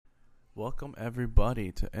Welcome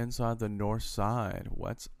everybody to Inside the North Side.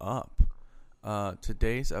 What's up?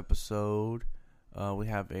 Today's episode, we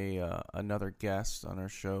have another guest on our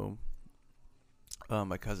show.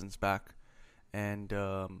 My cousin's back, and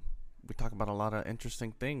we talk about a lot of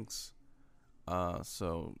interesting things.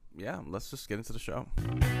 So yeah, let's just get into the show.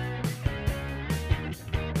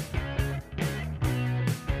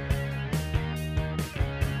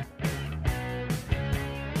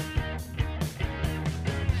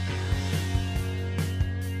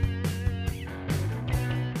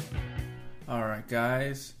 Alright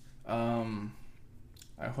guys,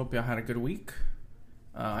 I hope y'all had a good week.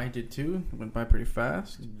 I did too. It went by pretty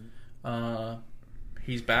fast.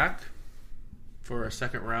 He's back for a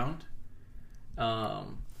second round.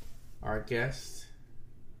 Our guest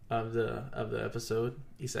of the episode,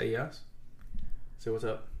 Isaias. Say what's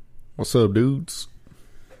up. What's up, dudes?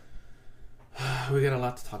 We got a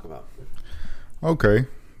lot to talk about. Okay,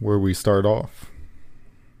 where we start off?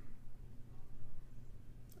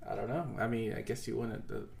 I don't know. I mean, I guess you wanted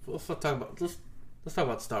to. Let's talk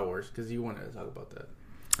about Star Wars because you wanted to talk about that.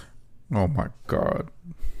 Oh my god!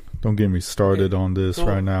 Don't get me started on this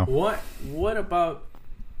right now. What about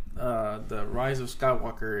the Rise of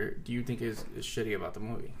Skywalker? Do you think is shitty about the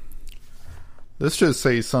movie? Let's just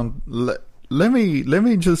say some. Let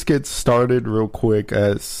me just get started real quick.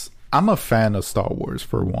 As I'm a fan of Star Wars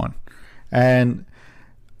for one, and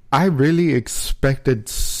I really expected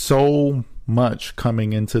so much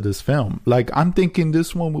coming into this film. Like, I'm thinking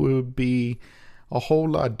this one would be a whole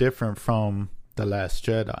lot different from The Last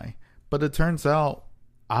Jedi, but it turns out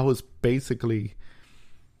I was basically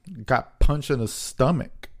got punched in the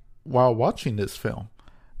stomach while watching this film.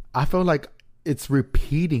 I feel like it's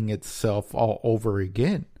repeating itself all over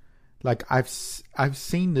again. Like, I've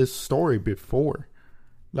seen this story before.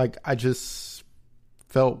 Like, I just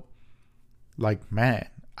felt like, man,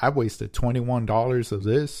 I wasted $21 of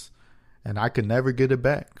this and I could never get it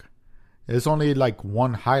back. It's only like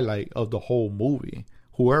one highlight of the whole movie.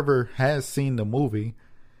 Whoever has seen the movie,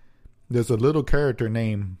 there's a little character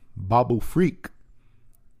named Babu Freak.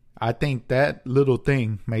 I think that little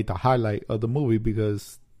thing made the highlight of the movie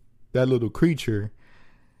because that little creature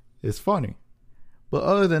is funny. But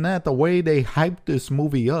other than that, the way they hyped this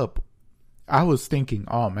movie up, I was thinking,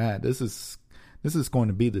 oh man, this is going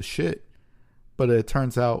to be the shit. But it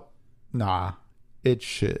turns out, nah, it's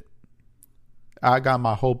shit. I got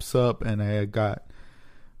my hopes up and it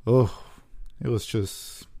was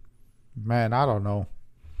just, man, I don't know.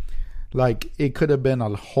 Like, it could have been a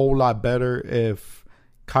whole lot better if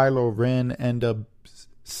Kylo Ren ended up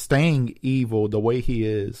staying evil the way he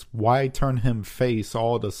is. Why turn him face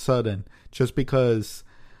all of a sudden just because,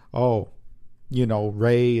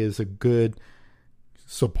 Rey is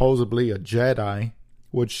supposedly a Jedi,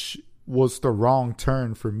 which was the wrong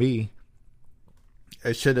turn for me.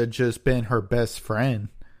 It should have just been her best friend,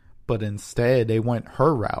 but instead they went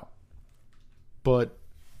her route. But,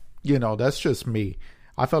 that's just me.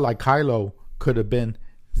 I felt like Kylo could have been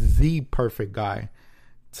the perfect guy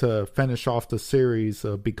to finish off the series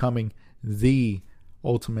of becoming the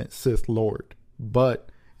ultimate Sith Lord. But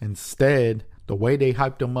instead, the way they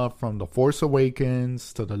hyped him up from The Force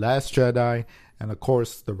Awakens to The Last Jedi, and of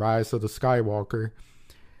course, The Rise of the Skywalker,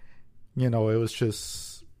 it was just,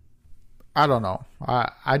 I don't know.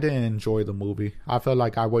 I didn't enjoy the movie. I felt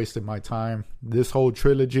like I wasted my time. This whole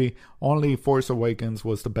trilogy, only Force Awakens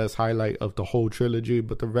was the best highlight of the whole trilogy.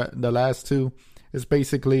 But the last two, is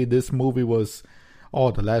basically this movie was,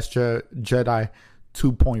 The Last Jedi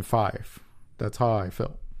 2.5. That's how I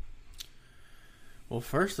felt. Well,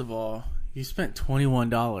 first of all, you spent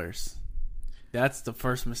 $21. That's the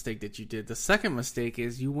first mistake that you did. The second mistake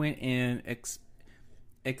is you went in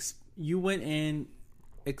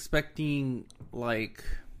expecting like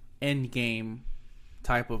Endgame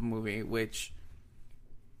type of movie, which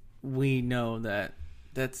we know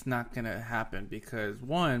that's not gonna happen because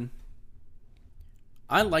one,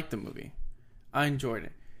 I liked the movie, I enjoyed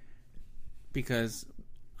it because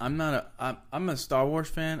I'm a Star Wars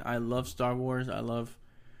fan. I love Star Wars. I love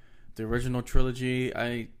the original trilogy.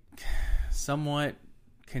 I somewhat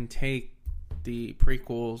can take the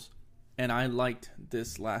prequels, and I liked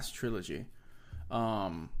this last trilogy.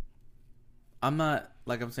 I'm not,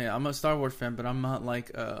 like I'm saying, I'm a Star Wars fan, but I'm not like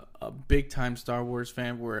a big time Star Wars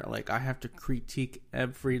fan where like I have to critique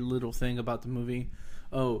every little thing about the movie.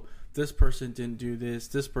 Oh, this person didn't do this.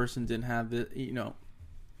 This person didn't have this.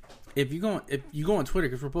 If you go on Twitter,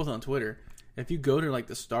 because we're both on Twitter, if you go to like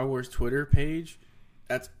the Star Wars Twitter page,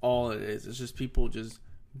 that's all it is. It's just people just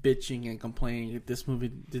bitching and complaining if this movie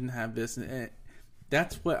didn't have this, and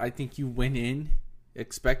that's what I think you went in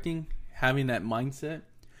expecting, having that mindset.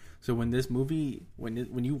 So when this movie,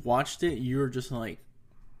 when you watched it, you're just like,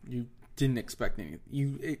 you didn't expect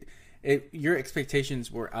anything. Your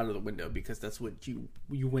expectations were out of the window because that's what you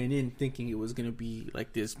went in thinking it was going to be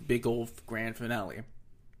like this big old grand finale.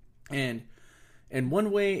 And in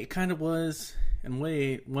one way it kind of was, and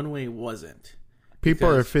one way it wasn't. People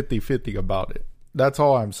are 50-50 about it. That's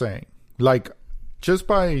all I'm saying. Like, just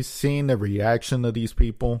by seeing the reaction of these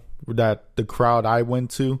people, that the crowd I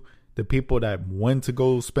went to, the people that went to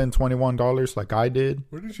go spend $21 like I did.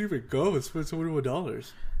 Where did you even go and spend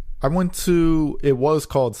 $21? I went to, it was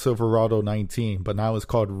called Silverado 19, but now it's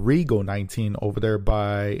called Regal 19 over there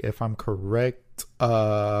by, if I'm correct,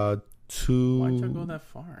 Why'd you go that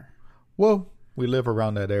far? Well, we live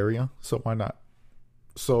around that area, so why not?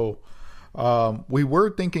 So, we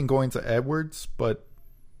were thinking going to Edwards, but,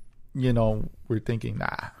 you know, we're thinking,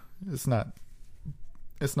 nah, it's not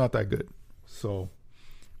that good. So,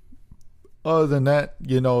 other than that,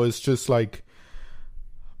 you know, it's just like,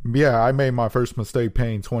 yeah, I made my first mistake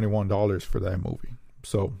paying $21 for that movie.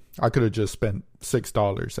 So I could have just spent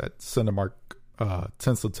 $6 at Cinemark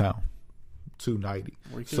Tinseltown, $2.90.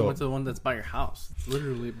 Or you could have went to the one that's by your house. It's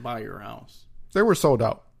literally by your house. They were sold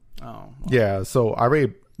out. Oh. Well. Yeah, so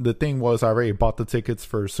the thing was I already bought the tickets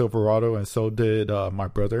for Silverado, and so did my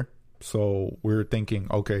brother. So we were thinking,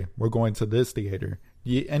 okay, we're going to this theater.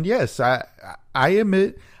 And yes, I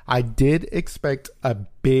admit I did expect a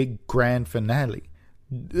big grand finale.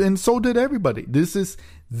 And so did everybody. This is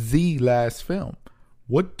the last film.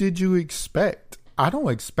 What did you expect? I don't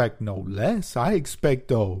expect no less. I expect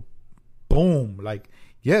boom. Like,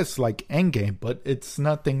 yes, like Endgame, but it's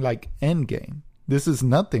nothing like Endgame. This is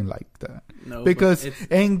nothing like that. No, because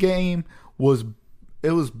Endgame was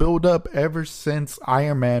built up ever since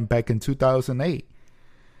Iron Man back in 2008.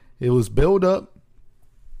 It was built up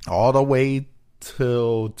all the way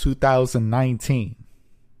till 2019.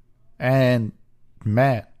 And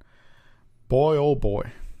man, boy, oh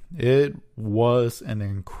boy, it was an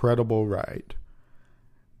incredible ride.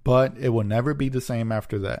 But it will never be the same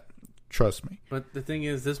after that. Trust me. But the thing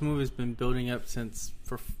is, this movie's been building up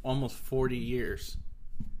for almost 40 years.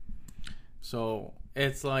 So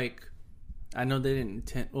it's like, I know they didn't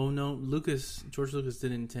intend. Oh no, George Lucas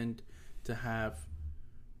didn't intend to have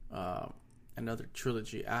another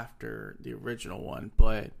trilogy after the original one,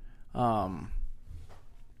 but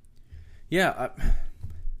yeah,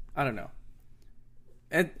 I don't know.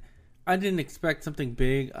 I didn't expect something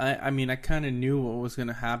big. I mean, I kind of knew what was going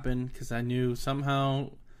to happen because I knew somehow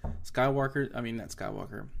Kylo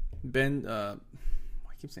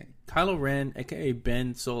Ren, aka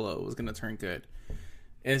Ben Solo, was going to turn good.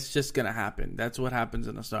 It's just going to happen. That's what happens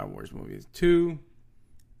in the Star Wars movies. 2,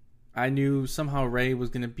 I knew somehow Rey was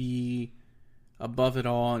going to be above it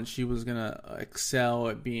all and she was going to excel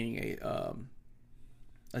at being a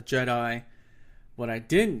Jedi. What I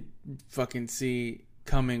didn't fucking see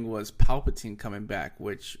coming was Palpatine coming back,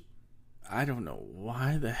 which I don't know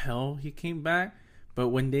why the hell he came back. But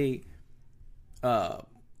when they had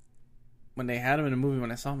him in the movie,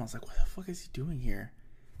 when I saw him, I was like, what the fuck is he doing here?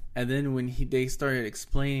 And then when they started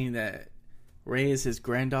explaining that Rey is his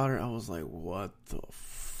granddaughter, I was like, what the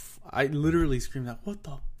I literally screamed out, what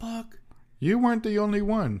the fuck? You weren't the only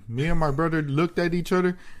one. Me and my brother looked at each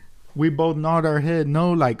other. We both nodded our head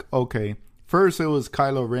no, like, okay. First, it was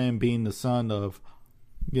Kylo Ren being the son of,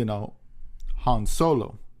 you know, Han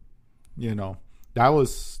Solo. You know, that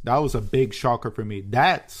was a big shocker for me.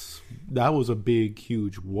 That was a big,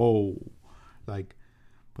 huge whoa. Like,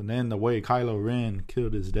 but then the way Kylo Ren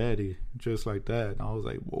killed his daddy, just like that, I was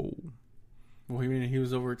like, whoa. Well, I mean, he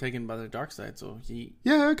was overtaken by the dark side, so he...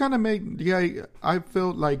 Yeah, it kind of I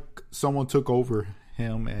felt like someone took over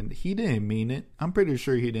him, and he didn't mean it. I'm pretty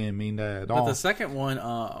sure he didn't mean that at all. But the second one,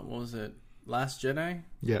 what was it? Last Jedi?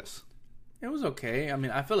 Yes. It was okay. I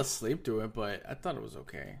mean, I fell asleep through it, but I thought it was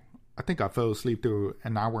okay. I think I fell asleep through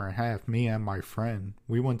an hour and a half. Me and my friend,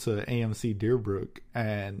 we went to AMC Deerbrook,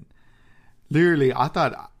 and literally, I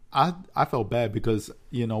thought I felt bad because,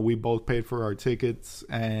 you know, we both paid for our tickets,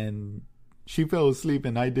 and she fell asleep,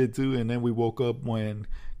 and I did too. And then we woke up when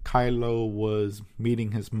Kylo was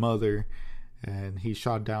meeting his mother, and he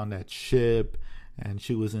shot down that ship, and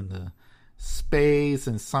she was in the space,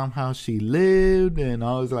 and somehow she lived. And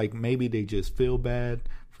I was like, maybe they just feel bad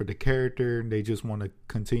for the character. They just want to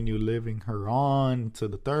continue living her on to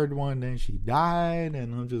the third one. Then she died,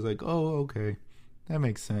 and I'm just like, oh, okay, that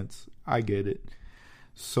makes sense. I get it.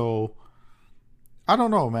 So I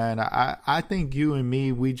don't know, man. I think you and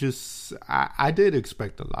me, I did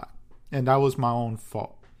expect a lot, and that was my own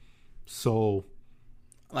fault. So,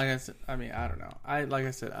 like I said, I mean, I don't know.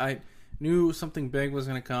 I knew something big was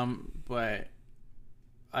gonna come, but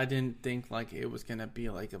I didn't think like it was gonna be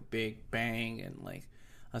like a big bang and like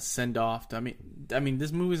a send off. I mean,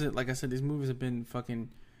 this movies, like I said, these movies have been fucking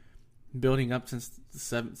building up since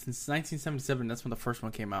 1977. That's when the first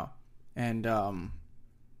one came out, and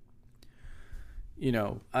you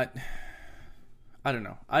know, I don't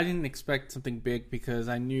know. I didn't expect something big because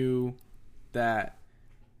I knew that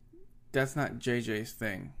that's not JJ's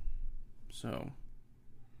thing. So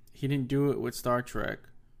he didn't do it with Star Trek.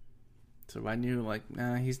 So I knew like,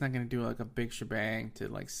 nah, he's not gonna do like a big shebang to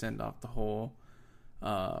like send off the whole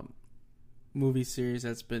movie series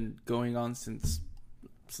that's been going on since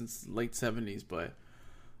late 70s. But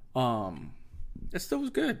it still was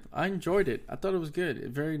good. I enjoyed it. I thought it was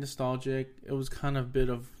good. Very nostalgic. It was kind of a bit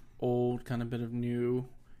of old, kind of a bit of new.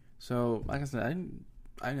 So like I said, I didn't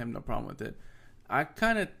have no problem with it. I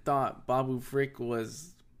kind of thought Babu Frick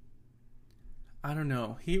was, I don't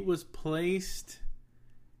know, he was placed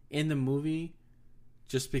in the movie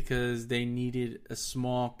just because they needed a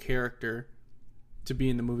small character to be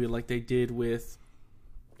in the movie, like they did with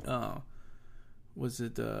was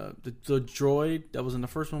it the droid that was in the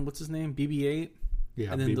first one? What's his name? BB-8.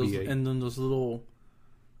 Yeah, and then BB-8. those little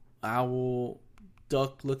owl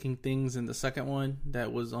duck looking things in the second one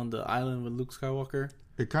that was on the island with Luke Skywalker.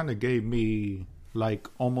 It kind of gave me like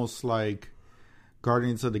almost like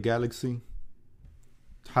Guardians of the Galaxy.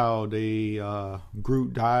 How they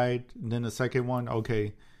Groot died, and then the second one,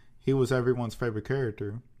 okay, he was everyone's favorite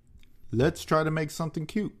character. Let's try to make something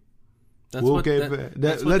cute.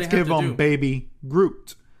 Let's give him baby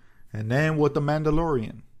Groot. And then with the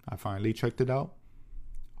Mandalorian, I finally checked it out.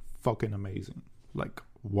 Fucking amazing. Like,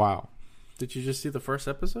 wow. Did you just see the first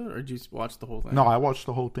episode, or did you watch the whole thing? No, I watched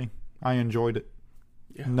the whole thing. I enjoyed it.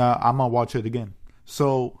 Yeah. Now I'm gonna watch it again.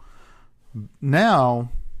 So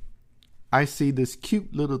now I see this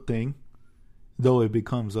cute little thing, though it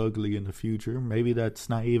becomes ugly in the future. Maybe that's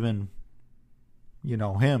not even,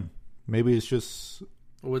 him. Maybe it's just...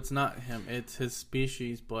 Well, it's not him. It's his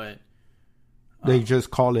species, but... they just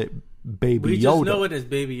call it Baby Yoda. We just know it as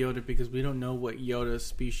Baby Yoda because we don't know what Yoda's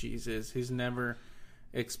species is. He's never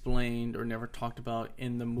explained or never talked about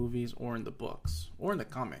in the movies or in the books or in the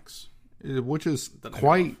comics. Which is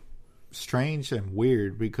quite strange and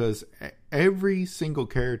weird because every single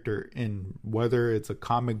character in, whether it's a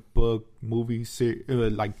comic book, movie,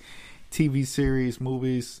 like TV series,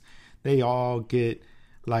 movies, they all get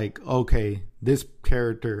like, okay, this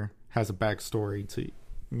character has a backstory to,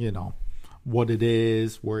 what it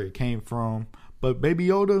is, where it came from. But Baby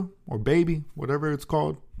Yoda, or Baby, whatever it's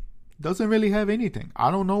called, doesn't really have anything.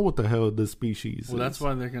 I don't know what the hell this species is. Well, that's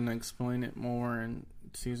why they're going to explain it more in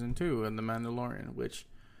season 2 in The Mandalorian, which...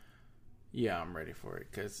 Yeah, I'm ready for it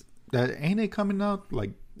because ain't it coming out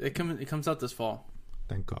like it comes out this fall.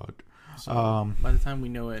 Thank God. So by the time we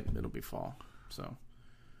know it, it'll be fall. So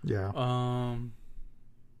yeah.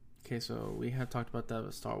 Okay, so we had talked about that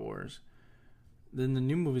with Star Wars. Then the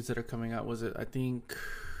new movies that are coming out, was it? I think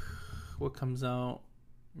what comes out?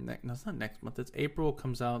 No, it's not next month. It's April.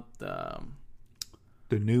 Comes out the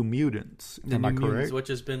New Mutants. Am I correct? Mutants, which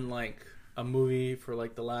has been like a movie for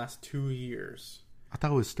like the last 2 years. I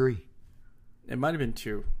thought it was 3. It might have been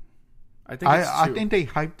 2. I think it's 2. I think they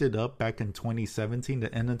hyped it up back in 2017,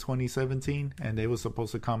 the end of 2017, and they were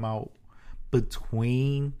supposed to come out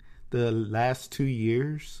between the last 2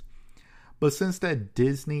 years. But since that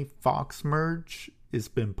Disney Fox merge, it's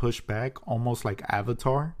been pushed back, almost like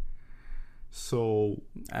Avatar. So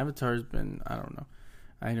Avatar's been, I don't know.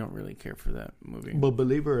 I don't really care for that movie. But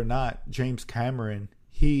believe it or not, James Cameron,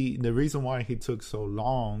 the reason why he took so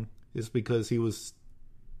long is because he was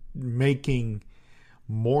making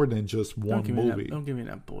more than just one movie. Don't give me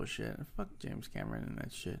that bullshit. Fuck James Cameron and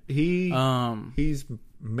that shit. He's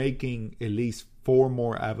making at least 4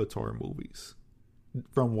 more Avatar movies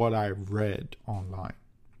from what I read online.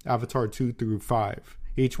 Avatar 2 through 5.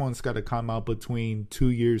 Each one's got to come out between 2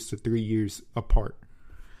 years to 3 years apart.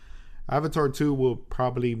 Avatar 2 will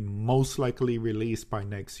probably most likely release by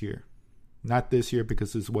next year. Not this year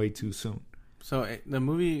because it's way too soon. So the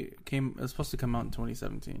movie was supposed to come out in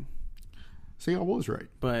 2017. See, I was right.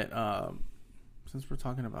 But since we're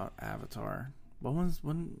talking about Avatar,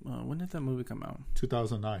 when did that movie come out?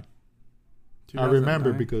 2009. I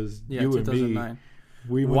remember because you and me,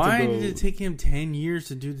 we went Why did it take him 10 years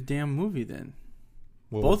to do the damn movie then?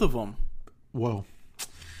 Well, both of them. Well,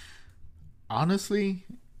 honestly,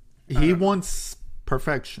 he wants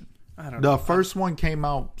perfection. The first one came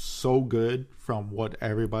out so good from what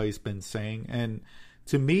everybody's been saying. And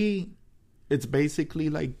to me, it's basically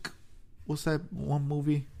like, what's that one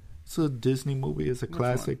movie? It's a Disney movie. It's a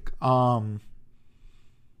classic. The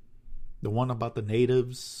one about the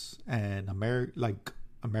natives and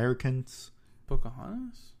Americans,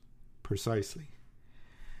 Pocahontas? precisely.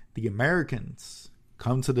 The Americans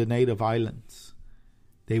come to the native islands.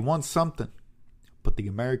 They want something, but the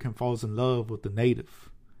American falls in love with the native.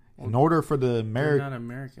 In order for the They're American, not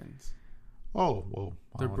Americans. oh well,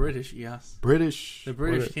 I They're don't know. British, yes. British. The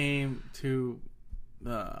British what- came to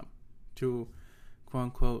quote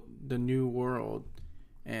unquote the New World,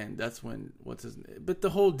 and that's when But the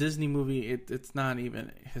whole Disney movie, it's not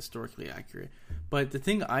even historically accurate. But the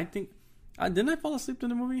thing I think, didn't I fall asleep in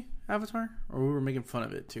the movie Avatar, or we were making fun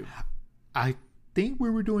of it too? I think we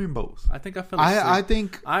were doing both. I think I fell asleep. I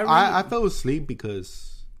think I I really- fell asleep because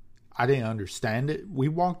I didn't understand it. We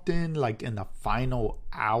walked in like in the final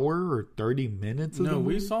hour or 30 minutes of the No,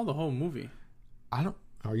 movie. we saw the whole movie. I don't.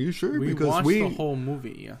 Are you sure? We because watched the whole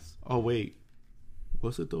movie. Yes. Oh wait,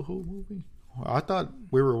 was it the whole movie? I thought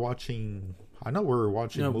we were watching. I know we were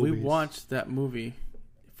watching. No, movies. we watched that movie.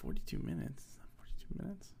 42 minutes. 42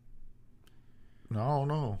 minutes.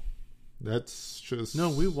 No. That's just No,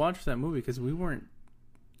 we watched that movie because we weren't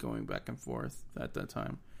going back and forth at that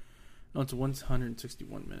time. No, it's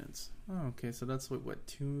 161 minutes. Oh, okay. So that's what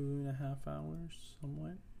 2.5 hours,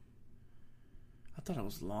 somewhat. I thought it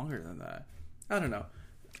was longer than that. I don't know.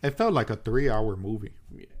 It felt like a 3-hour movie.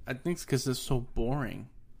 I think it's because it's so boring.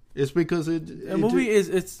 It's because The movie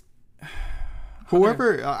it's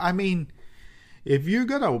whoever. I mean, if you're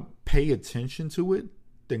gonna pay attention to it,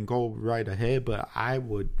 then go right ahead. But I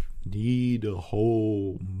would need a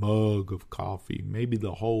whole mug of coffee, maybe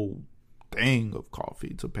the whole thing of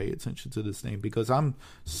coffee to pay attention to this thing, because I'm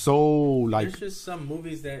so like. There's just some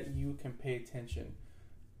movies that you can pay attention.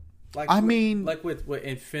 Like with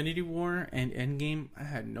Infinity War and Endgame, I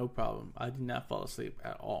had no problem. I did not fall asleep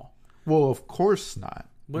at all. Well, of course not.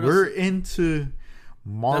 What We're else? into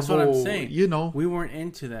Marvel. That's what I'm saying. You know, We weren't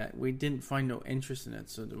into that. We didn't find no interest in it,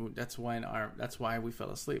 so that's why we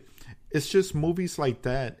fell asleep. it's just movies like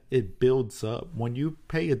that. It builds up when you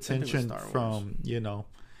pay attention Star Wars. from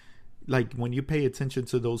like when you pay attention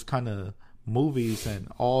to those kind of movies and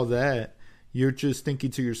all that. You're just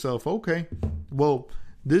thinking to yourself, okay, well,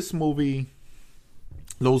 this movie,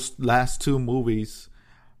 those last two movies,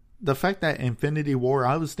 the fact that Infinity War,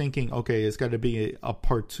 I was thinking, okay, it's got to be a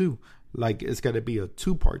part 2. Like, it's got to be a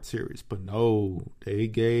 2-part series. But no, they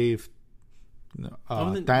gave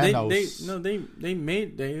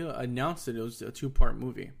Thanos. They announced that it was a 2-part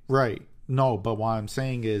movie. Right. No, but what I'm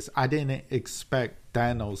saying is I didn't expect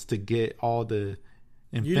Thanos to get all the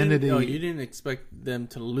Infinity. You didn't expect them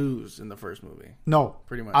to lose in the first movie. No.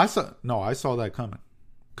 Pretty much. I saw that coming.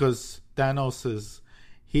 Because Thanos is...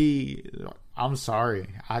 I'm sorry.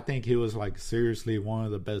 I think he was like seriously one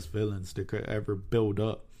of the best villains that could ever build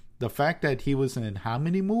up. The fact that he was in how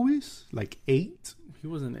many movies? Like 8? He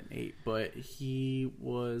wasn't in 8, but he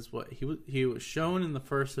was he was shown in the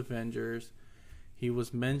first Avengers. He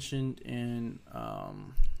was mentioned in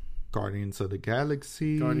Guardians of the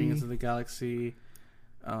Galaxy. Guardians of the Galaxy.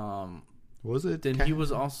 Was it? Then he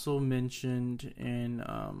was also mentioned in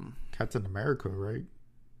Captain America, right?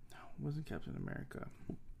 wasn't Captain America.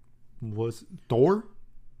 Was Thor?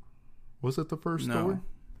 Was it the first Thor?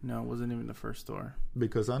 No, it wasn't even the first Thor.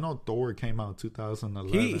 Because I know Thor came out in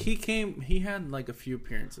 2011. He had like a few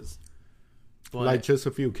appearances. But, like just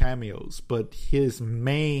a few cameos, but his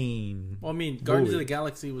main... Well, I mean, Guardians of the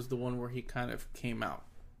Galaxy was the one where he kind of came out.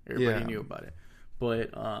 Everybody knew about it.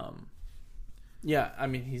 But, yeah, I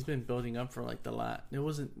mean, he's been building up for like the last... It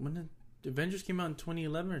wasn't... When the Avengers came out in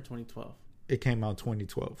 2011 or 2012? It came out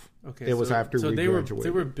 2012. Okay. It was after we graduated. They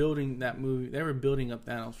were building that movie. They were building up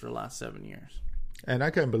Thanos for the last 7 years. And I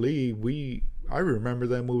can't believe I remember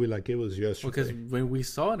that movie like it was yesterday. Because when we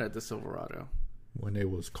saw it at the Silverado. When it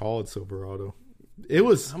was called Silverado. It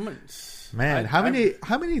was... How much... Man, how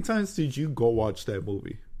many times did you go watch that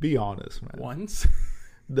movie? Be honest, man. Once?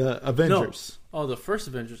 The Avengers. No. Oh, the first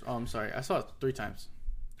Avengers. Oh, I'm sorry. I saw it 3 times.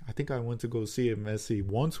 I think I went to go see it, Messi,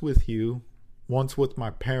 once with you, once with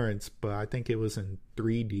my parents, but I think it was in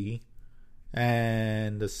 3D.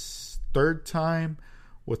 And the third time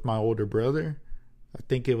with my older brother, I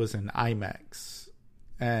think it was in IMAX.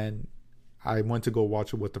 And I went to go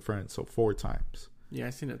watch it with a friend, so 4 times. Yeah,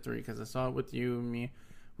 I seen it 3 because I saw it with you and me.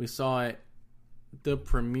 We saw it, the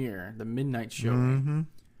premiere, the midnight show. Mm-hmm.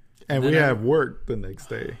 And we had work the next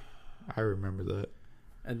day. I remember that.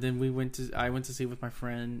 And then I went to see it with my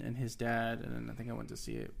friend and his dad, and then I think I went to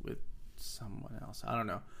see it with someone else. I don't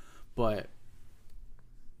know. But,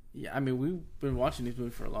 yeah, I mean, we've been watching these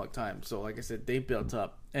movies for a long time. So, like I said, they built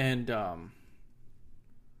up. And,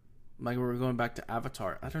 like we were going back to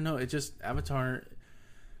Avatar. I don't know. It just, Avatar,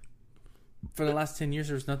 for the last 10 years,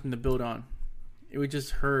 there was nothing to build on. we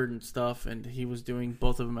just heard stuff, and he was doing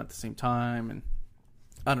both of them at the same time, and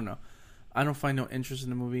I don't know. I don't find no interest in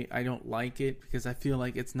the movie. I don't like it because I feel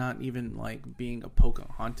like it's not even like being a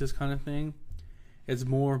Pocahontas kind of thing. It's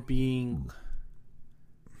more being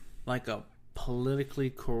like a politically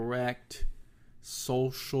correct,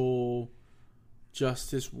 social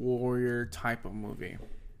justice warrior type of movie.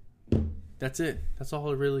 That's it. That's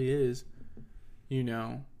all it really is, you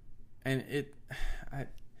know. And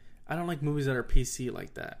I don't like movies that are PC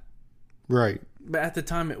like that. Right. But at the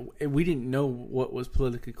time, we didn't know what was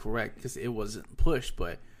politically correct because it wasn't pushed.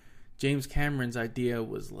 But James Cameron's idea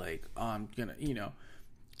was like, oh, I'm gonna, you know,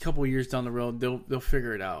 a couple years down the road, they'll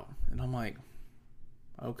figure it out. And I'm like,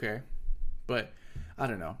 okay, but I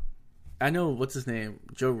don't know. I know what's his name.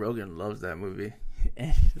 Joe Rogan loves that movie,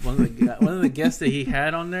 and one of the guests that he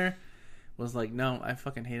had on there was like, no, I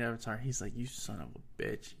fucking hate Avatar. He's like, you son of a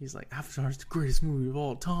bitch. He's like, Avatar's the greatest movie of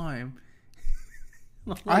all time.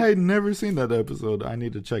 Like, I had never seen that episode. I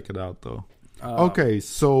need to check it out though. Okay,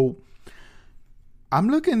 so I'm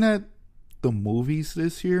looking at the movies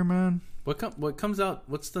this year, man. What comes out?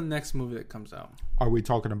 What's the next movie that comes out? Are we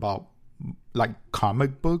talking about like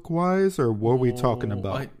comic book wise, or what are we talking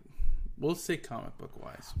about? We'll say comic book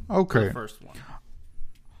wise. Okay, the first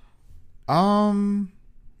one.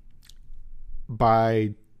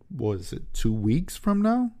 By what is it? 2 weeks from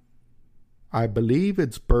now, I believe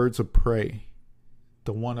it's Birds of Prey,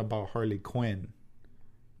 the one about Harley Quinn.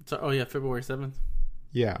 So, February 7th.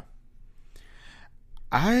 Yeah.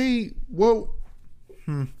 I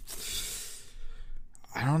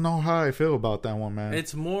don't know how I feel about that one, man.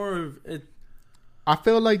 It's more of it. I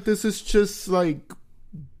feel like this is just like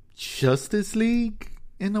Justice League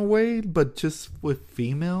in a way, but just with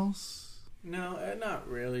females. No, not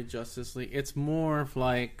really Justice League. It's more of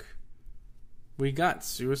like we got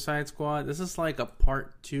Suicide Squad. This is like a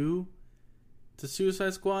part 2 to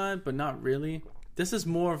Suicide Squad, but not really. This is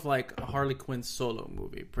more of like a Harley Quinn solo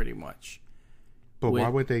movie, pretty much. But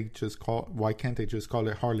why can't they just call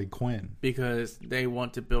it Harley Quinn? Because they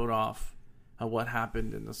want to build off of what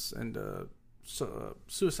happened in the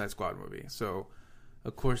Suicide Squad movie. So,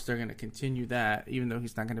 of course, they're going to continue that, even though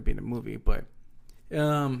he's not going to be in the movie. But,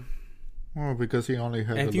 well, because he only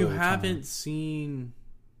had. If you haven't seen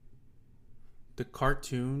the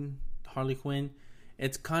cartoon Harley Quinn,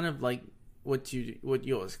 it's kind of like what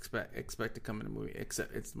you'll expect to come in a movie,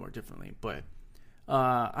 except it's more differently. But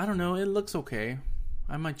I don't know. It looks okay.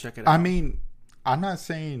 I might check it out. I mean, I'm not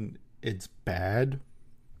saying it's bad.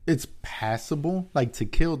 It's passable. Like, to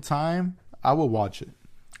kill time, I will watch it.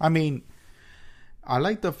 I mean, I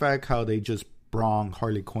like the fact how they just brought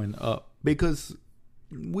Harley Quinn up, because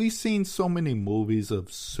we've seen so many movies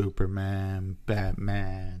of Superman,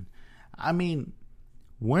 Batman. I mean,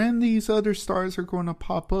 when these other stars are going to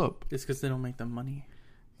pop up? It's because they don't make the money.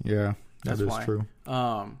 Yeah, that's why. True.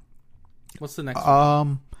 What's the next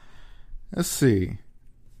one? Let's see.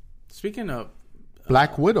 Speaking of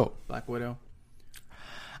Black Widow. Black Widow.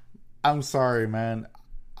 I'm sorry, man.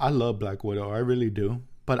 I love Black Widow. I really do.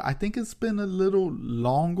 But I think it's been a little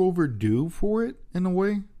long overdue for it, in a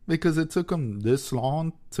way, because it took them this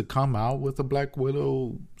long to come out with a Black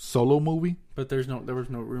Widow solo movie. But there was no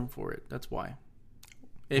room for it. That's why.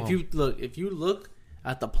 If you look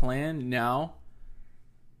at the plan now,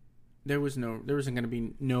 there wasn't going to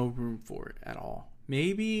be no room for it at all.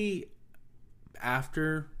 Maybe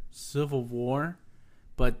after Civil War,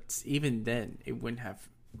 but even then it wouldn't have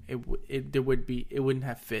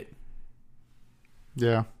fit.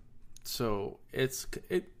 Yeah. So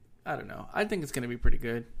I don't know. I think it's going to be pretty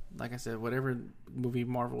good. Like I said, whatever movie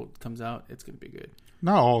Marvel comes out, it's going to be good.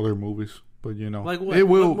 Not all their movies, but like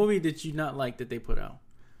what movie did you not like that they put out?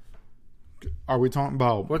 Are we talking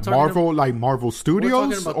about Marvel, like Marvel Studios,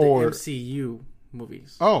 we're talking about the MCU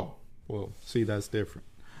movies? Oh, well, see, that's different.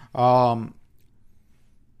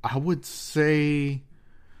 I would say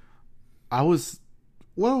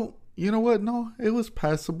you know what? No, it was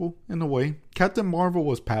passable in a way. Captain Marvel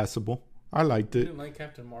was passable. I liked it. You didn't like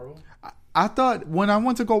Captain Marvel? I thought when I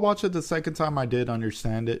went to go watch it the second time, I did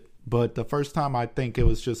understand it. But the first time, I think it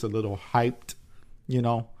was just a little hyped, you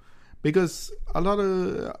know, because a lot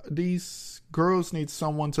of these girls need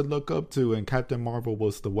someone to look up to, and Captain Marvel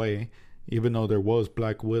was the way, even though there was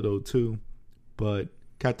Black Widow too. But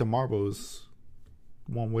Captain Marvel is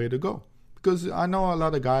one way to go, because I know a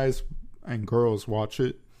lot of guys and girls watch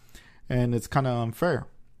it, and it's kind of unfair.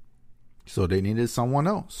 So they needed someone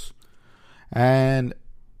else. And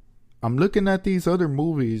I'm looking at these other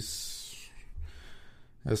movies.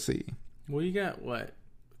 Let's see. Well, you got what?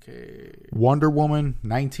 Okay. Wonder Woman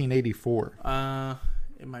 1984.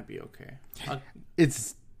 It might be okay.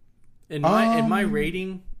 It's In my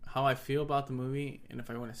rating, how I feel about the movie, and if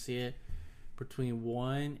I want to see it, between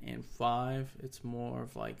 1 and 5, it's more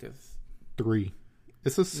of like a 3.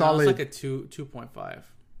 It's a solid. No, it's like a 2.5.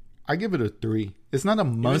 I give it a 3. It's not a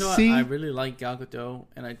must Even though see. I really like Gal Gadot,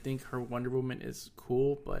 and I think her Wonder Woman is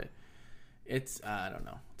cool, but it's I don't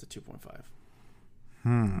know. It's a 2.5.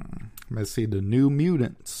 Let's see, the New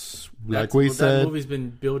Mutants. Like we that said, movie's been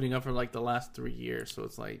building up for like the last 3 years, so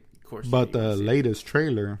it's like, of course. but the latest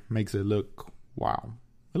trailer makes it look wow.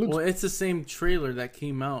 It looks. Well, it's the same trailer that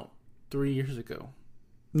came out 3 years ago.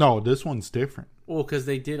 No, this one's different. Well, because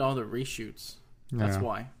they did all the reshoots. That's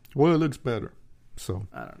why. Well, it looks better. So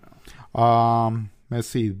I don't know. Let's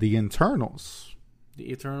see, The Eternals.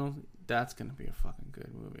 The Eternals. That's gonna be a fucking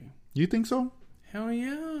good movie. You think so? Hell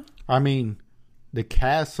yeah. I mean, the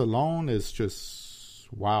cast alone is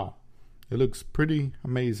just wow. It looks pretty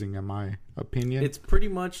amazing, in my opinion. It's pretty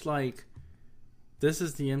much like this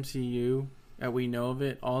is the MCU that we know of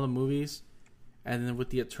it, all the movies, and then with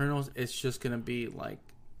the Eternals, it's just gonna be like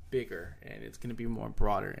bigger and it's gonna be more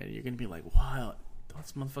broader, and you're gonna be like, wow,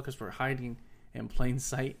 those motherfuckers were hiding in plain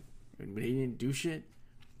sight, and they didn't do shit.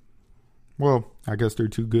 Well, I guess they're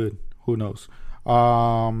too good. Who knows?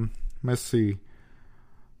 Let's see.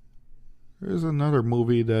 There's another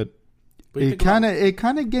movie that it kind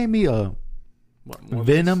of gave me a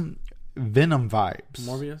Venom vibes.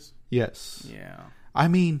 Morbius? Yes. Yeah. I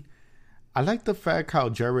mean, I like the fact how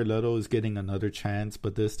Jared Leto is getting another chance,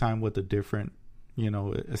 but this time with a different,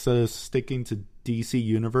 instead of sticking to DC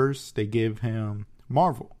Universe, they give him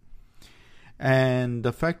Marvel. And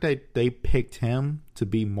the fact that they picked him to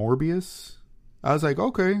be Morbius, I was like,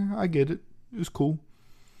 okay, I get it. It's cool.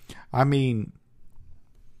 I mean,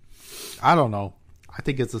 I don't know. I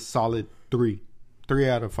think it's a solid 3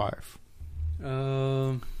 out of 5.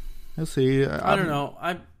 Let's see. I don't know.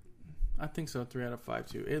 I think so. 3 out of 5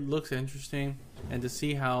 too. It looks interesting, and to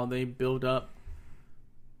see how they build up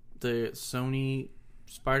the Sony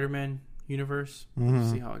Spider-Man universe,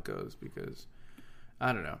 see how it goes, because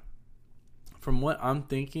I don't know. From what I'm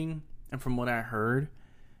thinking and from what I heard,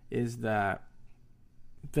 is that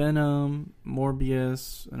Venom,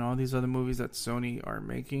 Morbius, and all these other movies that Sony are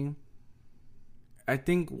making, I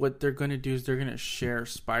think what they're going to do is they're going to share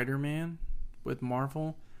Spider-Man with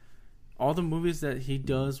Marvel. All the movies that he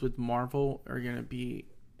does with Marvel are going to be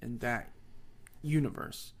in that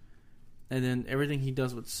universe. And then everything he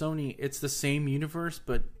does with Sony, it's the same universe,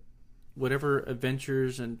 but whatever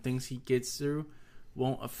adventures and things he gets through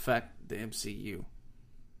won't affect the MCU.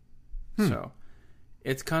 So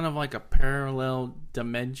it's kind of like a parallel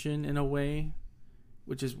dimension in a way,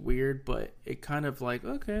 which is weird, but it kind of like,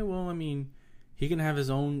 okay, well, I mean, he can have his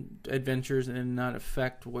own adventures and not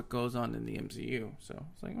affect what goes on in the MCU. So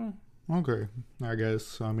it's like, okay, I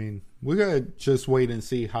guess. I mean, we gotta just wait and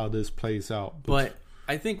see how this plays out. But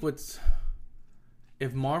I think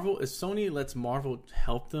if Sony lets Marvel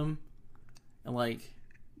help them, and like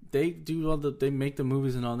they make the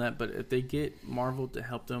movies and all that, but if they get Marvel to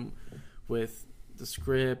help them with the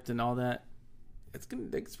script and all that,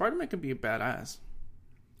 Spider-Man can be a badass.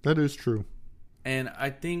 That is true. And I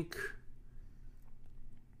think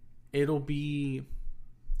it'll be,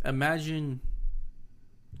 imagine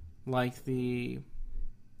like the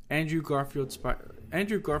Andrew Garfield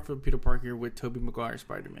Peter Parker with Tobey Maguire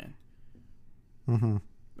Spider-Man.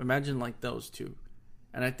 Imagine like those two.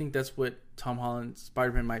 And I think that's what Tom Holland's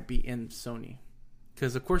Spider-Man might be in Sony.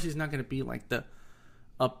 Because of course he's not going to be like the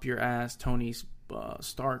up your ass Tony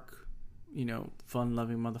Stark,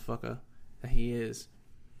 fun-loving motherfucker that he is.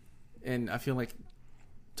 And I feel like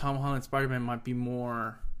Tom Holland's Spider-Man might be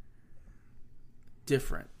more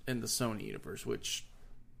different in the Sony universe, which,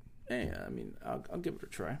 hey, I mean, I'll give it a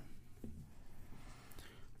try.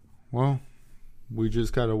 Well, we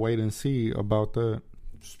just gotta wait and see about that.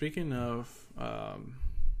 Speaking of,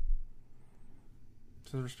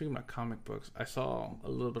 since we're speaking about comic books, I saw a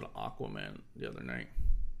little bit of Aquaman the other night.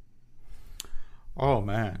 Oh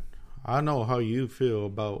man, I know how you feel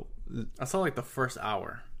about. I saw like the first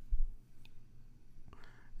hour.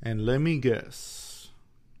 And let me guess.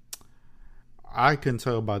 I can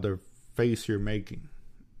tell by the face you're making.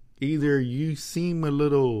 Either you seem a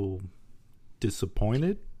little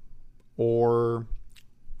disappointed, or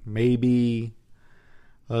maybe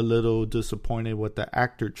a little disappointed with the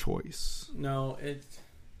actor choice. No,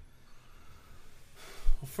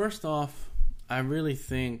 first off, I really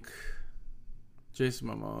think Jason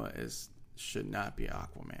Momoa should not be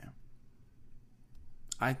Aquaman.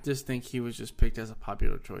 I just think he was just picked as a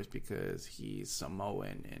popular choice because he's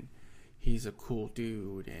Samoan and he's a cool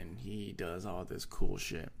dude and he does all this cool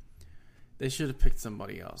shit. They should have picked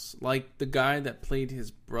somebody else. Like the guy that played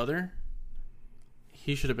his brother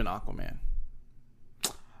he should have been Aquaman.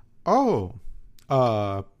 Oh,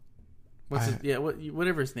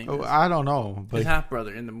 whatever his name is. I don't know, but his half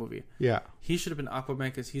brother in the movie. Yeah, he should have been Aquaman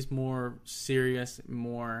because he's more serious,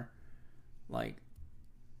 more like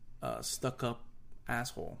stuck up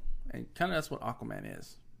asshole, and kind of that's what Aquaman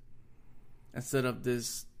is. Instead of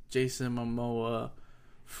this Jason Momoa,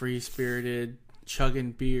 free spirited,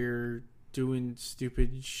 chugging beer, doing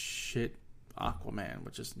stupid shit, Aquaman,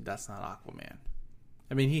 that's not Aquaman.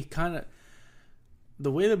 I mean, he kind of.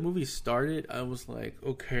 The way the movie started, I was like,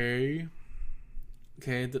 okay.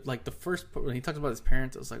 Like the first when he talked about his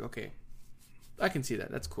parents, I was like, okay, I can see that.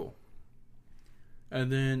 That's cool.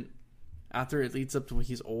 And then after it leads up to when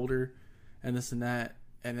he's older, and this and that,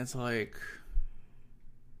 and it's like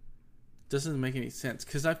doesn't make any sense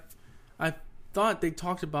because I thought they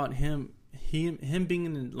talked about him being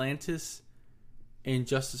in Atlantis in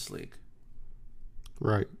Justice League,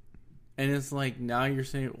 right? And it's like now you're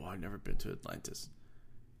saying, well, I've never been to Atlantis.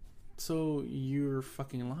 So you're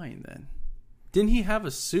fucking lying then. Didn't he have a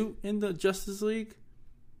suit in the Justice League?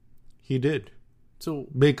 He did. So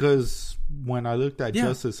because when I looked at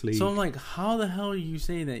Justice League, so I'm like, how the hell are you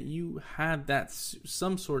saying that you had that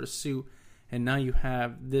some sort of suit, and now you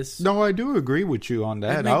have this? No, I do agree with you on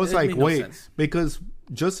that. I was like, wait, because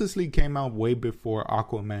Justice League came out way before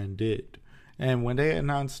Aquaman did, and when they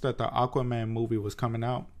announced that the Aquaman movie was coming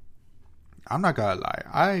out, I'm not gonna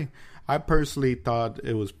lie, I personally thought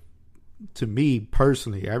it was. To me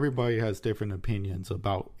personally, everybody has different opinions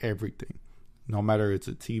about everything, no matter it's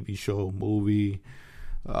a TV show, movie,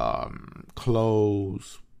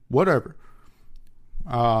 clothes, whatever.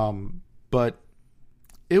 But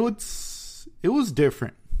it was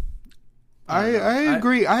different. I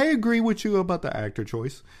agree. I agree with you about the actor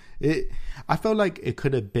choice. I felt like it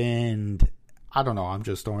could have been. I don't know. I'm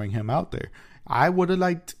just throwing him out there. I would have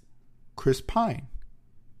liked Chris Pine.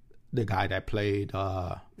 The guy that played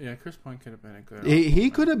Chris Pine could have been a good he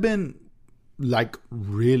could have been like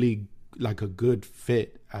really like a good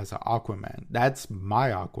fit as an Aquaman. That's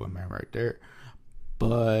my Aquaman right there.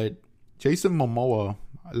 But Jason Momoa,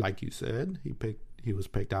 like you said, he was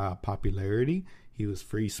picked out of popularity. He was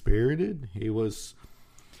free spirited. He's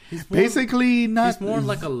more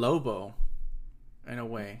like a Lobo in a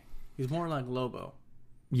way. He's more like Lobo.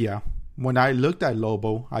 Yeah. When I looked at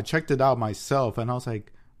Lobo, I checked it out myself and I was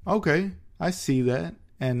like, okay, I see that.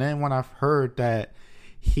 And then when I've heard that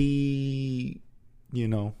he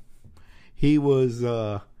was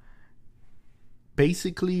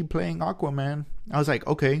basically playing Aquaman, I was like,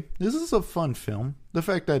 okay, this is a fun film. The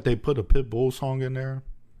fact that they put a Pitbull song in there.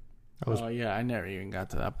 I never even got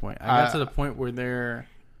to that point. I got to the point where they're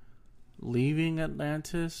leaving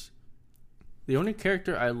Atlantis. The only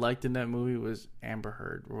character I liked in that movie was Amber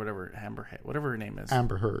Heard or whatever her name is.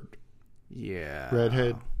 Amber Heard. Yeah.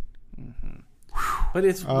 Redhead. Mm-hmm. But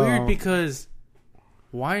it's weird because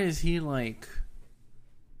why is he like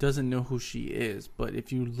doesn't know who she is? But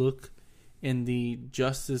if you look in the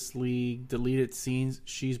Justice League deleted scenes,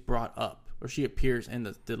 she's brought up or she appears in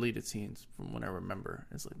the deleted scenes from what I remember.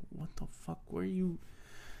 It's like, what the fuck were you?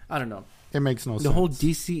 I don't know. It makes no sense. The whole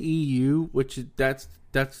DCEU, which that's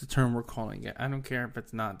the term we're calling it. I don't care if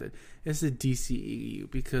it's not that. It's the DCEU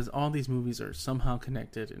because all these movies are somehow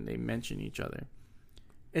connected and they mention each other.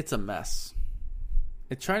 It's a mess.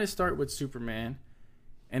 It tried to start with Superman,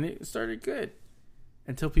 and it started good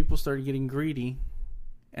until people started getting greedy,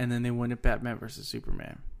 and then they went to Batman versus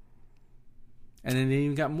Superman, and then they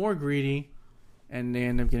even got more greedy, and they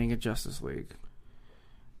ended up getting a Justice League.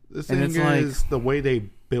 The thing is the way they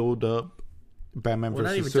build up Batman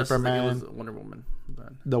versus Superman, it was Wonder Woman.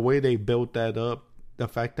 But. The way they built that up, the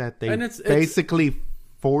fact that they basically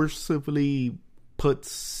forcibly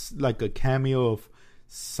puts like a cameo of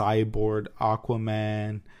Cyborg,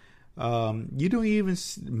 Aquaman. They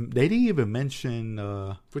didn't even mention.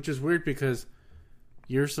 Which is weird because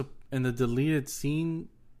you're in the deleted scene.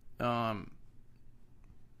 Was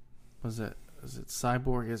it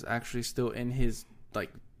Cyborg is actually still in his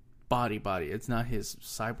like body? It's not his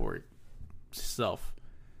cyborg self,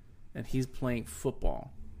 and he's playing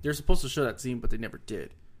football. They're supposed to show that scene, but they never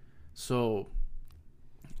did. So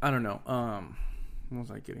I don't know. What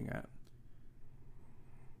was I getting at?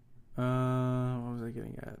 What was I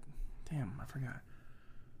getting at? Damn, I forgot.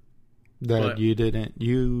 You didn't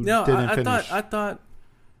finish. I thought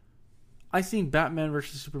I seen Batman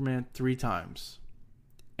versus Superman 3 times,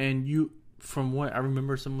 and from what I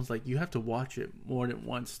remember, someone was like, you have to watch it more than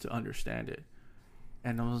once to understand it,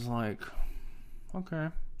 and I was like, okay.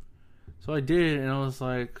 So I did, and I was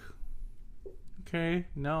like, okay,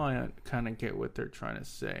 now I kind of get what they're trying to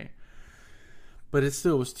say. But it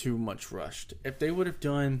still was too much rushed. If they would have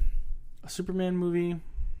done a Superman movie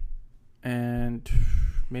and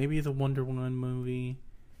maybe the Wonder Woman movie,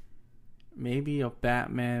 maybe a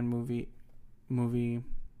Batman movie,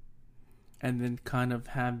 and then kind of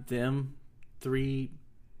have them three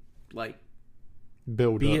like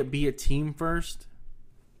be a team first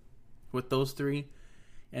with those three,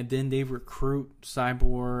 and then they recruit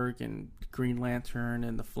Cyborg and Green Lantern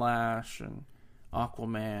and the Flash and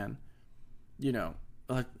Aquaman. You know,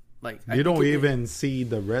 like you don't even see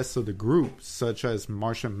the rest of the group, such as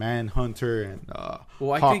Martian Manhunter and I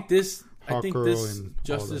think this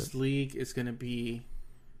Justice League is going to be.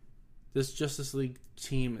 This Justice League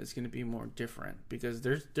team is going to be more different because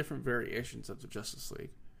there's different variations of the Justice League.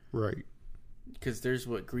 Right. Because there's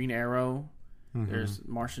Green Arrow, there's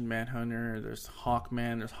Martian Manhunter, there's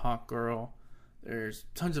Hawkman, there's Hawkgirl, there's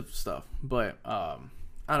tons of stuff. But I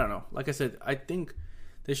don't know. Like I said, I think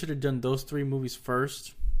they should have done those three movies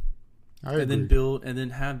first, then build and then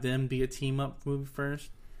have them be a team up movie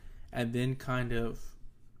first, and then kind of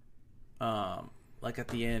like at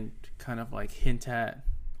the end, kind of like hint at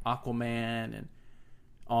Aquaman and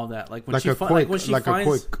all that, like when she finds a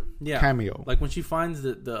quick cameo, like when she finds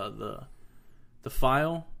the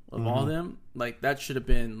file of all of them, like that should have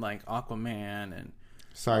been like Aquaman and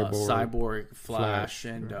Cyborg, Flash,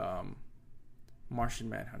 and Martian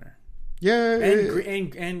Manhunter,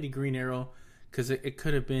 and the Green Arrow, because it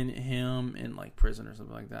could have been him in like prison or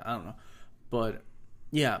something like that. I don't know, but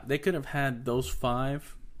yeah, they could have had those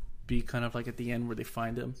five be kind of like at the end where they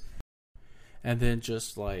find him. And then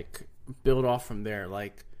just like build off from there,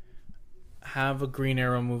 like have a Green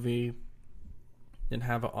Arrow movie, then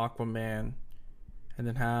have an Aquaman, and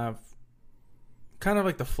then have kind of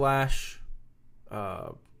like the Flash,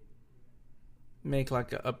 make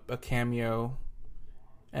like a cameo,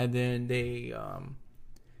 and then they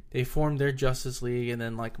form their Justice League, and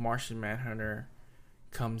then like Martian Manhunter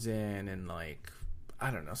comes in and like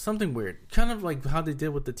I don't know, something weird, kind of like how they did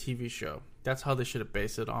with the TV show. That's how they should have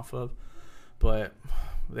based it off of. But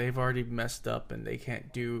they've already messed up and they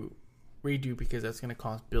can't redo because that's going to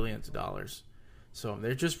cost billions of dollars. So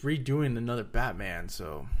they're just redoing another Batman.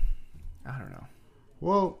 So I don't know.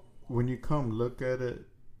 Well, when you come look at it,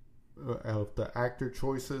 of the actor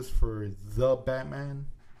choices for the Batman,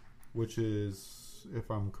 which is, if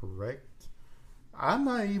I'm correct, I'm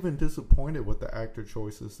not even disappointed with the actor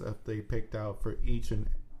choices that they picked out for each and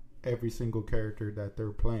every single character that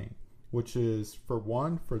they're playing. Which is, for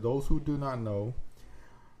one, for those who do not know,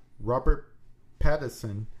 Robert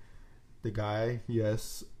Pattinson, the guy,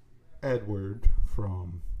 yes, Edward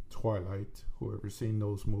from Twilight. Whoever seen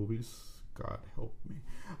those movies, God help me.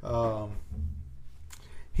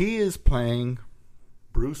 He is playing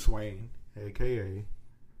Bruce Wayne, a.k.a.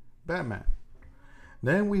 Batman.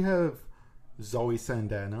 Then we have Zoe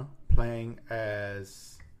Saldana playing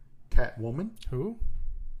as Catwoman. Who?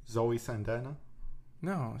 Zoe Saldana.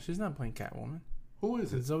 No, she's not playing Catwoman. Who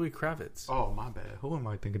is it? Zoe Kravitz. Oh, my bad. Who am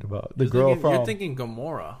I thinking about? You're thinking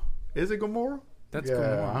Gamora. Is it Gamora? That's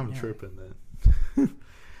Gamora. I'm tripping then.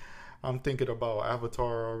 I'm thinking about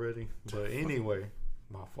Avatar already. But anyway,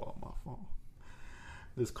 my fault.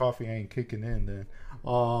 This coffee ain't kicking in then.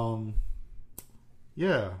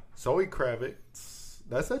 Yeah, Zoe Kravitz.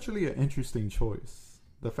 That's actually an interesting choice.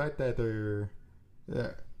 The fact that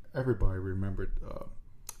everybody remembered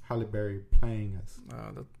Halle Berry playing as.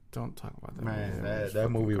 Don't talk about that. Man, that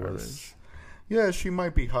movie was. Yeah, she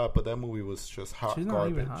might be hot, but that movie was just hot. She's not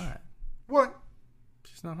garbage. even hot. What?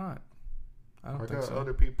 She's not hot. I got think so.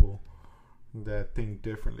 Other people that think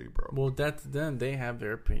differently, bro. Well, that's them. They have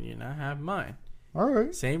their opinion. I have mine. All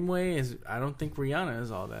right. Same way as I don't think Rihanna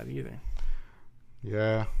is all that either.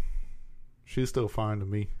 Yeah, she's still fine to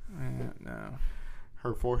me. No,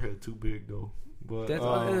 her forehead too big though. But that's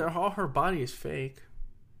all her body is fake.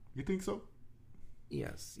 You think so?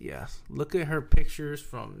 Yes. Look at her pictures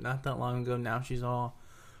from not that long ago. Now she's all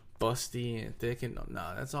busty and thick, and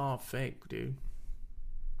no, that's all fake, dude.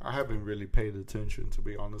 I haven't really paid attention, to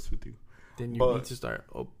be honest with you. Then you need to start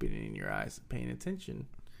opening your eyes and paying attention.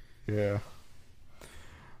 Yeah.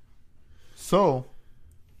 So,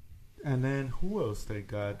 and then who else they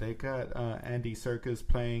got? They got Andy Serkis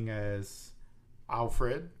playing as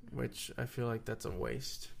Alfred, which I feel like that's a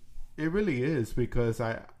waste. It really is, because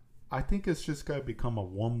I think it's just got to become a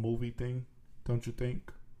one movie thing, don't you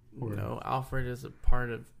think? Or no, Alfred is a part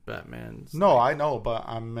of Batman's. No, I know, but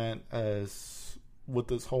I meant as with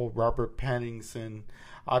this whole Robert Pattinson.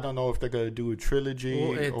 I don't know if they're going to do a trilogy.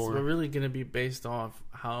 Well, it's really going to be based off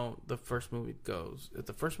how the first movie goes. If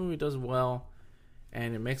the first movie does well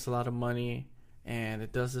and it makes a lot of money and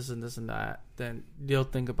it does this and this and that, then they'll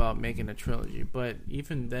think about making a trilogy. But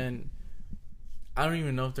even then, I don't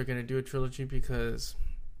even know if they're gonna do a trilogy, because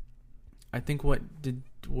I think what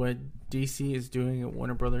DC is doing and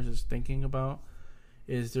Warner Brothers is thinking about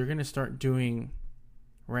is they're gonna start doing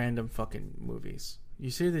random fucking movies. You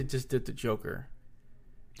see, they just did the Joker.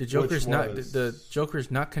 The Joker's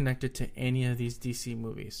not connected to any of these DC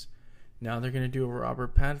movies. Now they're gonna do a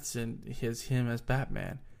Robert Pattinson, him as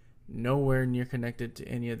Batman. Nowhere near connected to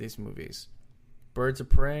any of these movies. Birds of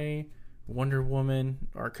Prey, Wonder Woman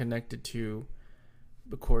are connected to,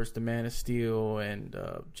 of course, the Man of Steel and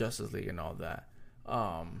Justice League and all that.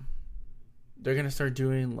 They're gonna start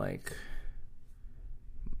doing like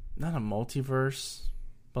not a multiverse,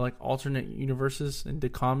 but like alternate universes in the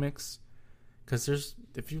comics. Because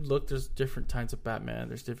if you look, there's different types of Batman.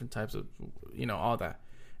 There's different types of, all that.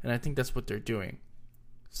 And I think that's what they're doing.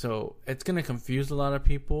 So it's going to confuse a lot of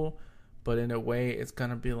people. But in a way, it's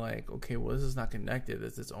going to be like, okay, well, this is not connected.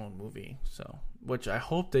 It's its own movie. So, which I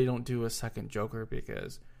hope they don't do a second Joker,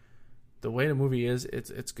 because the way the movie is,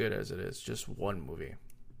 it's good as it is. Just one movie.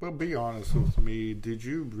 But be honest with me. Did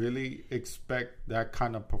you really expect that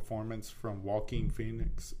kind of performance from Joaquin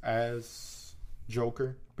Phoenix as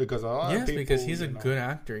Joker? Because a lot of people, because he's a good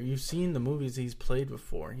actor. You've seen the movies he's played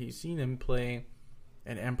before. You've seen him play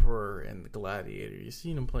an emperor in The Gladiator. You've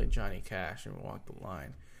seen him play Johnny Cash in Walk the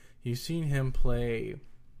Line. You've seen him play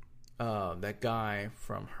that guy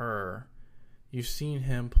from Her. You've seen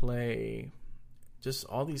him play just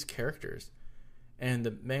all these characters. And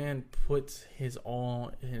the man puts his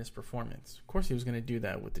all in his performance. Of course he was going to do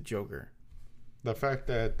that with the Joker. The fact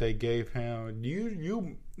that they gave him...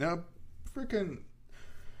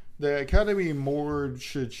 The Academy more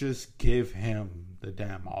should just give him the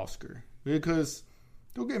damn Oscar. Because,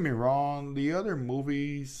 don't get me wrong, the other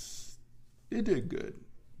movies, they did good.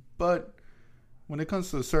 But when it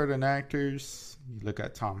comes to certain actors, you look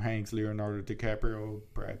at Tom Hanks, Leonardo DiCaprio,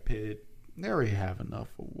 Brad Pitt, they already have enough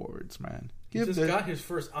awards, man. He just got his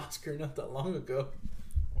first Oscar not that long ago.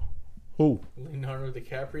 Who? Leonardo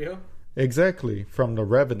DiCaprio. Exactly, from The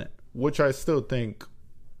Revenant, which I still think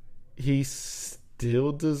he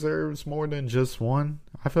still deserves more than just one.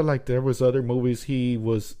 I feel like there was other movies he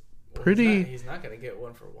was pretty... He's not going to get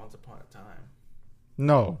one for Once Upon a Time.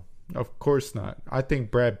 No, of course not. I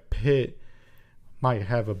think Brad Pitt might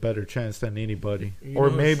have a better chance than anybody. Or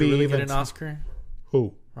maybe really even get an Oscar.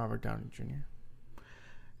 Who? Robert Downey Jr.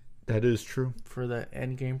 That is true. For that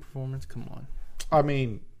Endgame performance, come on. I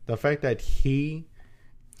mean, the fact that he...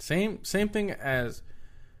 Same thing as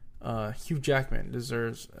Hugh Jackman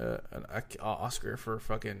deserves an Oscar for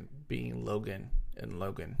fucking being Logan in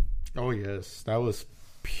Logan. Oh, yes. That was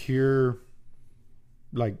pure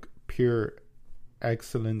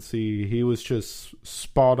excellency. He was just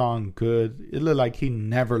spot on good. It looked like he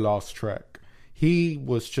never lost track. He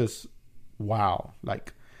was just wow.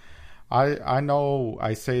 Like, I know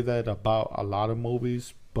I say that about a lot of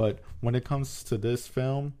movies, but when it comes to this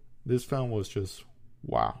film was just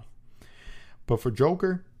wow. But for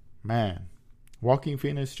Joker, man, Joaquin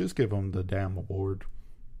Phoenix, just give him the damn award.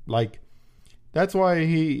 Like, that's why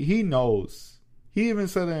he knows. He even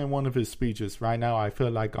said it in one of his speeches. Right now, I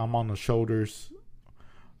feel like I'm on the shoulders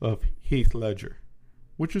of Heath Ledger,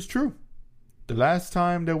 which is true. The last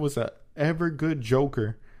time there was a ever good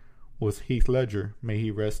Joker was Heath Ledger. May he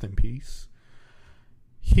rest in peace.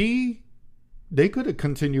 They could have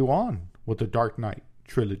continued on with the Dark Knight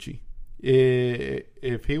trilogy.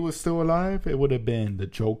 If he was still alive, it would have been the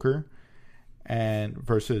Joker and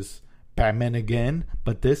versus Batman again,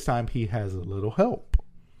 but this time he has a little help.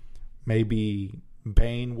 Maybe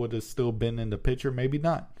Bane would have still been in the picture, maybe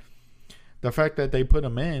not. The fact that they put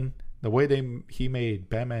him in, the way he made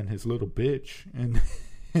Batman his little bitch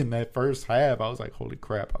in that first half, I was like, holy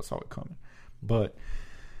crap, I saw it coming. But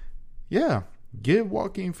yeah, give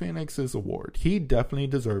Joaquin Phoenix his award. He definitely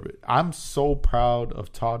deserves it. I'm so proud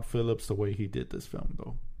of Todd Phillips the way he did this film,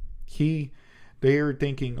 though. They were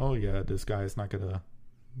thinking, oh yeah, this guy is not gonna,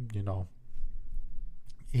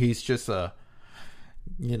 he's just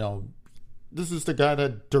this is the guy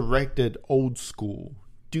that directed Old School,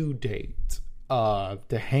 Due Date,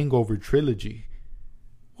 the Hangover trilogy.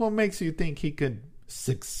 What makes you think he could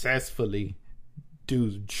successfully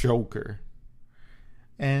do Joker?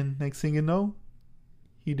 And next thing you know,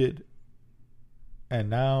 he did. And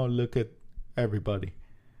now look at everybody.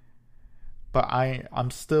 But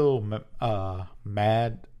I'm still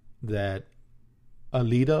mad that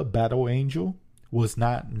Alita Battle Angel was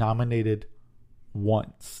not nominated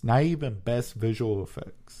once. Not even Best Visual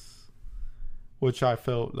Effects. Which I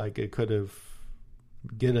felt like it could have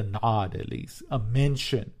get a nod at least. A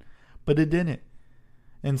mention. But it didn't.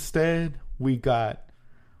 Instead, we got,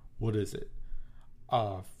 what is it?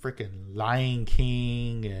 Freaking Lion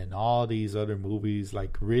King and all these other movies.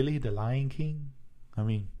 Like, really? The Lion King? I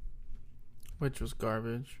mean, which was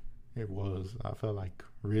garbage. It was. I felt like,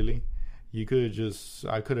 really? You could just,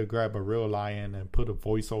 I could have grabbed a real lion and put a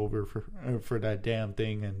voiceover for that damn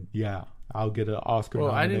thing, and yeah, I'll get an Oscar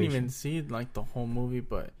nomination. I didn't even see like the whole movie,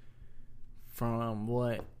 but from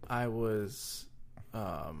what I was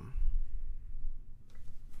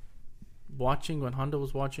watching when Honda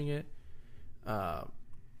was watching it, I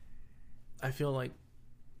feel like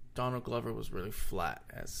Donald Glover was really flat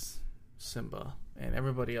as Simba, and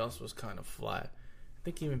everybody else was kind of flat. I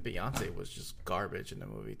think even Beyonce was just garbage in the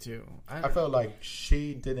movie too. I felt like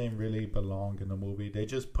she didn't really belong in the movie. They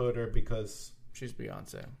just put her because she's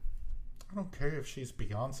Beyonce. I don't care if she's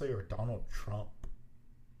Beyonce or Donald Trump.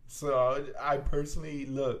 So I personally,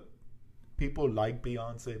 look, people like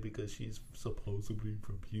Beyonce because she's supposedly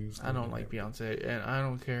from Houston. I don't like Beyonce, and I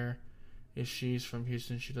don't care if she's from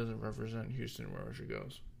Houston. She doesn't represent Houston wherever she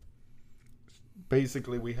goes.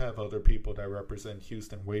 Basically, we have other people that represent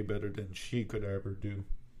Houston way better than she could ever do.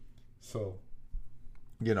 So,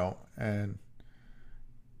 and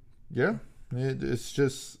yeah, it's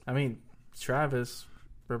just... I mean, Travis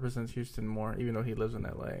represents Houston more, even though he lives in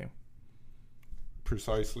LA.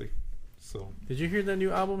 Precisely. So, did you hear that new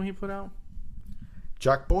album he put out?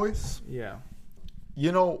 Jack Boys? Yeah.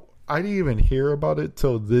 I didn't even hear about it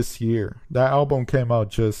till this year. That album came out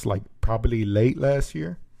just like probably late last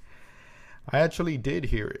year. I actually did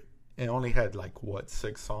hear it. It only had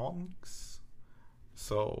 6 songs?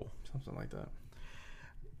 So, something like that.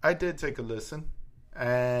 I did take a listen,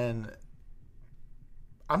 and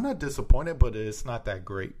I'm not disappointed, but it's not that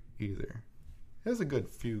great either. It has a good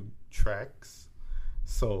few tracks.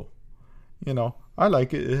 So, I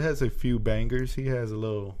like it. It has a few bangers. He has a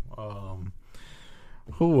little,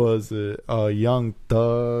 who was it? Young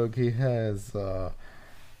Thug. He has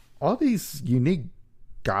all these unique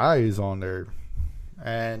guys on there,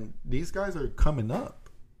 and these guys are coming up.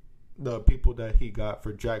 The people that he got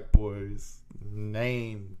for Jack Boys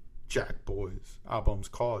named Jack Boys. Album's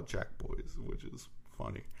called Jack Boys, which is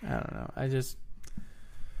funny. I don't know.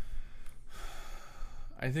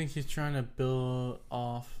 I think he's trying to build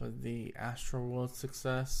off of the Astroworld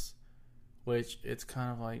success, which it's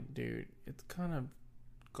kind of like, dude, it's kind of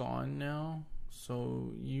gone now,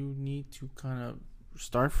 so you need to kind of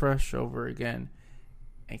start fresh over again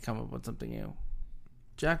and come up with something new.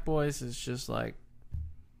 Jack Boys is just like,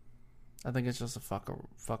 I think it's just a fuck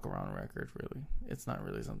around record, really. It's not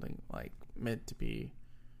really something like meant to be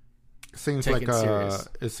seems taken serious.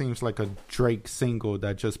 It seems like a Drake single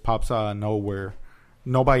that just pops out of nowhere.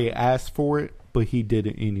 Nobody asked for it, but he did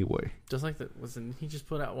it anyway. Just like that, wasn't he just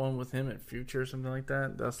put out one with him at Future or something like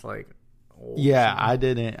that? That's like old. Yeah, I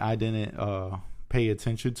didn't pay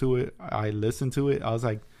attention to it. I listened to it. I was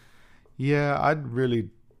like, yeah, I'd really...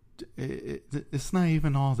 It's not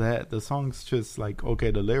even all that. The song's just like,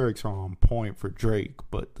 okay, the lyrics are on point for Drake,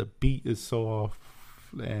 but the beat is so off,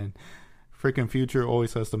 and freaking Future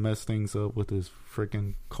always has to mess things up with his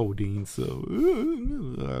freaking codeine. So,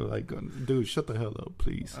 like, dude, shut the hell up,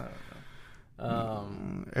 please.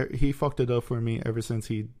 He fucked it up for me ever since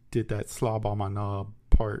he did that slob on my knob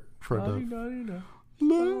part for the.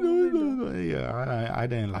 Yeah, I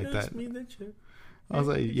didn't like that. I was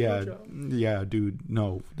like, yeah, dude,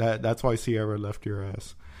 no. That's why Sierra left your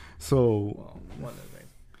ass. So, well, one of the things.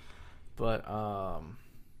 But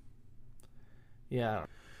yeah.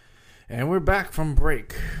 And we're back from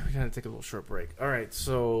break. We gotta take a little short break. All right,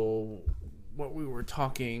 so what we were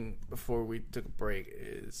talking before we took a break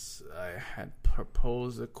is I had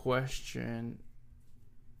proposed a question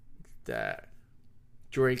that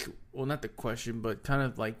Drake, well, not the question, but kind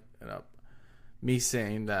of like me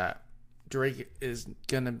saying that Drake is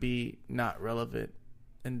gonna be not relevant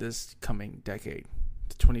in this coming decade,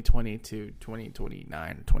 2020 to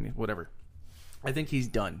 2029, 20 whatever. I think he's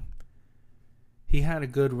done. He had a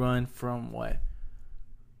good run from what?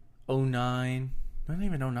 09? Not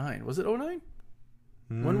even 09. Was it 09?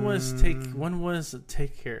 When was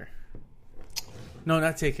Take Care? No,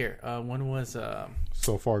 not Take Care. When was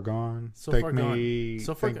So Far Gone? So Far Gone.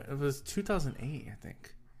 It was 2008, I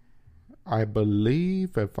think. I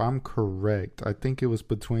believe, if I'm correct, I think it was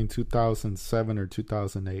between 2007 or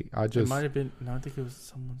 2008. It might have been. No, I think it was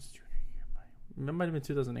someone's junior year. It might have been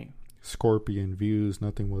 2008. Scorpion Views,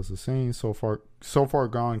 Nothing Was the Same. So Far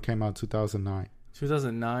Gone came out 2009.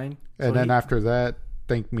 2009. And then after that,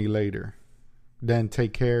 Thank Me Later. Then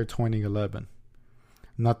Take Care, 2011.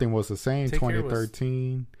 Nothing Was the Same,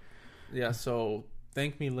 2013. Yeah, so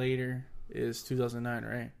Thank Me Later is 2009,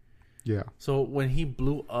 right? Yeah. So when he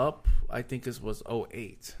blew up, I think it was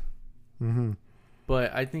 08. Mm-hmm.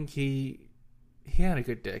 But I think he had a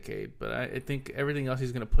good decade. But I think everything else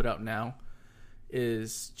he's going to put out now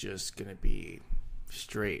is just going to be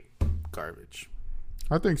straight garbage.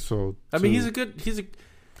 I think so. I mean, he's a good music.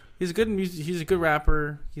 He's a good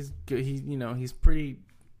rapper. He's good. He's pretty,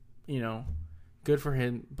 good for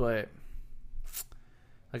him. But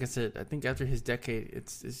like I said, I think after his decade,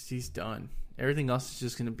 he's done. Everything else is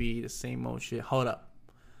just gonna be the same old shit. Hold up,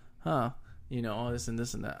 huh? All this and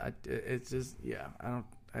this and that. It's just I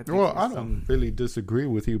don't really disagree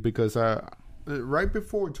with you because right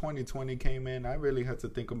before 2020 came in, I really had to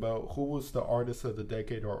think about who was the artist of the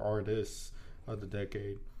decade or artists of the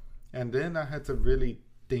decade, and then I had to really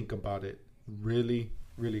think about it really,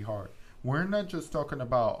 really hard. We're not just talking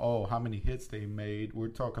about how many hits they made. We're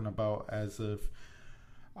talking about as if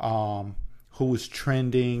who was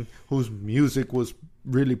trending, whose music was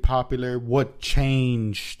really popular, what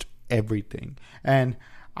changed everything. And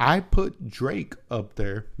I put Drake up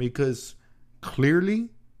there because clearly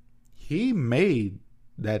he made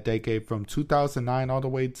that decade from 2009 all the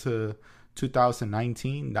way to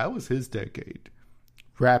 2019. That was his decade,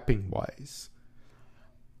 rapping wise.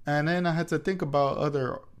 And then I had to think about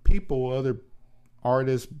other people, other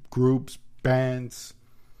artists, groups, bands.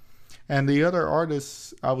 And the other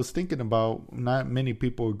artists I was thinking about, not many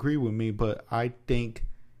people agree with me, but I think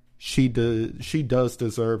she does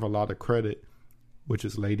deserve a lot of credit, which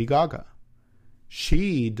is Lady Gaga.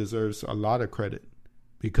 She deserves a lot of credit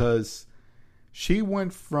because she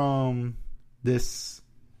went from this,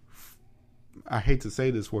 I hate to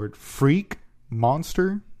say this word, freak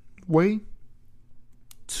monster way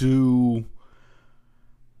to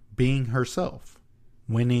being herself,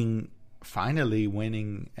 finally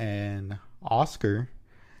winning an Oscar.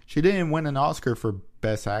 She didn't win an Oscar for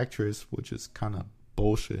Best Actress, which is kind of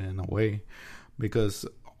bullshit in a way, because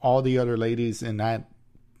all the other ladies in that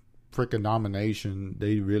freaking nomination,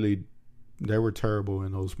 they were terrible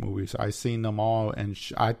in those movies. I seen them all, and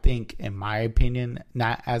I think, in my opinion,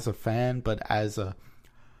 not as a fan, but as a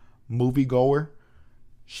moviegoer,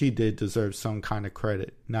 she did deserve some kind of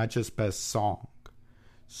credit, not just Best Song.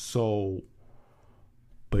 So,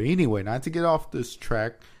 but anyway, not to get off this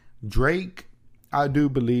track, Drake, I do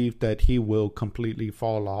believe that he will completely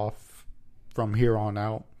fall off from here on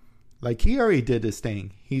out. Like, he already did his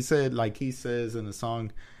thing. He said, like he says in the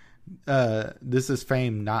song, this is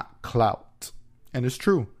fame, not clout. And it's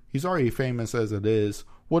true. He's already famous as it is.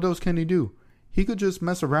 What else can he do? He could just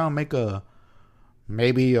mess around, make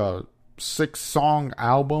maybe a 6-song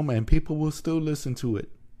album, and people will still listen to it.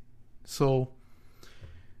 So,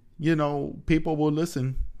 people will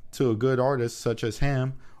listen to a good artist such as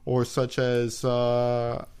him, or such as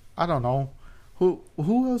I don't know, who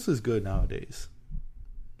else is good nowadays?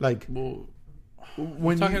 Like, when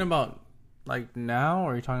you're talking about like now,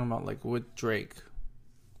 or are you talking about like with Drake?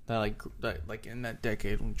 That like in that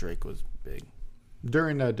decade when Drake was big.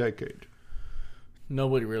 During that decade,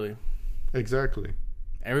 nobody really. Exactly.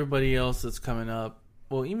 Everybody else that's coming up,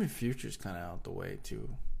 well, even Future's kind of out the way too.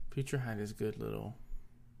 Future had his good little.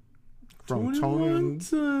 From Tony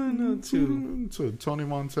Montana to Tony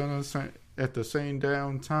Montana at the same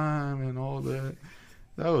damn time and all that.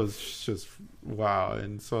 That was just wow.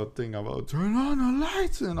 And so thing about turn on the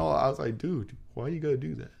lights and all, I was like, dude, why you gotta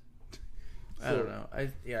do that? I don't know. I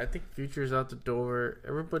think Future's out the door.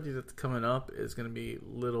 Everybody that's coming up is gonna be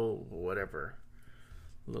little whatever.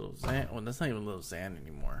 Little Xan. Well, that's not even Little Xan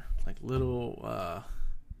anymore. Like little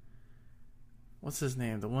what's his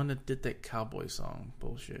name? The one that did that cowboy song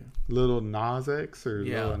bullshit. Little Nas X or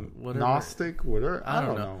Little Gnostic, whatever. I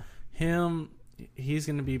don't know. Him, he's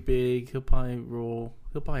gonna be big. He'll probably roll.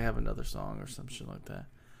 He'll probably have another song or some shit like that.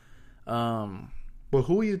 But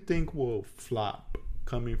who you think will flop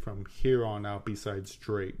coming from here on out besides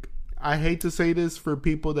Drake? I hate to say this for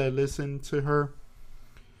people that listen to her.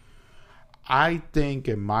 I think,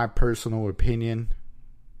 in my personal opinion,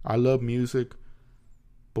 I love music.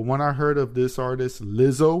 But when I heard of this artist,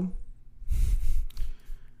 Lizzo,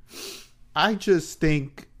 I just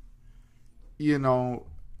think, I'm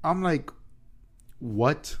like,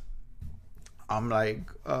 what? I'm like,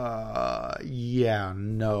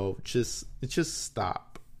 just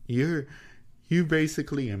stop. You're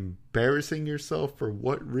basically embarrassing yourself for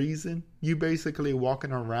what reason? You basically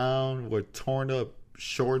walking around with torn up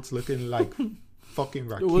shorts looking like fucking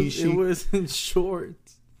Rikishi. It wasn't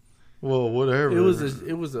shorts. Well, whatever. It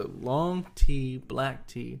was a long tee, black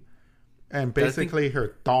tee, and basically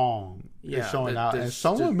her thong is showing out. And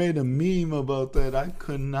someone made a meme about that. I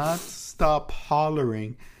could not stop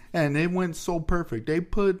hollering, and it went so perfect. They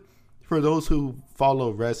put for those who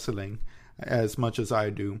follow wrestling as much as I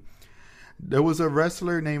do, there was a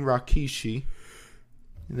wrestler named Rikishi,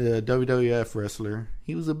 the WWF wrestler.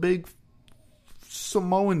 He was a big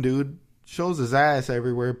Samoan dude, shows his ass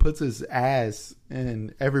everywhere, puts his ass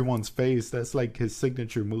in everyone's face. That's like his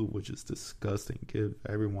signature move, which is disgusting. Give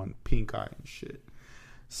everyone pink eye and shit.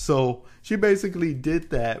 So she basically did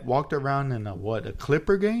that, walked around in a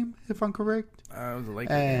Clipper game, if I'm correct. It was a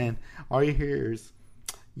Laker and all you hear is,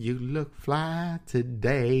 "You look fly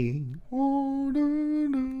today."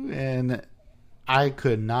 And I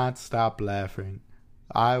could not stop laughing.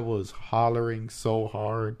 I was hollering so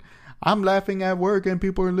hard. I'm laughing at work and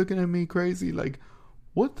people are looking at me crazy like,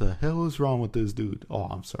 what the hell is wrong with this dude? Oh,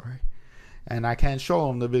 I'm sorry. And I can't show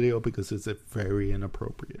them the video because it's very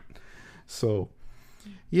inappropriate. So,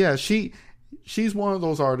 yeah, she's one of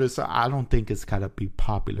those artists I don't think it's got to be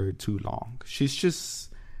popular too long. She's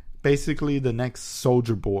just basically the next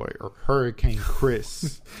Soulja Boy or Hurricane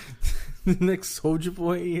Chris. The next Soulja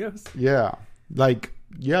Boy, yes. Yeah. Like,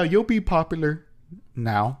 yeah, you'll be popular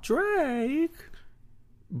now. Drake.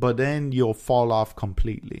 But then you'll fall off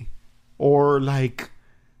completely. Or like,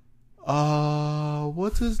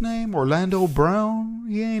 what's his name? Orlando Brown.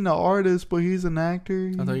 He ain't an artist, but he's an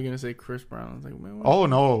actor. I thought you were gonna say Chris Brown. I was like, man, what? Oh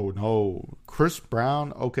no, Chris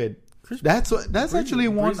Brown. Okay, that's actually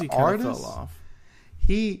one artist. Fell off.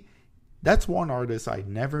 That's one artist I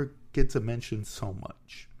never get to mention so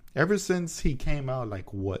much. Ever since he came out,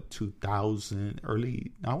 like what, 2000,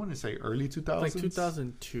 I want to say early 2000s, like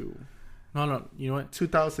 2002. No, you know what?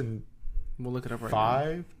 2005, we'll look it up right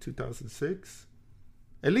now. 2006,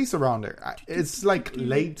 at least around there. It's like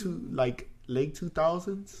late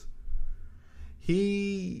 2000s.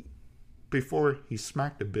 Before he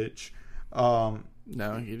smacked a bitch. No,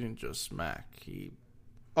 he didn't just smack. He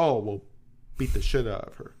beat the shit out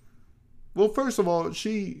of her. Well, first of all,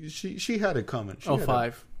 she had it coming.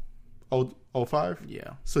 05. 05?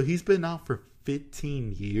 Yeah. So he's been out for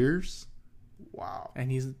 15 years. Wow.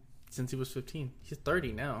 And since he was 15. He's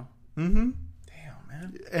 30 now. Mm-hmm. Damn,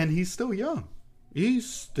 man. And he's still young. He's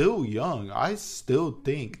still young. I still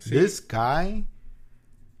think this guy,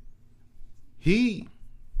 he's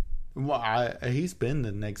been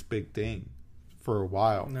the next big thing for a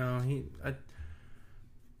while. No, I'm not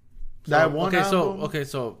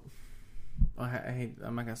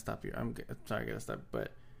gonna stop you. I'm sorry, I gotta stop.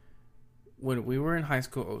 But when we were in high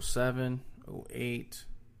school, 07, 08,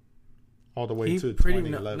 all the way to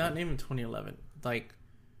 2011. Not even 2011. Like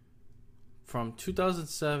from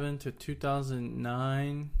 2007 to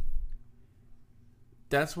 2009,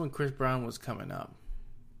 that's when Chris Brown was coming up.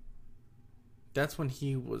 That's when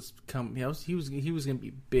he was coming. He was gonna be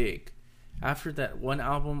big. After that one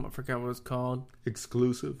album, I forgot what it was called.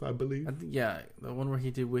 Exclusive, I believe. Yeah, the one where he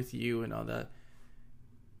did With You and all that.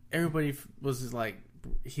 Everybody was just like,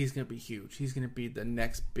 he's going to be huge. He's going to be the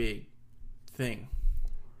next big thing.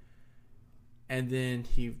 And then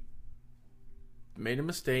he made a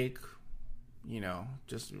mistake. You know,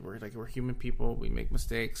 just we're human people. We make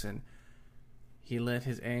mistakes. And he let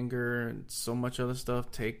his anger and so much other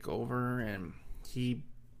stuff take over. And he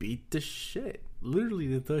beat the shit.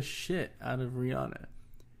 Literally the shit out of Rihanna.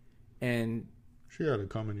 And she had it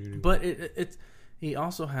coming anyway. But he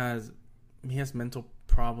also has mental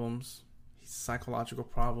problems, psychological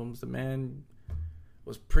problems. The man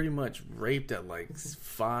was pretty much raped at like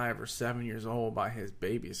 5 or 7 years old by his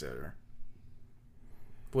babysitter.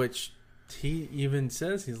 Which he even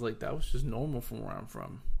says, he's like, that was just normal from where I'm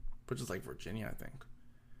from. Which is like Virginia, I think.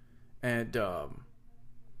 And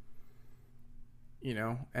you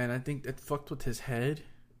know, and I think it fucked with his head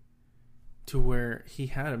to where he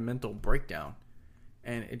had a mental breakdown,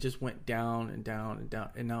 and it just went down and down and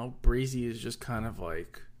down. And now Breezy is just kind of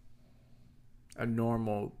like a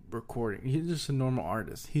normal recording. He's just a normal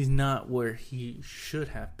artist. He's not where he should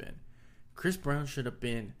have been. Chris Brown should have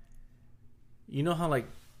been, you know how like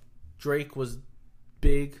Drake was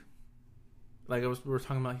big, like we were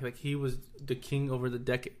talking about, like he was the king over the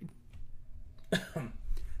decade.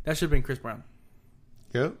 That should have been Chris Brown.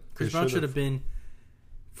 Yep. Chris Brown should have been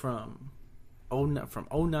from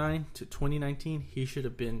 09 to 2019. He should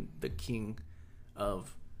have been the king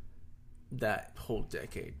of that whole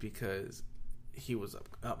decade because he was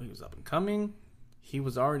up and coming. He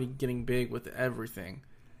was already getting big with everything,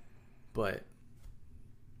 but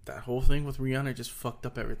that whole thing with Rihanna just fucked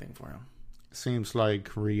up everything for him. Seems like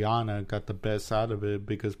Rihanna got the best out of it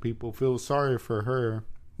because people feel sorry for her.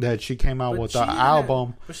 That she came out with the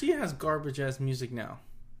album. But she has garbage ass music now.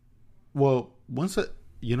 Well, when's the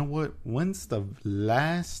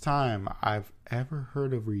last time I've ever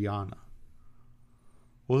heard of Rihanna?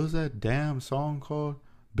 What was that damn song called?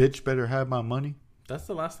 Bitch Better Have My Money. That's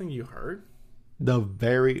the last thing you heard?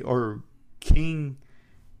 Or King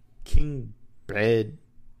Bed,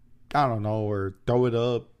 I don't know, or Throw It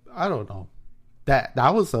Up, I don't know. That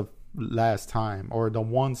was the last time. Or the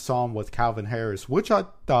one song with Calvin Harris, which I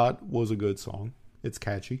thought was a good song. It's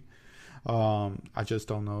catchy. I just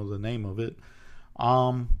don't know the name of it.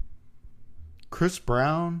 Chris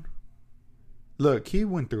Brown, look, he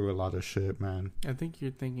went through a lot of shit, man. I think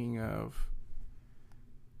you're thinking of...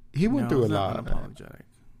 He went through a lot. Unapologetic.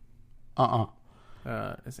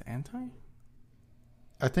 Is it Anti?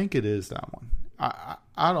 I think it is that one.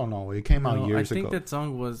 I don't know. It came out years ago. I think that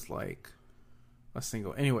song was like a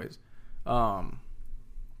single. Anyways, I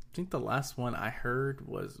think the last one I heard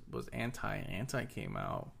was Anti. And Anti came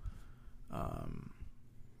out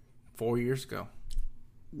 4 years ago.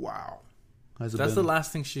 Wow. That's the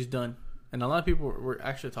last thing she's done. And a lot of people were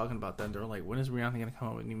actually talking about that. They're like, when is Rihanna going to come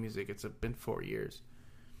out with new music? It's been 4 years.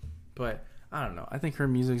 But I don't know. I think her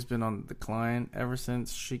music's been on the decline ever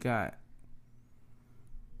since she got...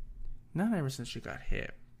 Not ever since she got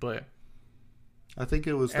hit, but... I think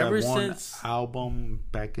it was that one album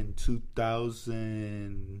back in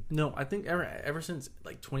 2000. No, I think ever since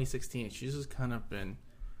like 2016, she's just kind of been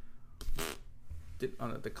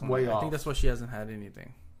on a decline. Way off. I think that's why she hasn't had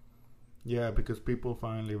anything. Yeah, because people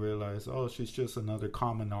finally realize, oh, she's just another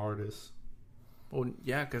common artist. Well,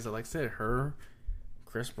 yeah, because like I said, her,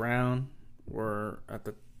 Chris Brown were at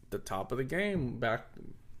the top of the game back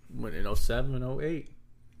when in 07 and 08.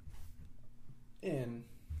 And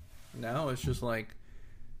now it's just like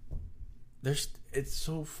it's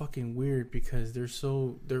so fucking weird because they're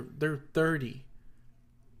 30.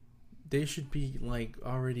 They should be like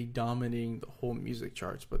already dominating the whole music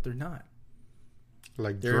charts, but they're not.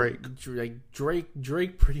 Like Drake.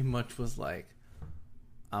 Drake pretty much was like,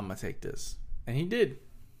 I'm gonna take this. And he did.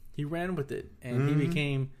 He ran with it. And he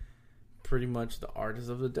became pretty much the artist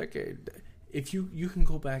of the decade. If you can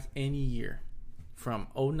go back any year from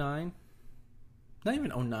 09, not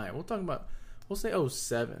even 09, we'll say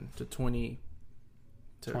 07 to 20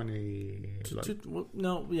 we'll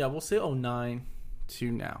say 09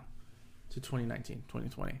 to now, to 2019,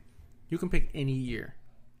 2020. You can pick any year,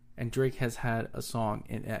 and Drake has had a song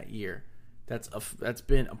in that year that's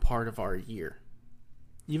been a part of our year,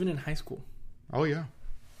 even in high school. Oh yeah,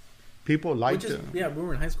 people liked it. Yeah, we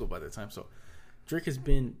were in high school by the time, so Drake has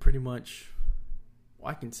been pretty much.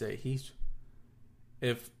 Well, I can say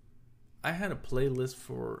if I had a playlist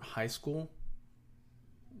for high school,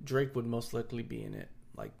 Drake would most likely be in it,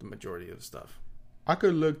 like the majority of the stuff. I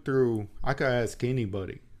could ask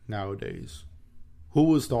anybody nowadays, who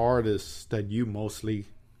was the artist that you mostly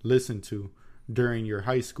listened to during your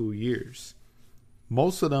high school years?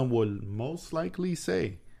 Most of them would most likely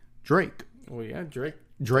say Drake. Well, yeah, Drake.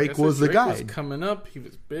 Drake was the guy. Was coming up, he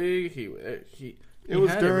was big. He it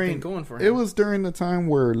was had during going for him. It was during the time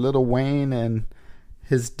where Lil Wayne and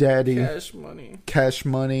his daddy, Cash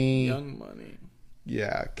Money, Young Money.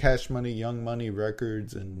 Yeah, Cash Money, Young Money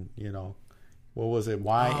Records, and what was it?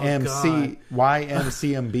 YMCMB,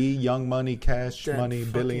 Young Money, Cash Money,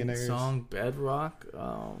 Billionaires. Song Bedrock.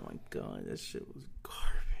 Oh my god, that shit was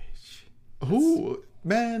garbage.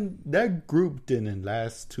 Man, that group didn't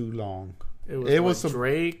last too long. It was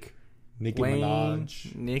Drake, Nicki Wayne,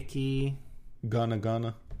 Minaj, Nicki, Gunna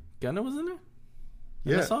was in there.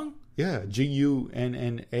 In that song. Yeah,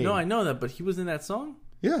 Gunna. No, I know that, but he was in that song.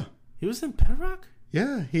 Yeah, he was in Bedrock.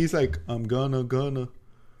 Yeah, he's like, I'm gonna.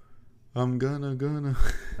 I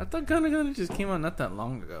thought Gunna just came out not that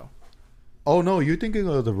long ago. Oh no, you're thinking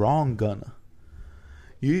of the wrong Gunna.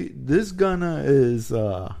 This Gunna is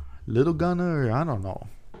Little Gunna, or I don't know.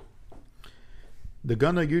 The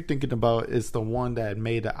Gunna you're thinking about is the one that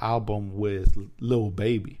made an album with Lil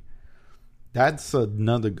Baby. That's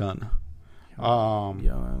another Gunna.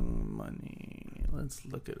 Young Money. Let's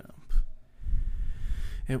look it up.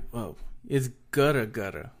 It's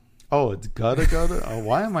Gutta. Oh, it's Gutta. Oh,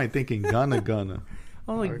 why am I thinking Gunna?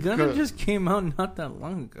 Oh, like Gunna just came out not that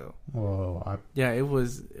long ago. Whoa! Yeah, it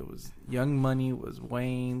was Young Money was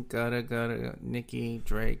Wayne, Gutta, Nicki,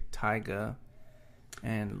 Drake, Tyga,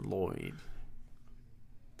 and Lloyd.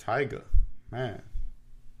 Tyga, man,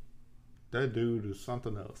 that dude is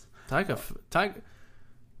something else. Tyga.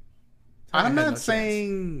 I'm not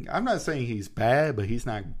saying he's bad, but he's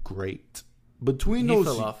not great. Between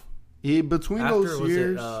those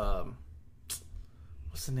years.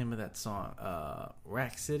 What's the name of that song?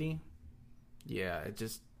 Rack City. Yeah,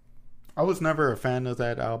 I was never a fan of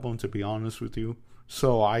that album, to be honest with you.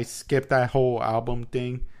 So I skipped that whole album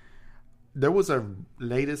thing. There was a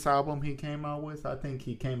latest album he came out with. I think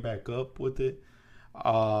he came back up with it.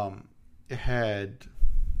 It had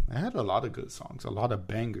It had a lot of good songs, a lot of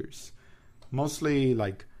bangers, mostly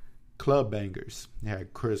like club bangers. It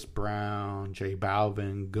had Chris Brown, J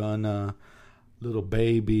Balvin, Gunna, Little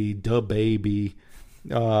Baby, Da Baby.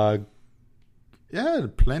 It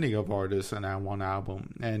had plenty of artists in that one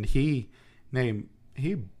album, and he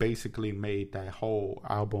basically made that whole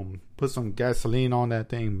album, put some gasoline on that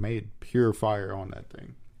thing, made pure fire on that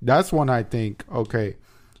thing. That's when I think, okay,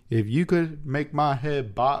 if you could make my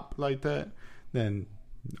head bop like that, then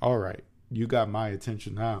all right, you got my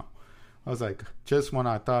attention now. I was like, just when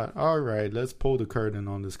I thought, all right, let's pull the curtain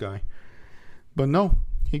on this guy. But no,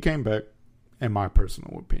 he came back, in my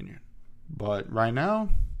personal opinion. But right now,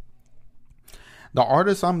 the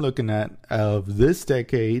artists I'm looking at of this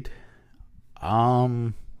decade,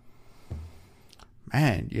 man,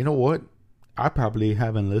 you know what? I probably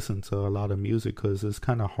haven't listened to a lot of music because it's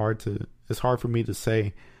kind of hard for me to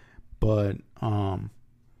say. But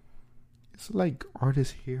it's like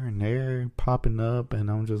artists here and there popping up, and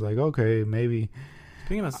I'm just like, okay, maybe.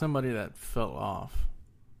 Speaking of somebody that fell off,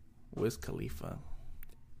 Wiz Khalifa.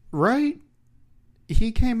 Right?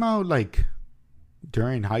 He came out like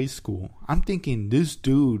during high school. I'm thinking this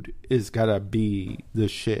dude is gotta be the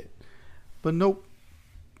shit. But nope.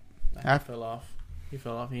 He fell off.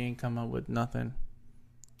 He ain't come up with nothing.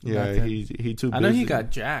 Yeah, nothing. he too busy. I know he got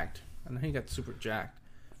jacked. I know he got super jacked.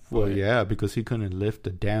 Well, yeah, because he couldn't lift a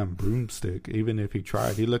damn broomstick. Even if he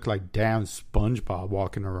tried, he looked like damn SpongeBob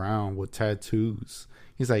walking around with tattoos.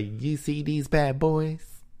 He's like, you see these bad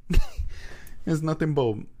boys? There's nothing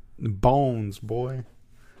but bones, boy.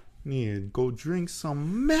 Yeah, go drink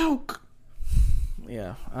some milk.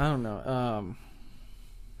 Yeah, I don't know.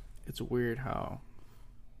 It's weird how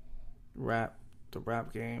the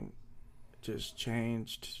rap game just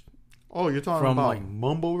changed. Oh, you're talking from about like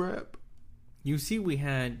mumble rap? You see, we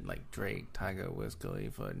had like Drake, Tyga, Wiz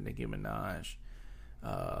Khalifa, Nicki Minaj.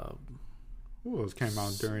 Who else came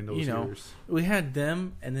out during those years? We had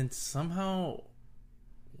them, and then somehow,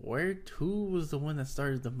 who was the one that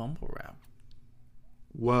started the mumble rap?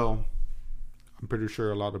 Well, I'm pretty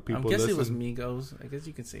sure a lot of people. I guess it was Migos. I guess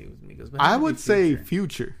you can say it was Migos. But I would say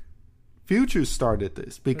Future. Future started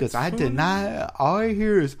this because I did not. All I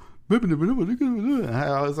hear is. I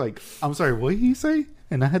was like, I'm sorry, what did he say?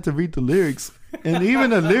 And I had to read the lyrics, and even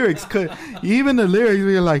the lyrics,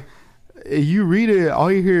 we are like, you read it, all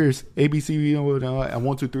you hear is ABC and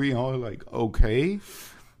 1, 2, 3, and all like, okay,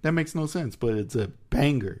 that makes no sense, but it's a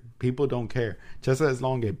banger. People don't care, just as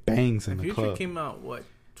long as it bangs in the club. Future came out what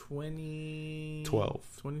 2012?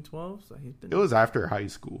 2012. So it was after high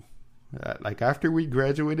school. Like after we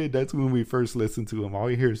graduated, that's when we first listened to him.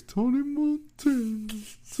 All you hear is Tony Montana.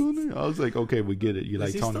 Tony. I was like, okay, we get it. You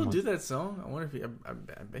like Tony Montana? Does he still do that song? I wonder if I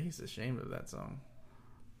bet he's ashamed of that song.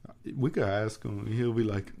 We could ask him. He'll be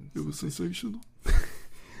like, it was sensational.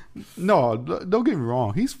 No, don't get me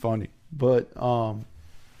wrong. He's funny, but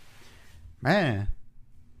man,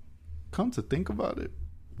 come to think about it,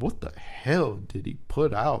 what the hell did he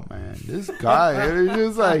put out, man? This guy, it's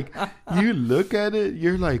just like you look at it,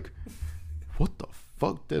 you're like, what the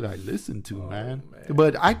fuck did I listen to, man?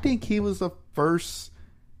 But I think he was the first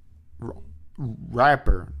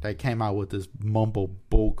rapper that came out with this mumble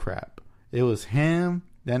bull crap. It was him.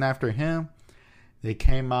 Then after him, they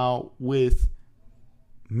came out with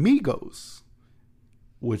Migos,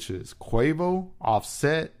 which is Quavo,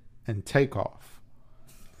 Offset, and Takeoff.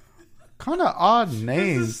 Kind of odd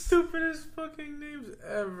names. This is the stupidest fucking names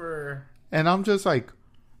ever. And I'm just like,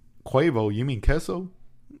 Quavo, you mean Queso?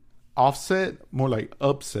 Offset, more like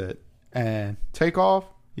Upset. And Takeoff,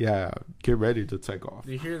 yeah, get ready to take off.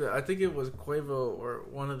 You hear that? I think it was Quavo or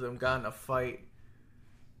one of them got in a fight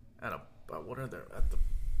at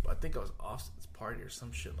I think it was Offset's party or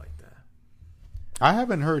some shit like that. I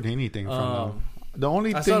haven't heard anything from them. The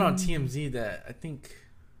only I saw it on TMZ that I think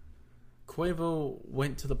Quavo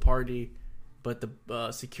went to the party, but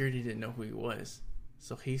the security didn't know who he was.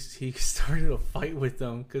 So he started a fight with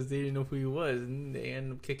them because they didn't know who he was, and they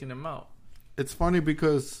ended up kicking him out. It's funny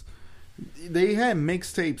because they had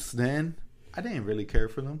mixtapes then. I didn't really care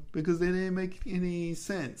for them because they didn't make any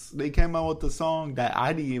sense. They came out with a song that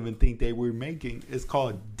I didn't even think they were making. It's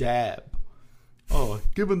called Dab. Oh,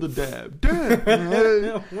 give him the dab. Dab.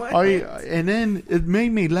 And then it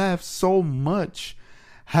made me laugh so much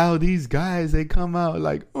how these guys, they come out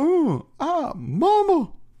like, mama.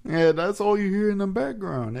 Yeah, that's all you hear in the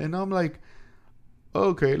background. And I'm like,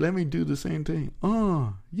 okay, let me do the same thing.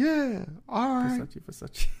 Yeah, all right.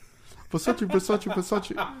 Versace.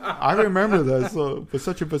 I remember that. So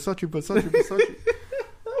Versace.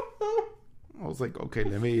 I was like, okay,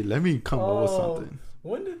 let me come up with something.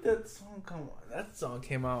 When did that song come out? That song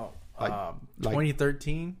came out Like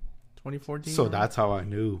 2013, 2014. So that's how I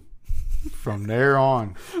knew. From there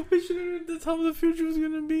on, we should have. That's how the future was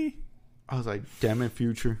gonna be. I was like, "Damn it,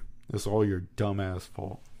 future! It's all your dumbass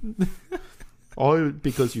fault. All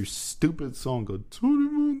because your stupid song go Tony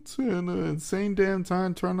Montana and same damn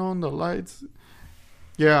time turn on the lights."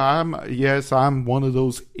 Yeah, I'm one of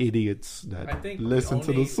those idiots that listen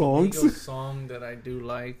to the songs. The song that I do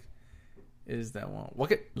like is that one.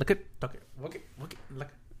 Walk it, look it, talk it, walk it, look it,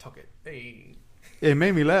 talk it. Hey. It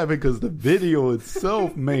made me laugh because the video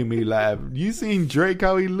itself made me laugh. You seen Drake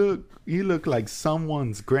how he looked? He looked like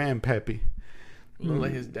someone's grandpappy. Looked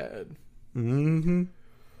like his dad. Mm-hmm.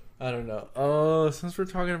 I don't know. Since we're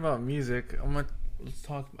talking about music, I want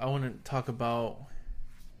to talk about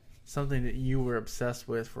something that you were obsessed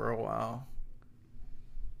with for a while.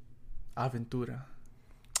 Aventura.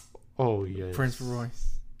 Oh yes. Prince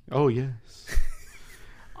Royce. Oh yes.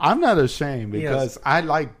 I'm not ashamed because I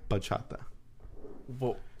like bachata.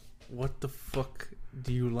 Well, what the fuck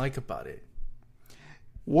do you like about it?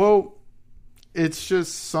 Well, it's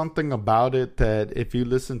just something about it that if you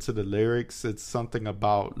listen to the lyrics, it's something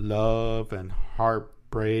about love and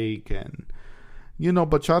heartbreak. And,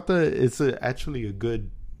 bachata is actually a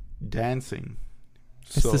good dancing.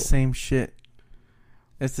 It's the same shit.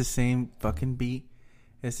 It's the same fucking beat.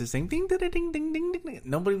 It's the same ding, ding, ding, ding, ding, ding.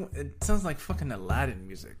 Nobody. It sounds like fucking Aladdin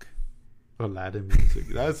music. Aladdin music.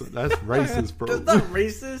 That's racist, bro. That's not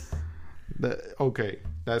racist. Okay,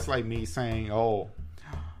 that's like me saying, wait,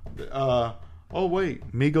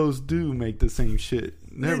 Migos do make the same shit.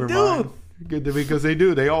 Never mind. Because they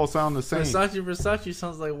do. They all sound the same. Versace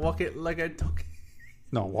sounds like Walk It Like I Talk It.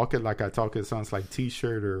 No, Walk It Like I Talk It sounds like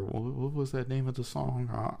T-shirt or what was that name of the song?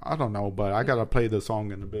 I don't know, but I gotta play the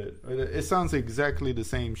song in a bit. It sounds exactly the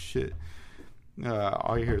same shit.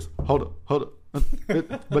 All you hear is hold up.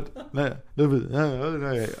 But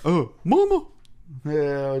oh, mama.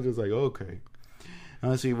 Yeah, I was just like, okay.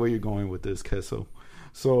 I see where you're going with this, Kesso.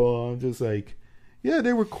 So I'm just like, yeah,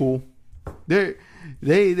 they were cool. They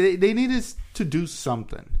needed to do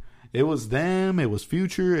something. It was them. It was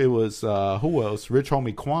Future. It was who else? Rich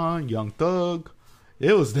Homie Quan, Young Thug.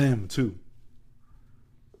 It was them too.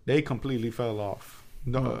 They completely fell off.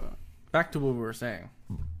 No, back to what we were saying.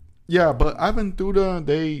 Yeah, but Aventura,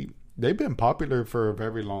 they've been popular for a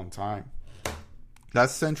very long time.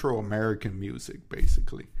 That's Central American music,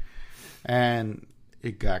 basically. And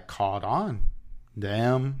it got caught on.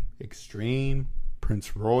 Them, Extreme,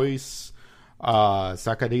 Prince Royce,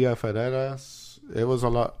 Zacaria Ferreras. It was a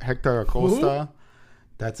lot. Hector Acosta. Who?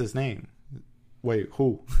 That's his name. Wait,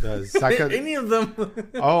 who? Any of them.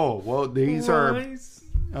 Oh, well, these Royce.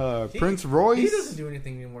 Are Prince Royce. He doesn't do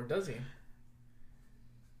anything anymore, does he?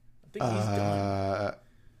 I think he's done.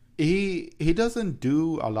 He doesn't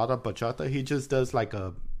do a lot of bachata. He just does like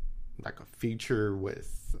a feature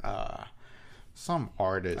with some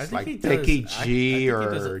artists like Becky G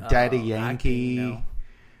or Daddy Yankee.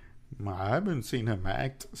 I haven't seen him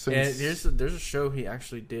act since. Yeah, there's a show he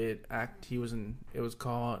actually did act. He was in. It was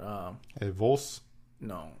called El Voz.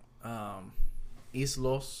 No,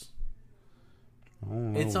 Islos.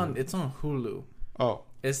 Oh, it's on Hulu. Oh,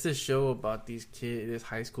 it's this show about these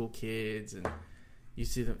high school kids, and you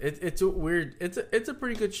see them. It's a weird. It's a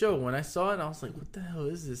pretty good show. When I saw it, I was like, "What the hell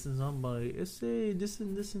is this?" And I'm like, "It's this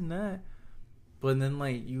and that." But then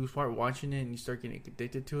like you start watching it and you start getting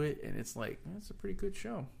addicted to it, and it's like it's a pretty good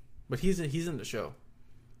show. But he's in the show.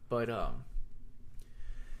 But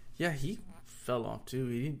yeah, he fell off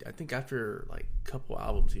too. I think after like a couple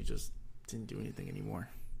albums, he just didn't do anything anymore.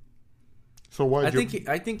 So why? I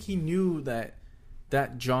think he knew that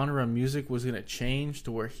genre of music was going to change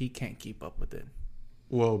to where he can't keep up with it.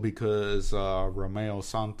 Well, because Romeo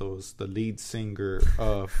Santos, the lead singer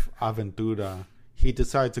of Aventura, he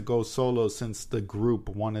decided to go solo since the group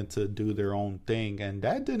wanted to do their own thing, and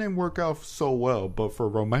that didn't work out so well. But for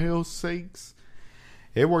Romeo's sakes,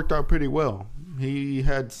 it worked out pretty well. He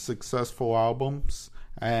had successful albums,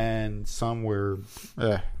 and some were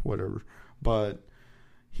whatever. But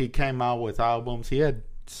he came out with albums. He had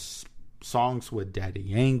songs with Daddy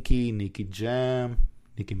Yankee, Nicky Jam,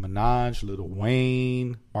 Nicki Minaj, Lil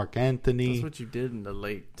Wayne, Mark Anthony. That's what you did in the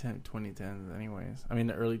late 2010s anyways. I mean,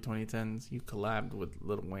 the early 2010s, you collabed with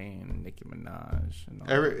Lil Wayne and Nicki Minaj. And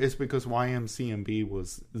all it's because YMCMB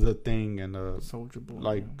was the thing, and Soulja Boy.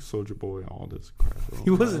 Like Soulja Boy and all this crap.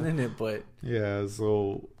 He wasn't in it, but... Yeah,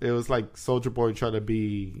 so it was like Soulja Boy tried to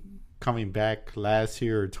be coming back last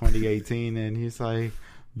year or 2018, and he's like...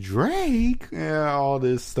 Drake, yeah, all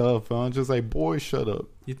this stuff. I'm just like, boy, shut up.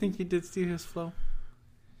 You think he did steal his flow?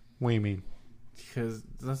 What do you mean? Because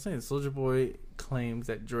I'm saying Soulja Boy claims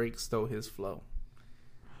that Drake stole his flow?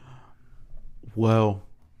 Well,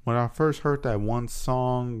 when I first heard that one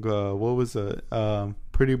song, what was it?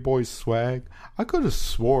 Pretty Boy Swag. I could have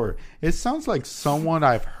swore it sounds like someone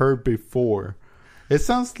I've heard before. It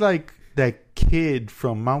sounds like that kid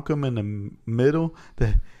from Malcolm in the Middle.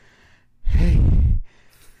 That, hey,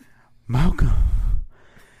 Malcolm,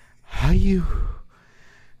 how you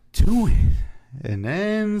doing? And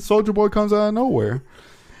then Soulja Boy comes out of nowhere.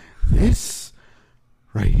 This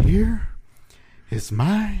right here is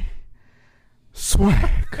my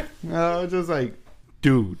swag. I was just like,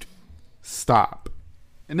 dude, stop.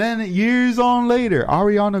 And then years on later,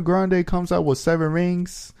 Ariana Grande comes out with 7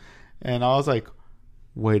 Rings. And I was like,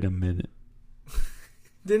 wait a minute.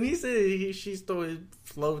 Didn't he say she stole his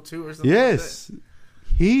flow too or something? Yes.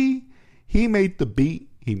 Like he made the beat.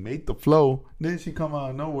 He made the flow. Then she come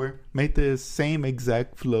out of nowhere. Made the same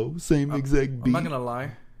exact flow. Same exact beat. I'm not going to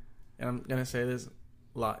lie. And I'm going to say this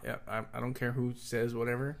a lot. I don't care who says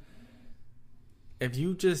whatever. If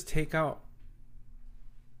you just take out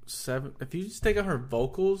her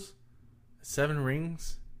vocals, 7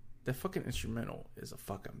 Rings, the fucking instrumental is a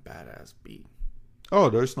fucking badass beat.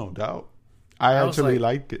 Oh, there's no doubt. I actually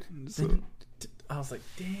liked it. So. I was like,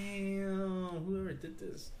 damn, whoever did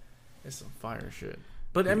this, it's some fire shit.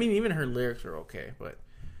 But I mean, even her lyrics are okay. But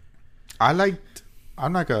I'm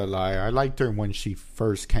not gonna lie, I liked her when she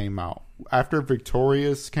first came out. After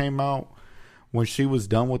Victorious came out, when she was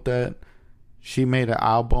done with that, she made an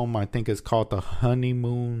album. I think it's called The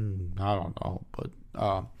Honeymoon. I don't know, but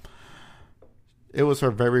it was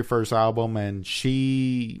her very first album, and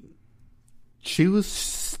she was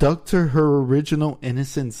stuck to her original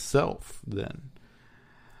innocent self then,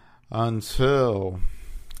 until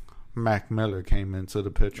Mac Miller came into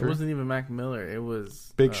the picture. It wasn't even Mac Miller. It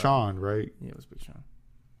was Big Sean, right? Yeah, it was Big Sean.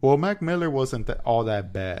 Well, Mac Miller wasn't all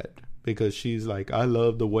that bad, because she's like, I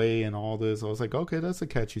love the way and all this. I was like, okay, that's a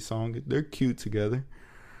catchy song. They're cute together.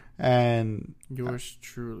 And Yours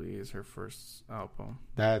Truly is her first album.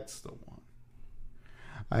 That's the one.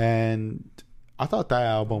 And I thought that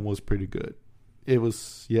album was pretty good. It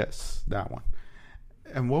was, yes, that one.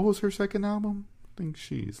 And what was her second album? I think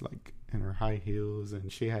she's like in her high heels,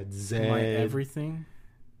 and she had Zed. My Everything.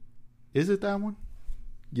 Is it that one?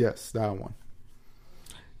 Yes, that one.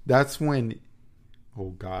 That's when, oh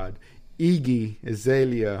God, Iggy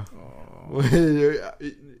Azalea. Oh.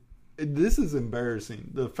 This is embarrassing.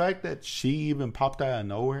 The fact that she even popped out of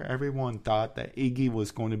nowhere, everyone thought that Iggy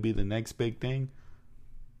was going to be the next big thing.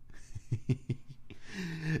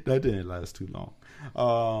 That didn't last too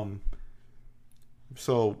long.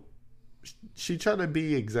 So she tried to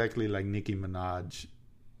be exactly like Nicki Minaj,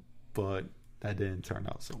 but that didn't turn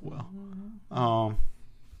out so well.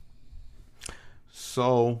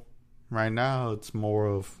 So right now it's more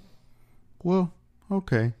of, well,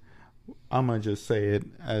 okay, I'm gonna just say it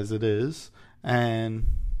as it is. And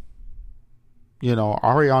you know,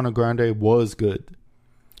 Ariana Grande was good.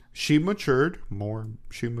 She matured more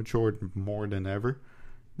than ever,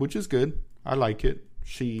 which is good. I like it.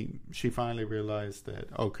 She finally realized that,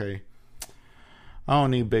 okay, I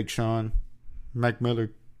don't need Big Sean. Mac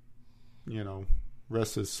Miller, you know,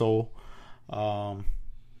 rest his soul.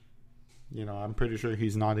 You know, I'm pretty sure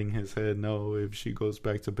he's nodding his head no if she goes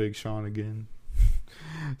back to Big Sean again.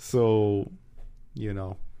 So, you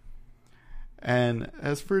know. And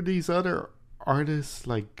as for these other artists,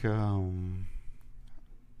 like, I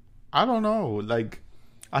don't know. Like,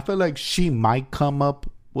 I feel like she might come up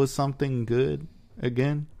with something good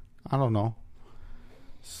again. I don't know.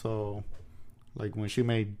 So, like, when she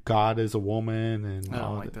made God is a Woman and I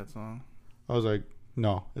don't like that song. I was like,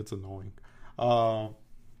 no, it's annoying.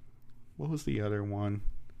 What was the other one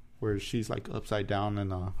where she's like upside down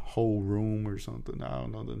in a whole room or something? I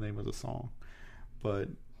don't know the name of the song, but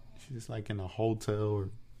she's like in a hotel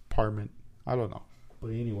or apartment. I don't know. But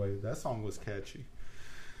anyway, that song was catchy.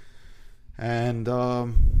 And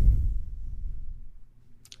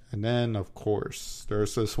then of course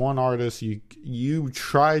there's this one artist you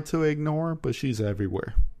try to ignore, but she's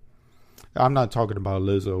everywhere. I'm not talking about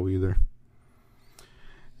Lizzo either.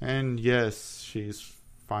 And yes, she's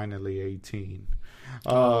finally 18.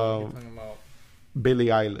 You're talking about Billie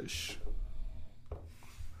Eilish.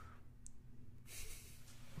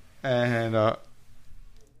 And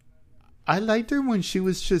I liked her when she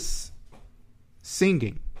was just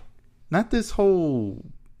singing. Not this whole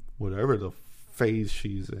whatever the phase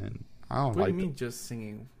she's in. I don't like. What do you mean just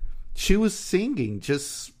singing? She was singing,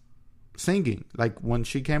 just singing. Like when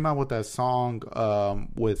she came out with that song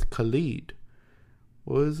with Khalid.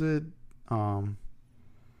 What was it? I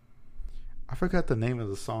forgot the name of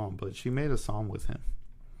the song, but she made a song with him.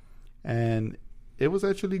 And it was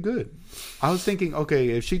actually good. I was thinking, okay,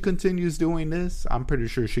 if she continues doing this, I'm pretty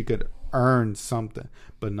sure she could earn something.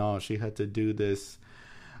 But no, she had to do this.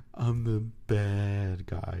 I'm the bad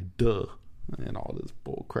guy, duh, and all this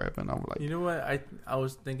bull crap. And I'm like, you know what? I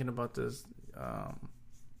was thinking about this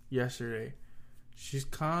yesterday. She's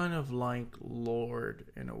kind of like Lorde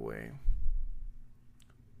in a way.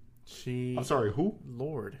 I'm sorry, who?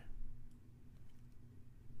 Lorde.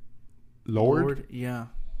 Lorde? Yeah.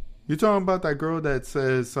 You talking about that girl that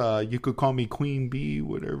says you could call me Queen Bee,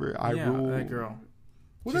 whatever. I rule. That girl.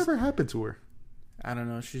 Whatever happened to her? I don't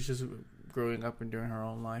know. She's just growing up and doing her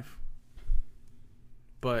own life.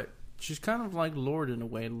 But she's kind of like Lorde in a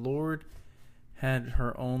way. Lorde had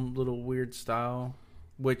her own little weird style,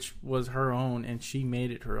 which was her own, and she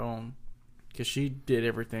made it her own because she did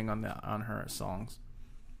everything on her songs.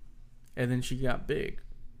 And then she got big.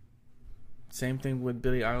 Same thing with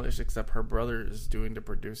Billie Eilish, except her brother is doing the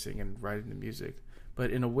producing and writing the music.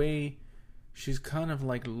 But in a way, she's kind of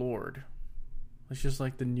like Lorde. It's just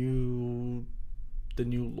like the new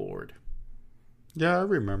Lorde. Yeah, I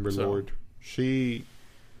remember Lorde. She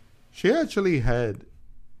actually had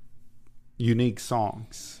unique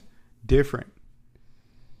songs, different,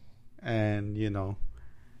 and you know,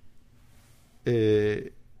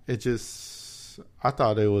 it just, I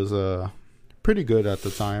thought it was pretty good at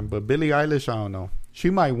the time. But Billie Eilish, I don't know. She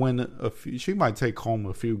might win she might take home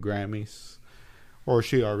a few Grammys, or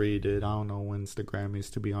she already did. I don't know when's the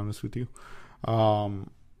Grammys, to be honest with you.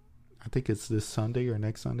 I think it's this Sunday or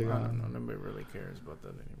next Sunday. I don't know. Nobody really cares about that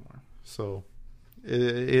anymore. So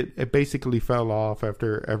it basically fell off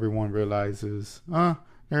after everyone realizes,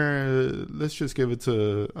 let's just give it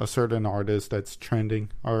to a certain artist that's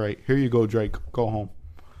trending. All right, here you go, Drake. Go home.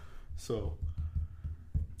 So,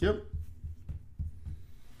 yep.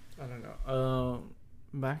 I don't know.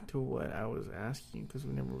 Back to what I was asking, because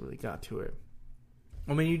we never really got to it.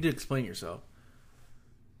 I mean, you did explain yourself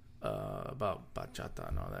about bachata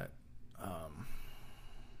and all that.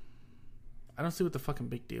 I don't see what the fucking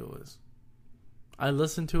big deal is. I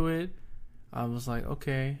listened to it. I was like,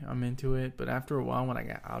 okay, I'm into it. But after a while, when I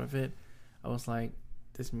got out of it, I was like,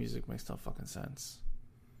 this music makes no fucking sense.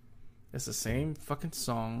 It's the same fucking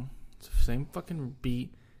song, same fucking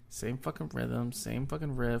beat, same fucking rhythm, same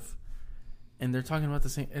fucking riff, and they're talking about the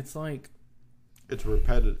same. It's like, it's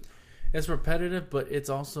repetitive. It's repetitive, but it's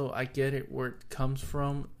also, I get it where it comes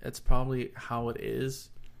from. It's probably how it is,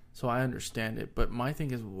 so I understand it. But my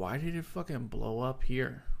thing is, why did it fucking blow up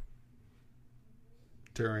here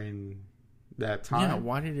during that time? Yeah,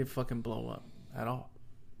 why did it fucking blow up at all?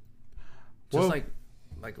 Just like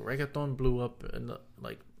reggaeton blew up in the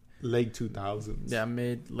late 2000s. Yeah,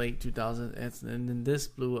 late 2000s, and then this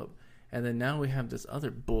blew up, and then now we have this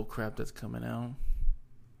other bull crap that's coming out,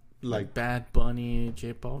 like Bad Bunny,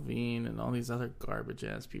 J Balvin, and all these other garbage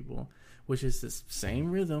ass people, which is this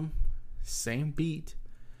same rhythm, same beat,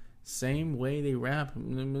 same way they rap.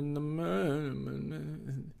 No,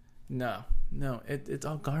 it's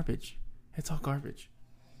all garbage. It's all garbage,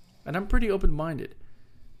 and I'm pretty open minded,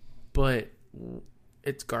 but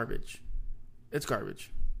it's garbage. It's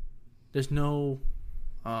garbage. There's no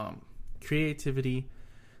creativity.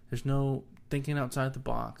 There's no thinking outside the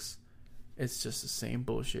box. It's just the same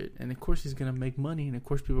bullshit. And of course he's going to make money. And of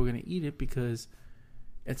course people are going to eat it because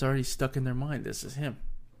it's already stuck in their mind. This is him.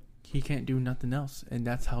 He can't do nothing else. And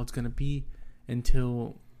that's how it's going to be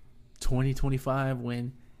until 2025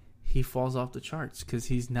 when he falls off the charts because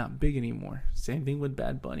he's not big anymore. Same thing with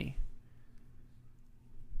Bad Bunny.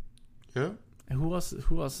 Yeah. And who else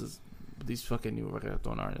is these fucking new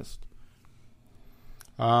reggaeton artists?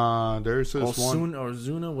 There's this one.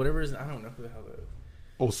 Ozuna, whatever his, I don't know who the hell that is.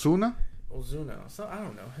 Ozuna? So I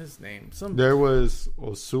don't know his name. There was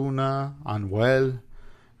Ozuna, Anuel.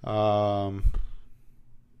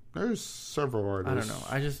 There's several artists. I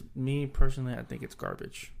don't know. Me personally, I think it's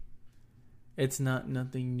garbage. It's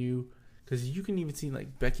nothing new, because you can even see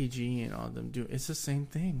like Becky G and all of them do. It's the same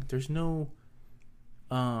thing. There's no,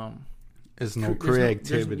 there's no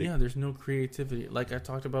creativity. There's no creativity. Like I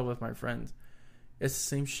talked about with my friends, it's the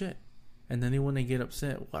same shit. And then when they get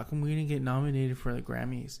upset, why come we didn't get nominated for the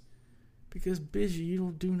Grammys? Because bitch, you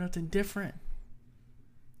don't do nothing different.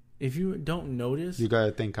 If you don't notice, you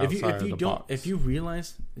gotta think outside of the box. If you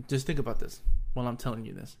realize, just think about this while I'm telling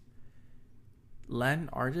you this. Latin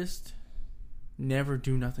artists never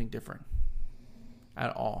do nothing different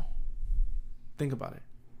at all. Think about it.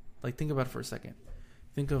 Think about it for a second.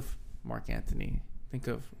 Think of Mark Anthony. Think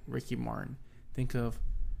of Ricky Martin. Think of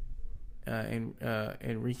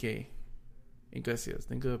Enrique Iglesias.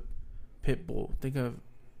 Think of Pitbull. Think of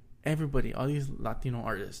everybody, all these Latino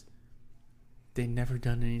artists. they never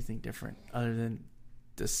done anything different other than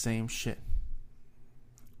the same shit.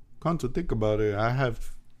 Come to think about it, I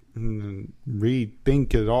have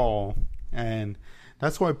rethink it all, and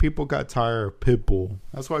that's why people got tired of Pitbull.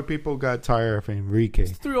 That's why people got tired of Enrique.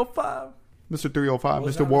 It's 305. Mr. 305,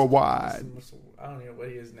 Well, Mr. now Worldwide. I don't know what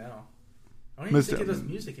he is now. I don't even think he does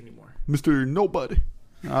music anymore. Mr. Nobody.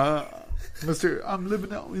 Mr. I'm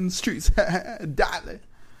living out in the streets. Dale.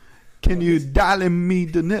 Can you dial me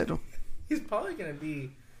dinero? He's probably going to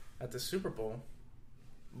be at the Super Bowl.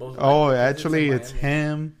 Actually, it's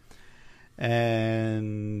him.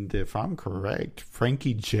 And if I'm correct,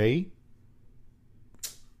 Frankie J.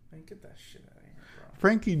 Man, get that shit out of here, bro.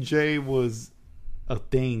 Frankie J was a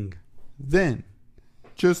thing then.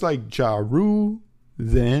 Just like Ja Rule,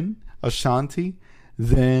 then Ashanti,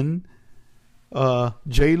 then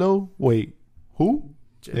J-Lo. Wait, who?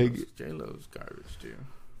 J-Lo's garbage, dude.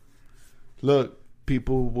 Look,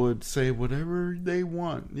 people would say whatever they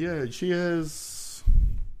want. Yeah, she has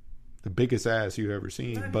the biggest ass you've ever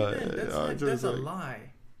seen. That's a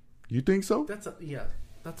lie. You think so? That's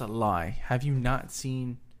a lie. Have you not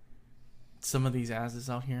seen some of these asses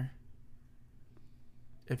out here?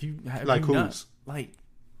 Like whose? Like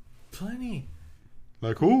plenty.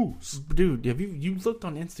 Like whose? Dude, have you looked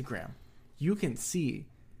on Instagram? You can see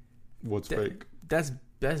what's fake. That's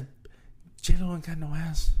J-Lo ain't got no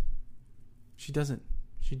ass. She doesn't.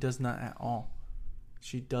 She does not at all.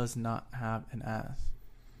 She does not have an ass.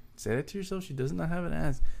 Say that to yourself. She does not have an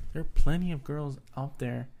ass. There are plenty of girls out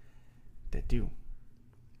there that do.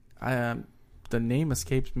 The name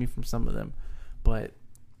escapes me from some of them, but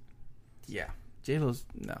yeah, J-Lo's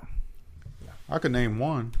no. I could name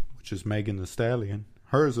one, which is Megan Thee Stallion.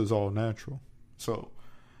 Hers is all natural. So,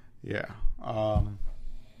 yeah.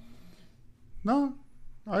 No,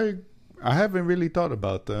 I haven't really thought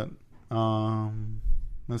about that.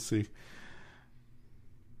 Let's see.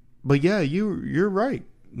 But yeah, you're right.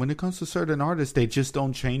 When it comes to certain artists, they just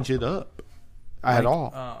don't change it up at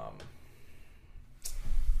all.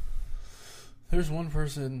 There's one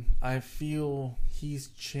person I feel he's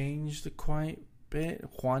changed quite a bit.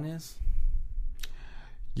 Juanes.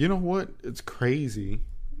 You know what? It's crazy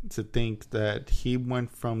to think that he went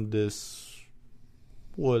from this,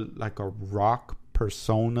 like a rock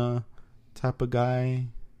persona type of guy.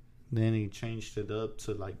 Then he changed it up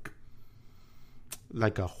to like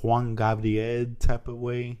a Juan Gabriel type of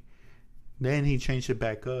way. Then he changed it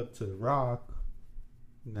back up to rock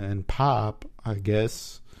and pop, I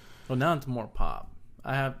guess. Well, now it's more pop.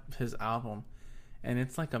 I have his album, and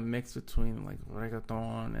it's like a mix between like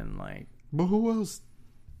reggaeton and like. But who else?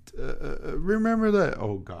 Remember that?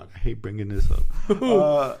 Oh God, I hate bringing this up.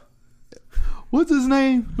 What's his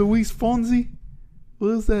name? Luis Fonsi.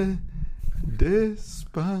 What's that?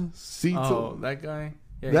 Despacito. Oh, that guy.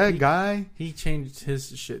 Yeah, guy. He changed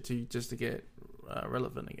his shit to get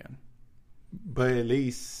relevant again. But at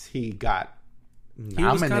least he got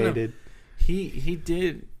nominated. He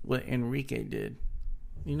did what Enrique did.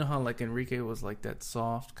 You know how like Enrique was like that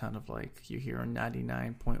soft kind of like you hear on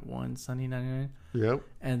 99.1 Sunny 99. Yep.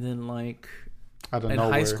 And then like in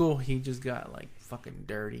high school he just got like fucking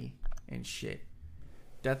dirty and shit.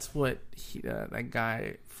 That's what that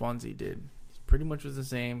guy Fonzie did. Pretty much was the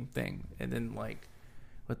same thing. And then like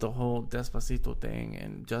with the whole Despacito thing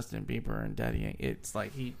and Justin Bieber and Daddy Yankee, it's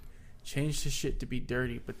like he changed his shit to be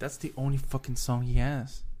dirty, but that's the only fucking song he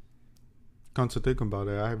has. Come to think about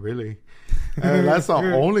it, that's the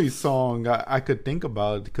only song I could think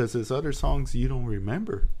about, because there's other songs you don't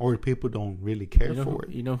remember or people don't really care for it.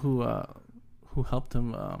 You know who helped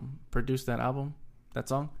him produce that album, that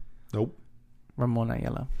song? Nope. Ramon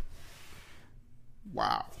Ayala.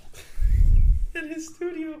 Wow. In his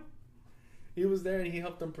studio. He was there and he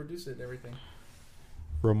helped them produce it and everything.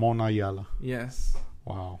 Ramon Ayala. Yes.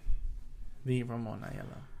 Wow. The Ramon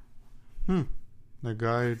Ayala. The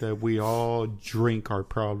guy that we all drink our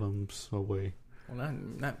problems away. Well,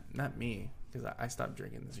 not me, because I stopped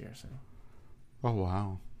drinking this year. So. Oh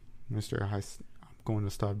wow, Mr. I'm going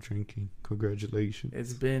to stop drinking. Congratulations.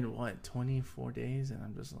 It's been 24 days, and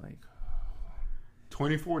I'm just like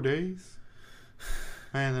 24 days.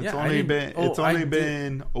 Man, it's only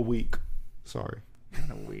been a week. Sorry.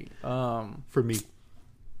 Not a week. For me.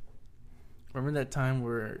 Remember that time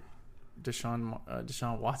where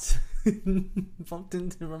Deshaun Watson bumped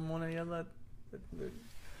into Ramon Ayala?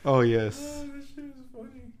 Oh yes. Oh, this shit is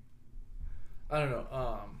funny. I don't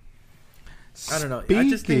know.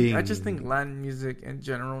 I just think Latin music in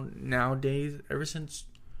general nowadays, ever since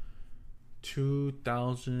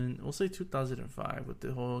 2000, we'll say 2005, with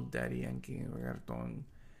the whole Daddy Yankee and reggaeton,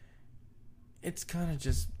 it's kind of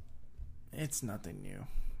just, it's nothing new.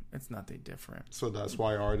 It's not that different. So that's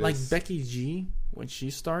why artists Like Becky G, when she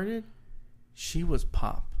started, she was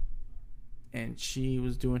pop. And she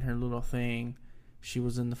was doing her little thing. She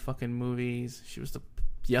was in the fucking movies. She was the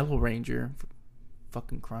Yellow Ranger, for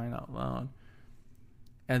fucking crying out loud.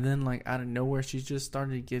 And then, like, out of nowhere, she just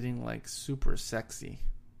started getting, like, super sexy.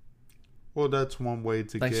 Well, that's one way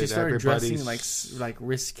to like get she started everybody's... dressing like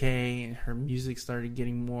risque, and her music started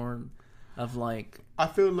getting more of like. I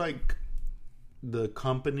feel like the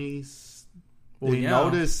companies Well,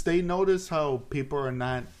 they notice how people are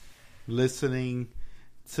not listening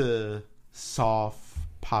to soft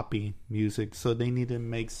poppy music, so they need to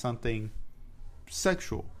make something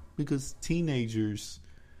sexual because teenagers,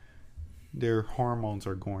 their hormones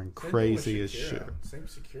are going crazy as shit. Same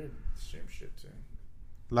shit too.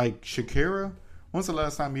 Like Shakira, when's the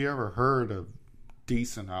last time you ever heard a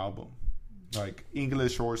decent album? Like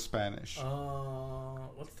English or Spanish?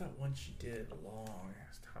 What's that one she did a long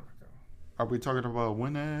ass time ago? Are we talking about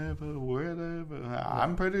whenever, wherever?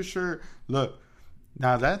 I'm pretty sure. Look,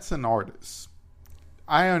 now that's an artist.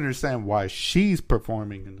 I understand why she's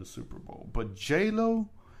performing in the Super Bowl. But J-Lo,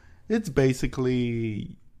 it's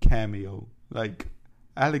basically cameo. Like,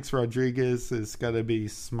 Alex Rodriguez is got to be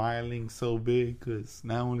smiling so big because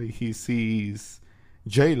not only he sees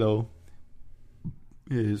J-Lo,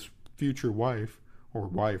 his future wife, or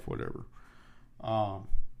wife, whatever,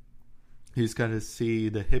 he's got to see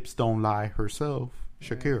the hips don't lie herself,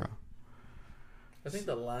 Shakira. I think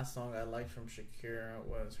the last song I liked from Shakira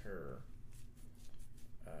was her.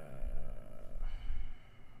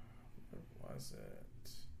 What was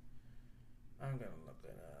it? I'm gonna look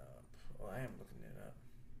it up. Well, I am looking it up.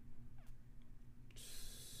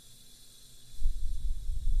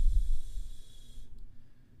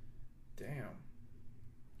 Damn.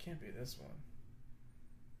 Can't be this one.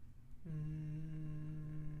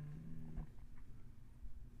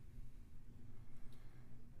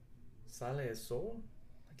 Sale el Sol,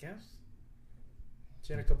 I guess.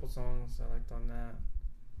 She had a couple songs I liked on that.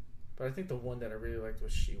 But I think the one that I really liked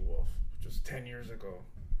was She Wolf, which was 10 years ago.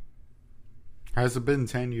 Has it been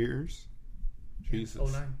 10 years? Jesus.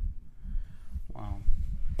 09. Wow.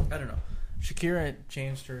 I don't know. Shakira had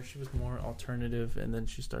changed her. She was more alternative, and then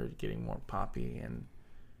she started getting more poppy. And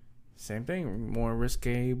same thing, more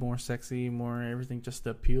risque, more sexy, more everything, just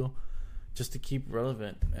to appeal, just to keep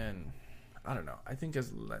relevant. And I don't know. I think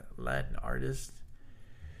as Latin artists,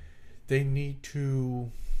 they need to.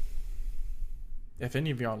 If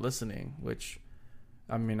any of y'all listening, which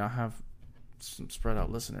I mean, I have some spread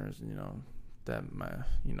out listeners, that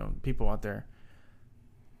people out there,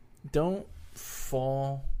 don't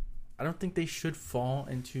fall. I don't think they should fall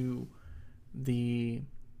into the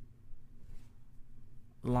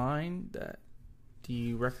line that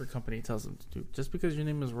the record company tells them to do. Just because your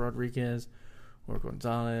name is Rodriguez or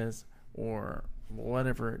Gonzalez or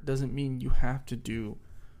whatever, it doesn't mean you have to do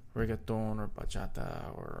reggaeton or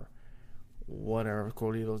bachata or whatever,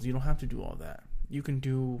 corridos. You don't have to do all that. You can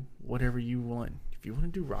do whatever you want. If you want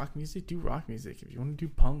to do rock music, do rock music. If you want to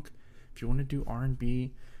do punk, if you want to do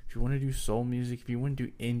R&B, if you want to do soul music, if you want to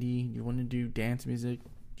do indie, you want to do dance music,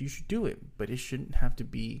 you should do it. But it shouldn't have to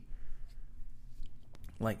be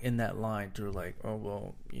like in that line to like, oh,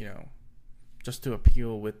 well, just to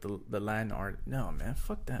appeal with the Latin art. No, man,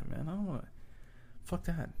 fuck that, man. I don't want to. Fuck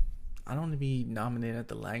that. I don't want to be nominated at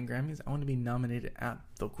the Latin Grammys. I want to be nominated at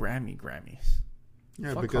the Grammys.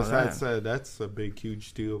 Yeah, fuck because that's a big,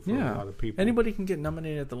 huge deal for a lot of people. Anybody can get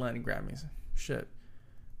nominated at the Latin Grammys. Shit.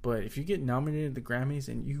 But if you get nominated at the Grammys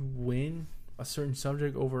and you win a certain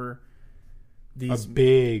subject over these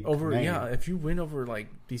name. If you win over like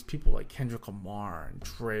these people like Kendrick Lamar and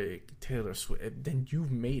Drake, Taylor Swift, then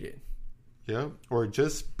you've made it. Yeah, or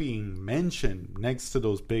just being mentioned next to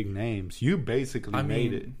those big names, you basically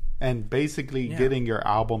made it. And basically getting your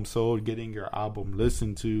album sold, getting your album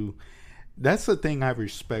listened to. That's the thing I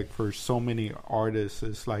respect for so many artists.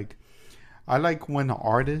 It's like, I like when an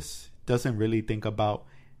artist doesn't really think about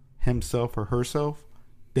himself or herself.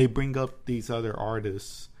 They bring up these other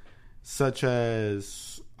artists, such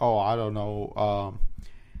as, her,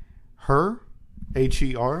 Her.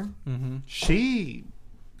 Mm-hmm. She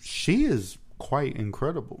is quite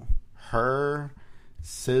incredible. Her,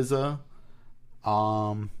 SZA,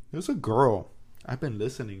 there's a girl I've been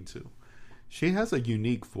listening to. She has a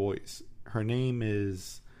unique voice. Her name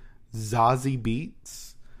is Zazie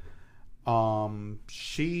Beetz.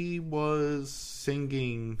 She was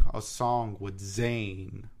singing a song with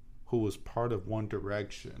Zayn, who was part of One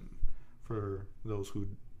Direction. For those who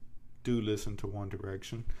do listen to One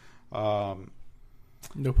Direction,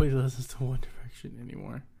 nobody listens to One Direction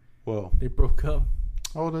anymore. Well, they broke up.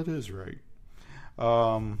 Oh, that is right.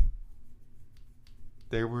 Um,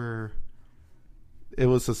 they were. It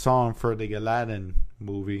was a song for the Aladdin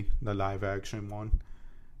movie, the live action one,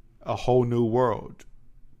 A Whole New World.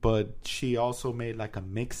 But she also made like a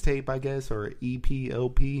mixtape, I guess, or EP,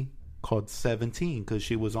 LP called 17 because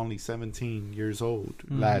she was only 17 years old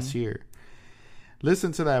last year.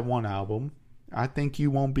 Listen to that one album. I think you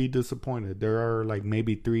won't be disappointed. There are like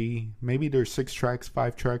maybe there's 6 tracks,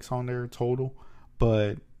 5 tracks on there total,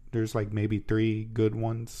 but there's like maybe 3 good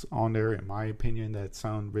ones on there, in my opinion, that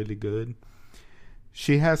sound really good.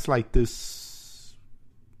 She has like this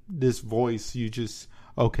voice, you just,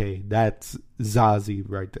 okay, that's Zazie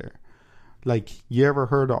right there. Like, you ever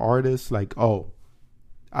heard an artist like, oh,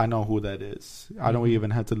 I know who that is. I don't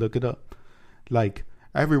even have to look it up. Like,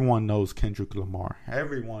 everyone knows Kendrick Lamar.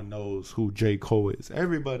 Everyone knows who J. Cole is.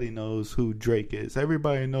 Everybody knows who Drake is.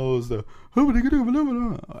 Everybody knows the...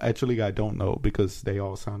 Actually, I don't know because they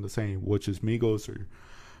all sound the same, which is Migos or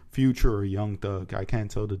Future or Young Thug. I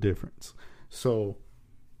can't tell the difference. So,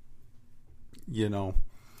 you know.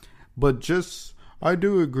 But just... I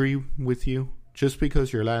do agree with you. Just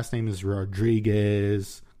because your last name is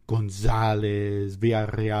Rodriguez, Gonzalez,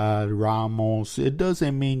 Villarreal, Ramos, it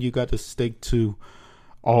doesn't mean you got to stick to,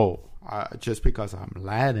 just because I'm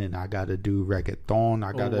Latin, I got to do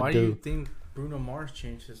reggaeton. Why do you think Bruno Mars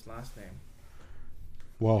changed his last name?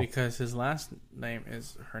 Well, because his last name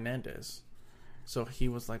is Hernandez. So he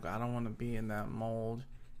was like, I don't want to be in that mold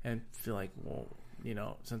and feel like, well, you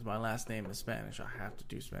know, since my last name is Spanish, I have to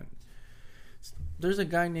do Spanish. There's a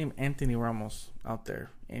guy named Anthony Ramos out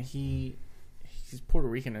there, and he's Puerto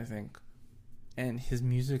Rican, I think, and his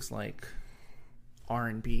music's like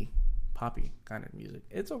R&B, poppy kind of music.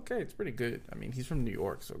 It's okay, it's pretty good. I mean, he's from New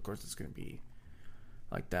York, so of course it's gonna be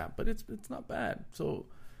like that, but it's not bad. So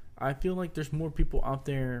I feel like there's more people out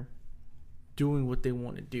there doing what they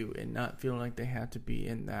want to do and not feeling like they have to be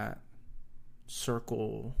in that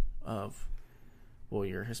circle of, well,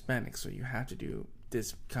 you're Hispanic, so you have to do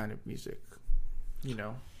this kind of music. You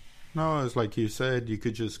know, no, it's like you said, you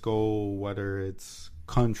could just go, whether it's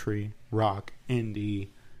country, rock, indie,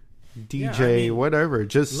 DJ, whatever.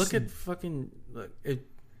 Just look at fucking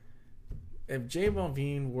if J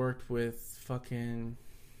Balvin worked with fucking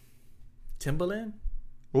Timbaland,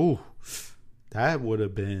 ooh, that would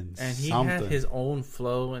have been and he something. had his own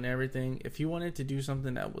flow and everything. If he wanted to do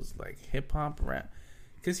something that was like hip hop rap,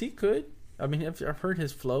 because he could. I mean, I've heard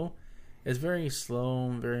his flow. It's very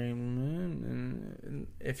slow and very... And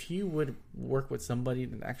if he would work with somebody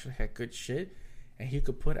that actually had good shit, and he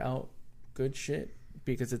could put out good shit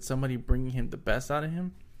because it's somebody bringing him the best out of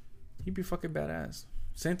him, he'd be fucking badass.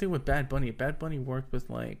 Same thing with Bad Bunny. Bad Bunny worked with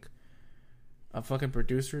like a fucking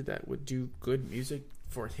producer that would do good music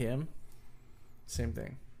for him. Same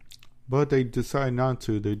thing. But they decide not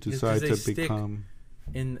to. They decide to become...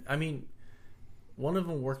 I mean, one of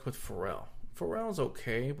them worked with Pharrell. Pharrell's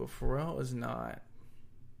okay, but Pharrell is not.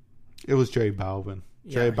 It was J Balvin.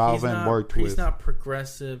 Yeah, J Balvin worked with. He's not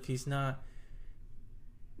progressive. He's not.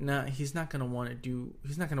 He's not gonna want to do.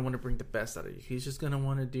 He's not gonna want to bring the best out of you. He's just gonna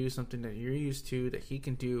want to do something that you're used to, that he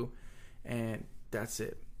can do, and that's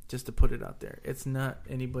it. Just to put it out there, it's not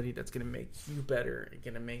anybody that's gonna make you better. It's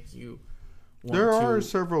gonna make you. There are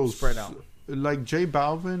several spread out. Like J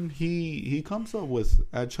Balvin, he comes up with,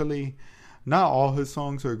 actually, not all his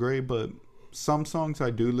songs are great, but some songs I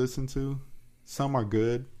do listen to. Some are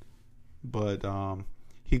good, but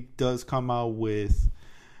he does come out with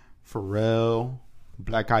Pharrell,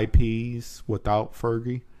 Black Eyed Peas without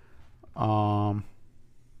Fergie.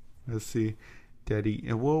 Let's see,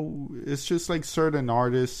 Daddy. Well, it's just like certain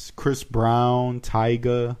artists, Chris Brown,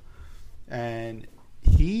 Tyga, and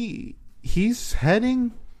he's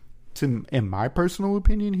heading to, in my personal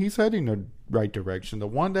opinion, he's heading the right direction. The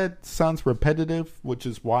one that sounds repetitive, which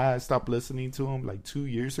is why I stopped listening to him like 2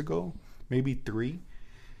 years ago, maybe 3,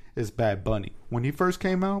 is Bad Bunny. When he first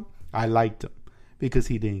came out, I liked him because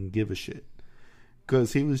he didn't give a shit.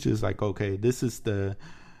 Because he was just like, okay, this is the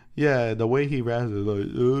way he raps is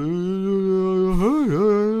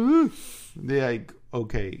like,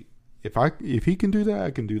 okay, if he can do that,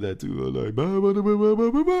 I can do that too.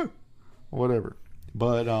 Like, whatever.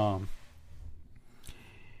 But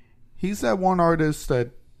he's that one artist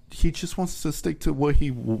that he just wants to stick to what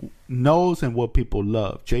he knows and what people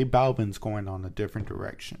love. J Balvin's going on a different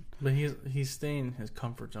direction. But he's staying in his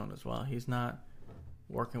comfort zone as well. He's not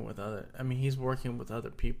working with other... I mean, he's working with other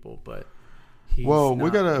people, but he's not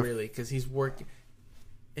really, because he's working...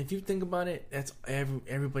 If you think about it, that's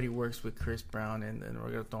everybody works with Chris Brown and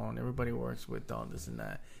reggaeton. Everybody works with all this and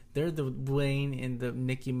that. They're the Wayne and the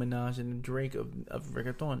Nicki Minaj and the Drake of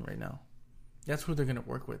reggaeton right now. That's who they're going to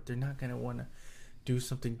work with. They're not going to want to... do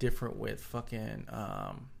something different with fucking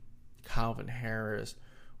Calvin Harris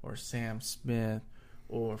or Sam Smith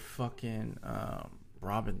or fucking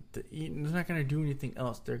Robin. They're not gonna do anything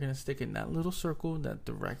else. They're gonna stick in that little circle that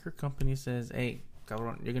the record company says, "Hey,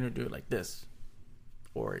 cabrón, you're gonna do it like this,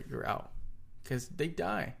 or you're out," because they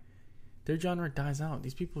die. Their genre dies out.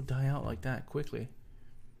 These people die out like that quickly.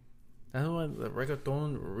 That's why the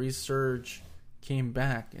reggaeton resurge came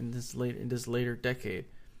back in this later decade,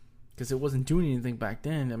 because it wasn't doing anything back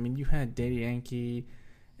then. I mean, you had Daddy Yankee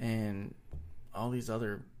and all these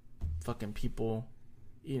other fucking people,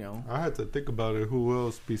 you know. I had to think about it. Who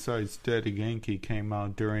else besides Daddy Yankee came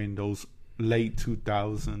out during those late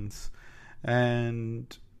 2000s?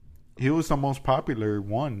 And he was the most popular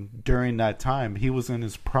one during that time. He was in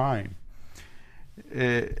his prime. He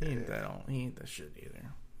ain't that shit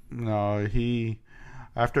either. No,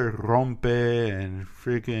 after Rompe and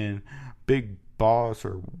freaking Big Boss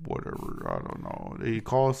or whatever, I don't know. He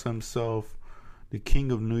calls himself the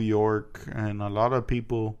King of New York, and a lot of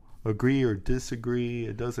people agree or disagree.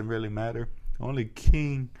 It doesn't really matter. The only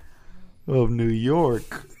King of New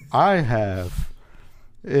York I have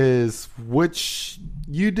is, which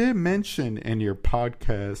you did mention in your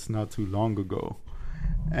podcast not too long ago.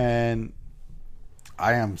 And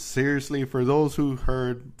I am seriously, for those who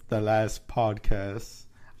heard the last podcast,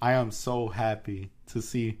 I am so happy to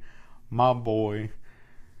see my boy,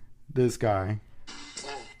 this guy.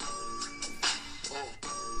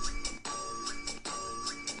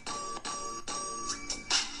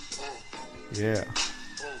 Yeah.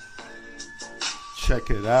 Check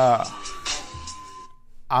it out.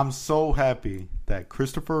 I'm so happy that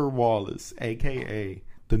Christopher Wallace, aka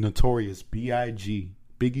the Notorious B.I.G.,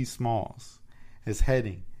 Biggie Smalls, is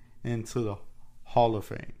heading into the Hall of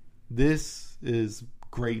Fame. This is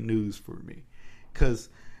great news for me, because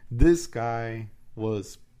this guy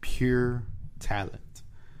was pure talent.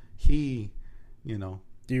 He, Do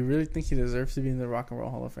you really think he deserves to be in the Rock and Roll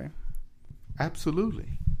Hall of Fame? Absolutely.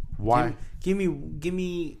 Why? Give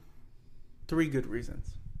me 3 good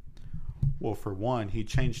reasons. Well, for one, he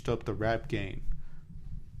changed up the rap game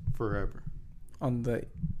forever. On the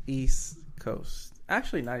East Coast.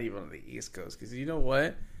 Actually, not even on the East Coast, because you know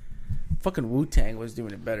what? Fucking Wu-Tang was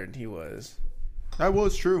doing it better than he was. That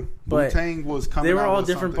was true. Wu-Tang was coming out. They were all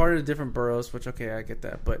different part of different boroughs, which, okay, I get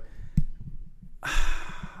that. But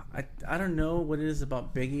I don't know what it is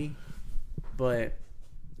about Biggie, but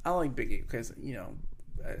I like Biggie because,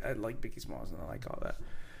 I like Biggie Smalls and I like all that.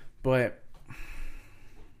 But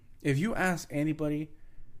if you ask anybody,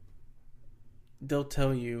 they'll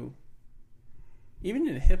tell you, even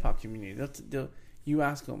in the hip-hop community, you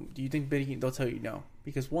ask them, do you think Biggie, they'll tell you no.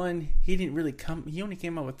 Because one, he only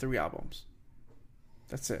came out with 3 albums.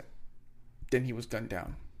 That's it. Then he was gunned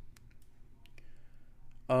down.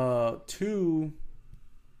 2,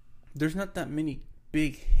 there's not that many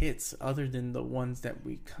big hits other than the ones that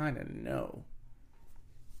we kind of know.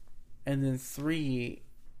 And then 3,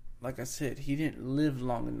 like I said, he didn't live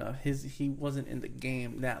long enough. He wasn't in the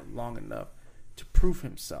game that long enough to prove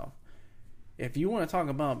himself. If you want to talk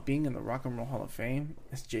about being in the Rock and Roll Hall of Fame,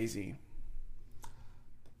 it's Jay-Z.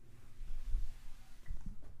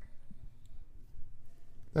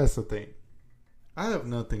 That's the thing. I have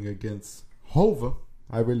nothing against Hova.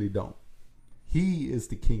 I really don't. He is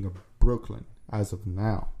the king of Brooklyn as of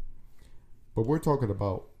now. But we're talking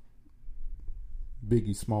about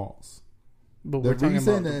Biggie Smalls. But we're talking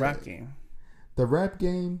about the rap game. The rap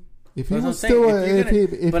game. If he was still, if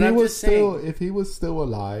he was still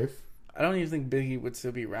alive, I don't even think Biggie would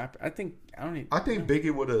still be rapping. I think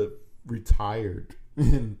Biggie would have retired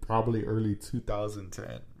in probably early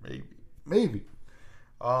 2010, maybe.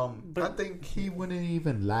 But I think he wouldn't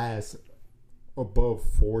even last above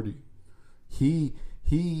 40. He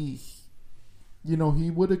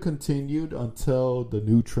would have continued until the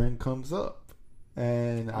new trend comes up.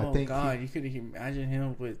 And I think you could imagine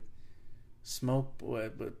him with Smoke,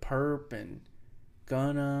 with Perp and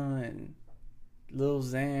Gunna and Lil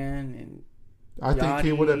Xan and I think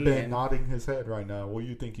he would have been nodding his head right now. What do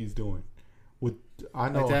you think he's doing? I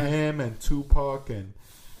know him and Tupac and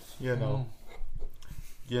a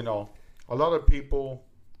lot of people.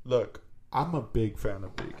 Look, I'm a big fan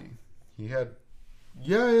of Biggie.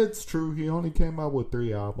 It's true. He only came out with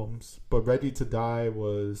 3 albums, but Ready to Die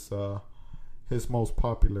was his most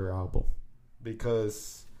popular album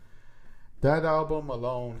because that album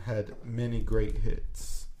alone had many great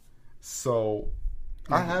hits. So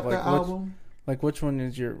I have the album. Like, which one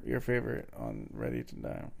is your favorite on Ready to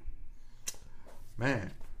Die?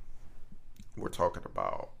 Man, we're talking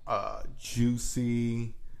about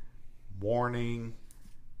Juicy, Warning.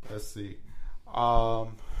 Let's see.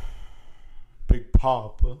 Big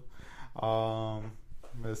Pop.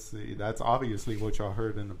 Let's see. That's obviously what y'all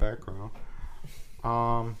heard in the background.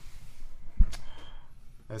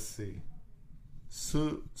 Let's see.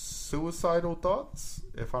 Suicidal thoughts,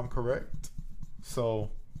 if I'm correct.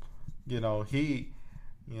 So, this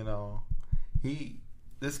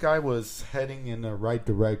guy was heading in the right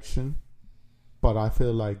direction, but I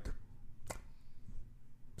feel like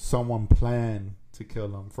someone planned to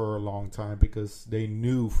kill him for a long time because they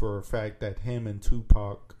knew for a fact that him and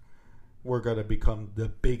Tupac were going to become the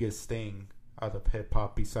biggest thing out of hip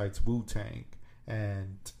hop besides Wu-Tang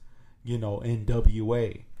and,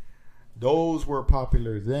 NWA. Those were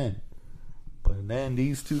popular then. But then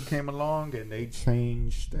these two came along and they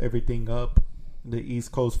changed everything up. The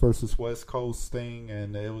East Coast versus West Coast thing.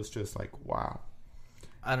 And it was just like, wow.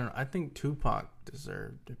 I don't know. I think Tupac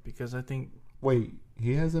deserved it because I think... Wait,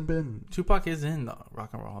 he hasn't been... Tupac is in the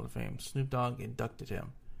Rock and Roll Hall of Fame. Snoop Dogg inducted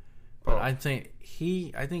him. But I think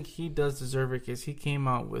he does deserve it because he came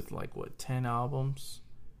out with 10 albums,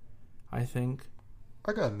 I think.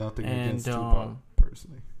 I got nothing against Tupac,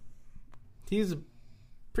 personally. He was a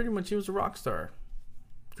rock star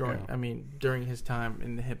during his time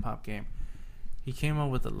in the hip hop game. He came out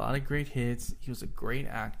with a lot of great hits. He was a great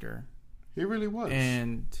actor. He really was.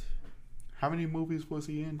 And how many movies was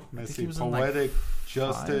he in? Let's see. He was Poetic in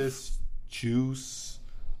Justice, 5? Juice.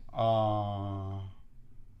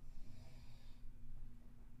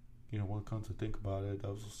 What comes to think about it,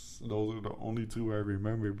 those are the only two I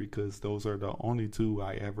remember because those are the only two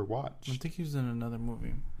I ever watched. I think he was in another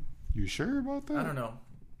movie. You sure about that? I don't know.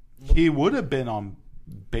 He would have been on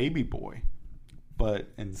Baby Boy, but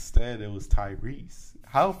instead it was Tyrese.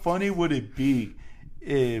 How funny would it be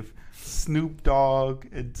if Snoop Dogg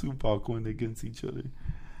and Tupac went against each other?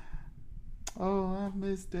 Oh, I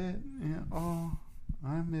missed that. Yeah. Oh,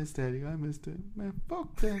 I missed Daddy. I missed it. Man,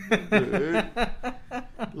 fuck that.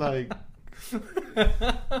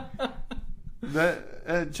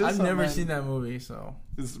 That. I've never seen that movie, so.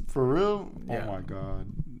 Is for real? Yeah. Oh my god.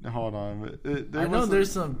 Hold on. I know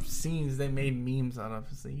there's some scenes they made memes out of.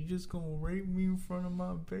 It's like, you just gonna rape me in front of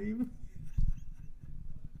my baby?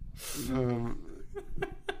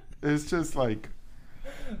 It's just like,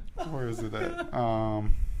 where is it at?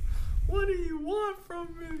 What do you want from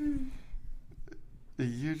me?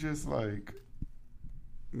 You just like,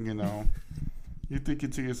 you thinking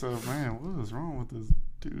to yourself, man, what is wrong with this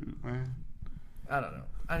dude, man? I don't know.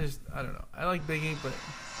 I don't know. I like Biggie, but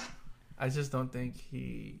I just don't think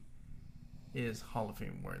he is Hall of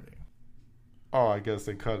Fame worthy. Oh, I guess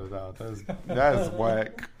they cut it out. That's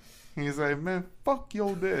whack. He's like, man, fuck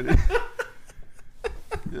your daddy.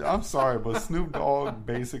 I'm sorry, but Snoop Dogg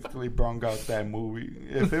basically brung out that movie.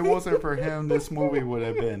 If it wasn't for him, this movie would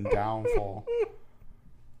have been downfall.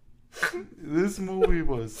 This movie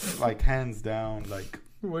was hands down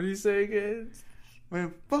What do you say again?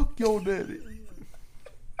 Man, fuck your daddy.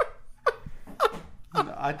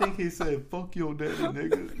 I think he said, fuck your daddy,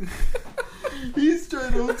 nigga. He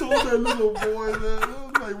straight up told that little boy that. I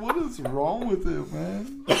was like, what is wrong with him,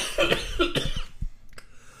 man?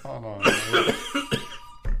 Hold on,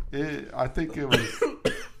 man. I think it was...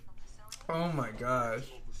 Oh, my gosh.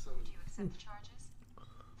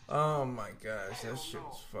 Oh, my gosh. That shit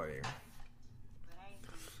was funny.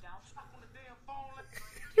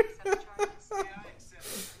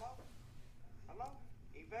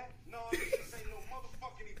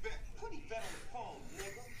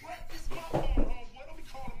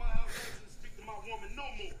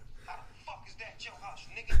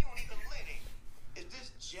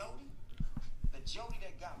 Jody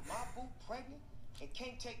that got my boo pregnant and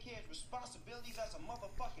can't take care of his responsibilities as a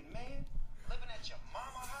motherfucking man, living at your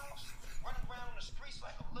mama house, running around the streets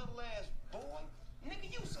like a little ass boy.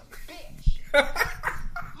 Nigga, you's a bitch.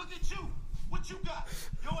 Look at you. What you got?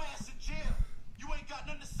 Your ass in jail. You ain't got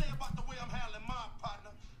nothing to say about the way I'm handling my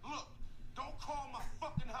partner. Look, don't call my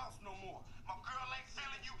fucking house no more. My girl ain't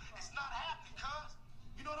feeling you. It's not happening, cuz.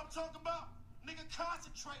 You know what I'm talking about? Nigga,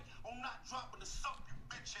 concentrate on not dropping the soap, you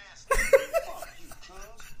bitch ass. Fuck you,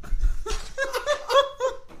 cuz.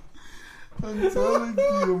 I'm telling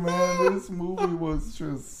you, man, this movie was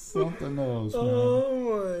just something else, man.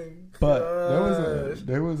 Oh my god! But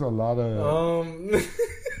there was a lot of.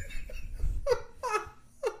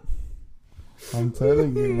 I'm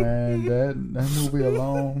telling you, man, that movie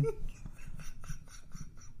alone.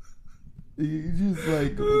 You just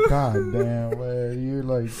like, god damn, man, you're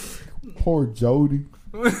like. Poor Jody.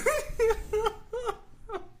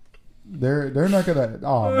 They're not gonna.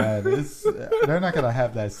 Oh man, they're not gonna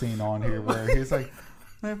have that scene on here where he's like,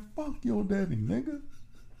 "Man, fuck your daddy, nigga."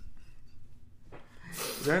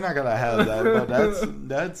 They're not gonna have that, but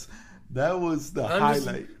That was the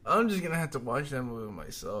highlight. I'm just gonna have to watch that movie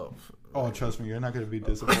myself. Oh, trust me, you're not gonna be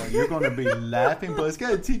disappointed. You're gonna be laughing, but it's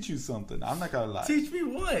gonna teach you something. I'm not gonna lie. Teach me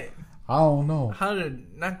what? I don't know. How to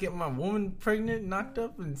not get my woman pregnant, knocked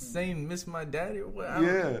up, and saying miss my daddy or what? I don't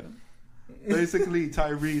know. Basically,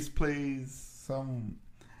 Tyrese plays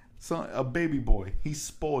a baby boy. He's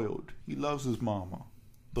spoiled. He loves his mama,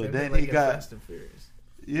 but Same then thing like he in got Fast and Furious.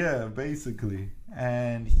 yeah, basically,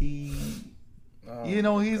 and he,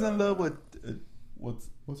 he's in love with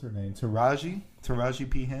what's her name? Taraji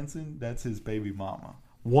P Henson. That's his baby mama.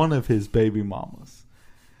 One of his baby mamas.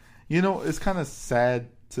 You know, it's kind of sad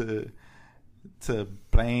to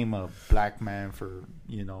blame a black man for,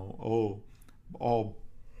 all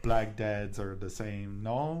black dads are the same.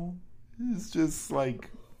 No, it's just like,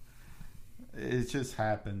 it just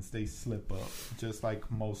happens. They slip up just like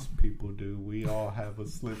most people do. We all have a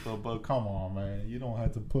slip up, but come on, man, you don't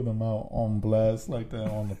have to put them out on blast like that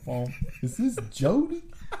on the phone. Is this Jody,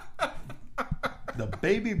 the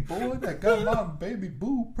baby boy that got my baby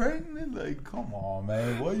boo pregnant? Like, come on,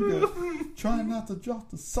 man, why you gotta try not to drop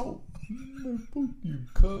the soap? Fuck you,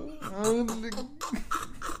 cuz.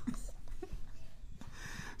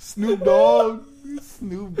 Snoop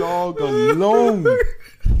Dogg alone,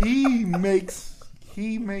 he makes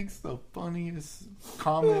the funniest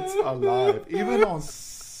comments alive. Even on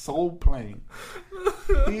Soul Plane,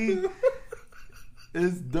 he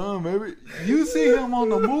is dumb. You see him on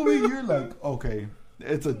the movie, you're like, okay,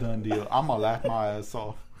 it's a done deal. I'm gonna laugh my ass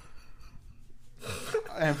off.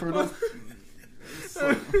 And for those,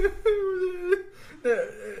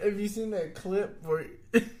 have you seen that clip where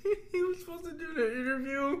he was supposed to do the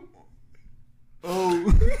interview?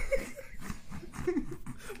 Oh,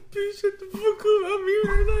 Dude, shut the fuck up! I'm here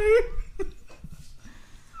tonight.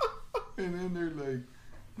 and then they're like,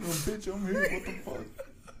 "No, bitch, I'm here. What the fuck?"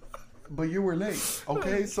 But you were late.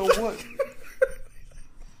 Okay, so what?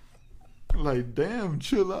 Like, damn,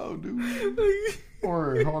 chill out, dude.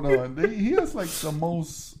 Or hold on, he has like the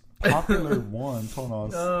most popular ones. Hold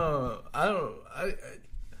on.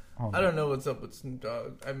 I don't know what's up with Snoop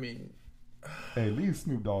Dogg. I mean, hey, leave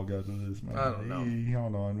Snoop Dogg out of this, man. I don't know.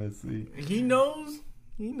 Hold on, let's see. He knows.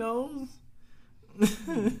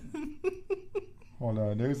 Hold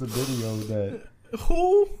on, there's a video that.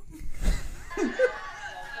 Who?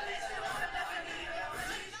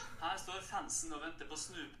 Her står fansen og venter på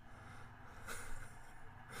Snoop.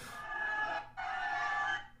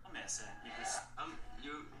 Ha med seg i bussen.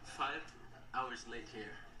 You're 5 hours late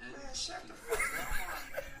here. Man, shut the fuck up.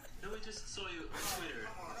 No, we just saw you on Twitter.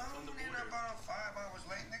 I'm here about 5 hours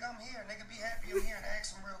late. Nigga, I'm here. Nigga, be happy I'm here and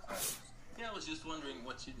ask some real questions. Yeah, I was just wondering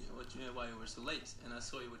why you were so late, and I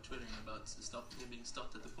saw you were twittering about you being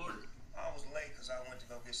stopped at the border. I was late because I went to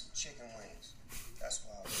go get some chicken wings. That's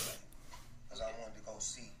why I was late. Because I wanted to go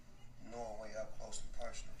see Norway up close and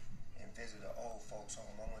personal and visit the old folks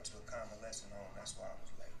home. I went to a convalescent home. That's why I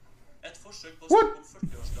was late. Et forsøk på å snakke om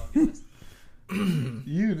 40-årsdagen.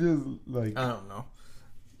 You just like. I don't know.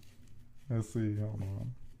 Let's see. Hold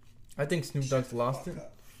on. I think Snoop Dogg's lost it.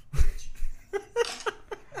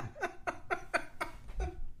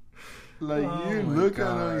 Like, Oh you my look God.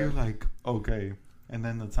 at him, you're like, okay. And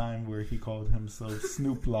then the time where he called himself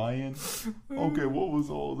Snoop Lion. Okay, what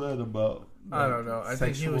was all that about? I don't know. I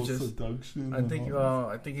think he was sexual just. seduction. I and think. all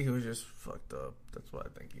I think he was just fucked up. That's what I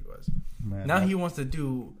think he was. that? Man, Now he wants to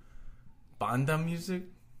do banda music.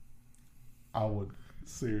 I would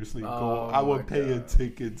seriously go. Oh I would my pay a God.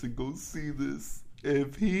 ticket to go see this.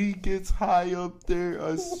 If he gets high up there,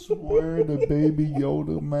 I swear to Baby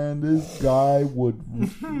Yoda, man, this guy would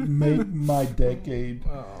make my decade.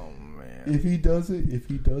 Oh man. If he does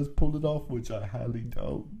pull it off, which I highly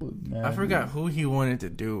doubt, but man, I forgot who he wanted to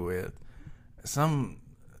do with. Some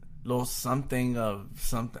little something of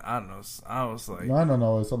something. I don't know. I was like, I don't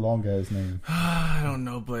know. It's a long ass name. I don't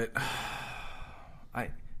know, but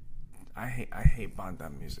I hate banda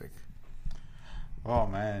music. Oh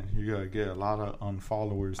man, you gotta get a lot of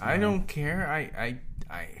unfollowers. I now. don't care. I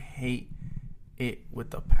hate it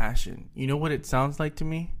with a passion. You know what it sounds like to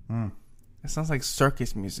me? It sounds like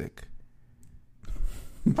circus music.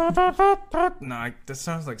 No, that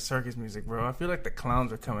sounds like circus music, bro. I feel like the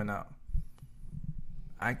clowns are coming out.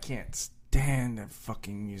 I can't stand that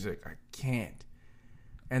fucking music. I can't.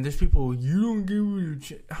 And there's people, you don't give me a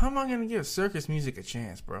chance. How am I gonna give circus music a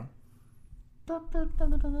chance, bro?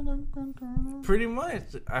 Pretty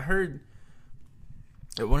much. I heard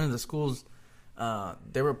at one of the schools,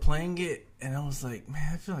 they were playing it, and I was like,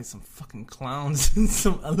 man, I feel like some fucking clowns and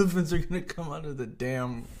some elephants are gonna come out of the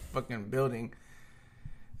damn fucking building.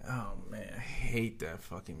 Oh man, I hate that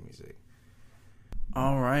fucking music.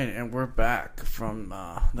 All right, and we're back from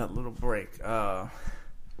that little break.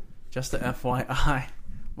 Just a FYI,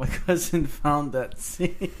 my cousin found that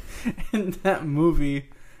scene in that movie,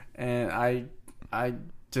 and I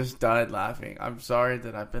just died laughing. I'm sorry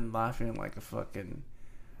that I've been laughing like a fucking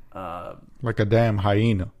like a damn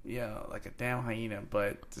hyena. yeah, like a damn hyena.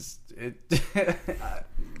 But just it.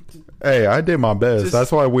 Hey, I did my best. Just-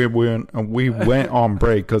 That's why we went on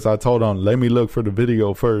break, because I told him, let me look for the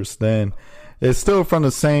video first. Then it's still from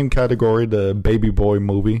the same category, the Baby Boy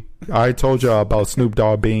movie. I told y'all about Snoop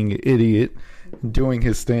Dogg being an idiot, doing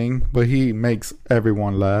his thing, but he makes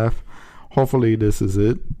everyone laugh. Hopefully this is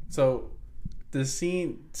it. So the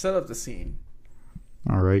scene, set up the scene.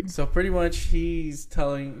 All right. So pretty much he's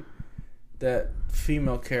telling that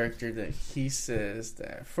female character that he says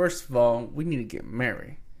that, first of all, we need to get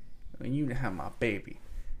married. And you need to have my baby.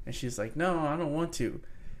 And she's like, no, I don't want to.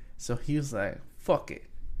 So he was like, fuck it.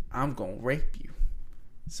 I'm going to rape you.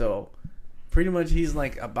 So pretty much he's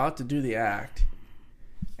like about to do the act.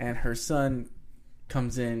 And her son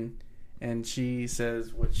comes in and she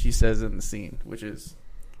says what she says in the scene, which is,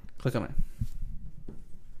 click on it.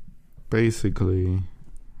 Basically,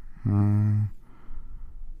 Give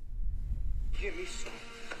me some.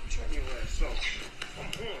 Turn your ass off.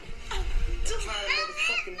 Time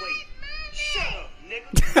motherfucking wait. Shut up,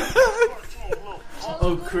 nigga. Cartoon look.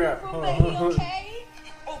 Oh crap. Open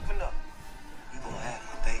up. You gonna have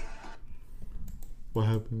my baby. what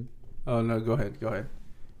happened? Oh no, go ahead. Leave my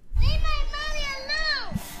mommy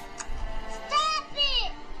alone! Stop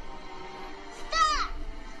it! Stop!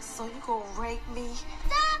 So you gonna rape me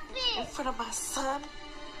Stop in it! front of my son?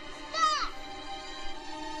 Stop!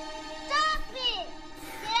 Stop it!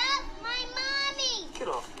 Get off my mommy! Get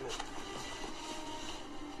off me.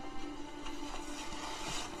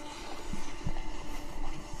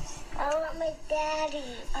 I want my daddy.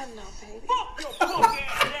 I know, baby. Fuck your punk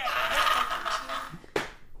ass dad.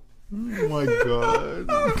 Oh my god.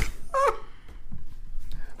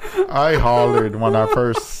 I hollered when I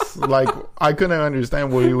first, like, I couldn't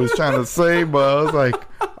understand what he was trying to say, but I was like,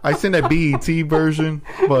 I seen that BET version,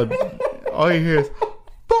 but all you hear is,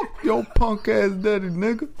 fuck your punk ass daddy,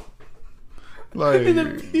 nigga. Like,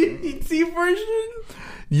 BET version?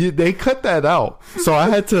 they cut that out. So I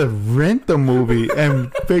had to rent the movie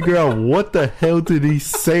and figure out what the hell did he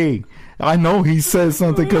say. I know he said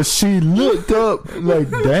something because she looked up like,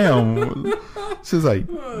 damn. She's like,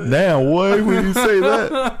 damn, why would you say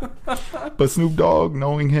that? But Snoop Dogg,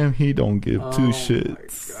 knowing him, he don't give two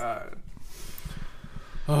shits.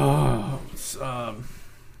 Oh,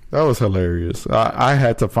 That was hilarious. I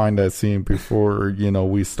had to find that scene before,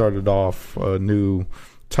 we started off a new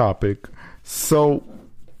topic. So,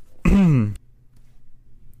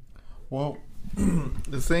 well,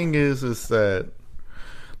 the thing is that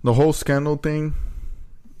the whole scandal thing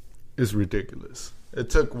is ridiculous. It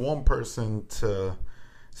took one person to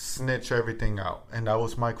snitch everything out, and that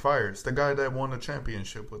was Mike Fires, the guy that won a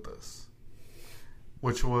championship with us,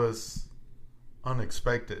 which was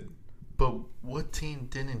unexpected. But what team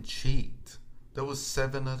didn't cheat? There was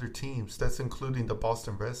 7 other teams. That's including the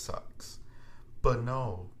Boston Red Sox. But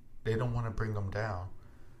no, they don't want to bring them down.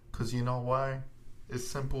 Because you know why? It's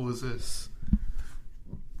simple as this.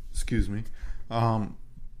 Excuse me.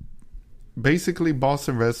 Basically,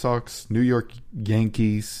 Boston Red Sox, New York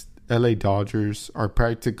Yankees, LA Dodgers are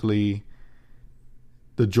practically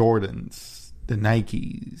the Jordans, the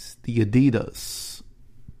Nikes, the Adidas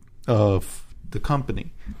of the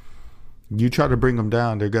company. You try to bring them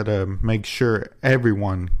down, they're going to make sure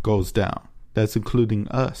everyone goes down. That's including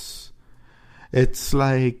us. It's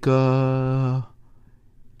like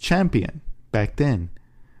Champion back then.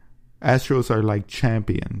 Astros are like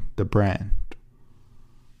Champion, the brand.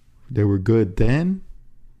 They were good then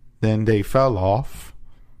they fell off,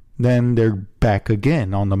 then they're back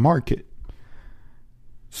again on the market.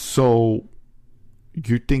 So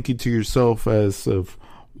you're thinking to yourself as of,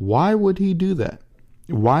 why would he do that?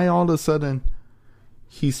 Why all of a sudden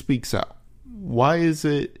he speaks out? Why is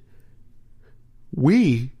it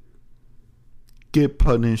we get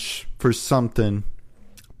punished for something,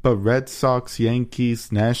 but Red Sox,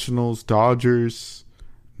 Yankees, Nationals, Dodgers,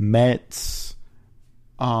 Mets,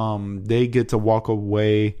 they get to walk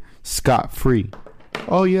away scot-free?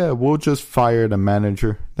 Oh yeah, we'll just fire the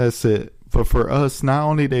manager. That's it. But for us, not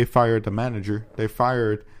only they fired the manager, they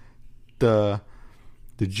fired the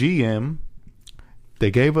GM. They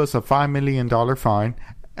gave us a $5 million fine,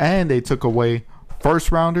 and they took away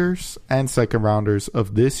first rounders and second rounders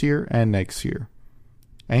of this year and next year.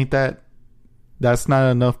 Ain't that's not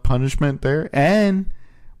enough punishment there? And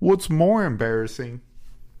what's more embarrassing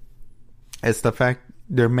is the fact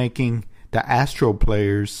they're making the Astro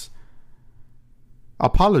players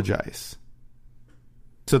apologize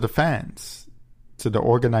to the fans, to the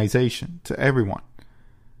organization, to everyone.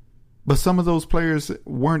 But some of those players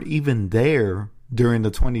weren't even there during the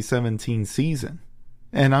 2017 season.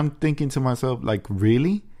 And I'm thinking to myself, like,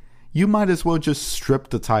 really? You might as well just strip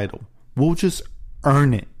the title. We'll just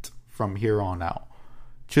earn it from here on out.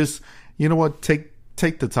 Just, you know what? Take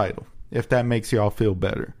the title if that makes y'all feel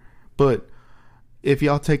better. But if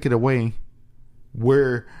y'all take it away,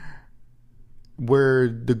 we're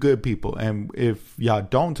the good people. And if y'all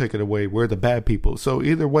don't take it away, we're the bad people. So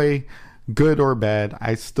either way, good or bad,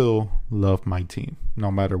 I still love my team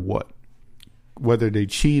no matter what. Whether they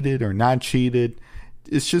cheated or not cheated,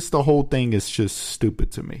 it's just the whole thing is just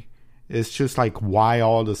stupid to me. It's just like, why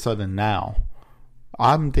all of a sudden now?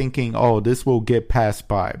 I'm thinking, oh, this will get passed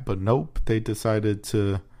by. But nope, they decided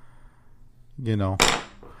to,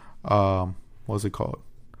 what's it called?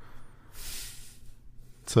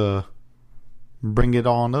 To bring it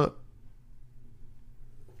on up.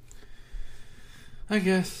 I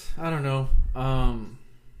guess. I don't know.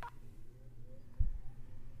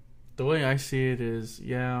 The way I see it is,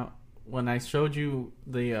 when I showed you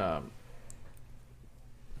the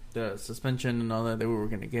suspension and all that we were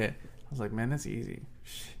going to get, I was like, man, that's easy.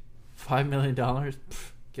 $5 million?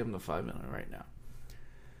 Pff, give them the $5 million right now.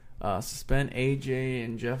 Suspend AJ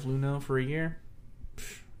and Jeff Luhnow for a year?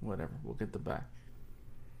 Pff, whatever. We'll get them back.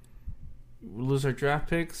 We'll lose our draft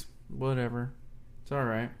picks? Whatever. It's all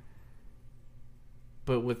right.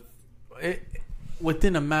 But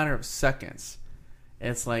within a matter of seconds,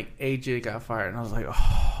 it's like AJ got fired. And I was like,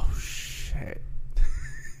 oh, shit.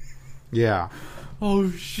 Yeah. Oh,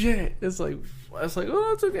 shit. It's like,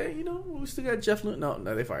 oh, it's okay. We still got Jeff Luhnow.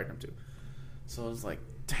 No, they fired him too. So it's like,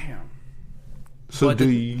 damn. So but do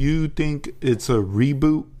you think it's a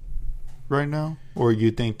reboot right now? Or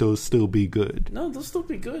you think they'll still be good? No, they'll still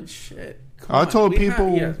be good. Shit. I told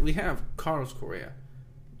people... we have Carlos Correa,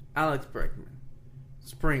 Alex Bregman,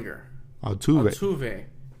 Springer, Altuve,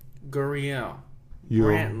 Gurriel,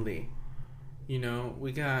 Brantley.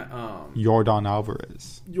 We got Yordan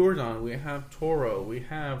Alvarez. We have Toro. We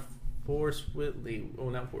have Forrest Whitley. Oh,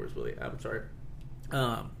 not Forrest Whitley. I'm sorry.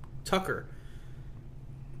 Tucker,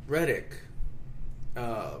 Reddick,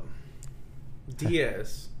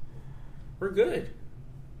 Diaz. We're good.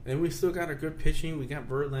 And we still got our good pitching. We got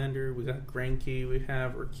Verlander. We got Greinke. We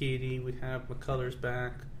have Urquidy. We have McCullers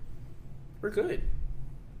back. We're good.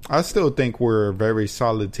 I still think we're a very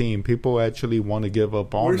solid team. People actually want to give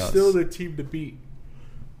up on us. We're still the team to beat.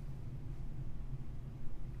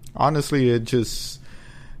 Honestly,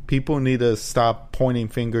 people need to stop pointing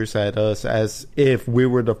fingers at us as if we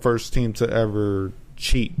were the first team to ever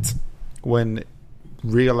cheat. When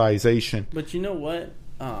realization. But you know what?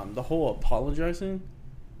 The whole apologizing,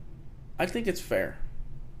 I think it's fair.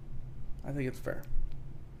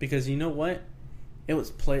 Because you know what? It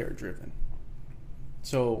was player driven.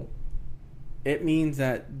 So it means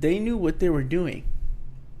that they knew what they were doing.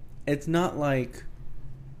 It's not like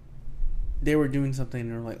they were doing something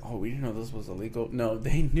and they're like, oh, we didn't know this was illegal. No,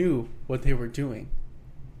 they knew what they were doing.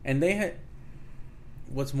 And they had...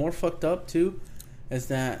 What's more fucked up, too, is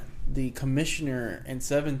that the commissioner in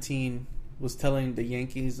 17 was telling the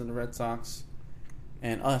Yankees and the Red Sox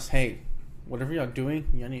and us, hey, whatever y'all doing,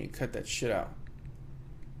 y'all need to cut that shit out.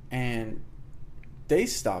 And they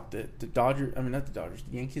stopped it. The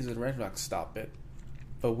Yankees and the Red Sox stopped it.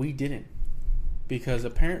 But we didn't. Because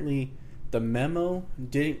apparently the memo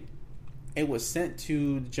didn't... It was sent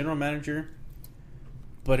to the general manager,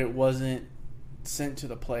 but it wasn't sent to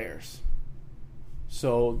the players.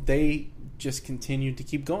 So they just continued to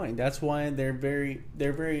keep going. That's why they're very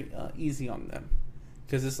easy on them.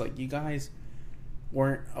 Because it's like, you guys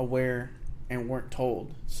weren't aware and weren't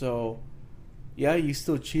told. So, yeah, you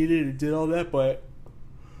still cheated and did all that, but...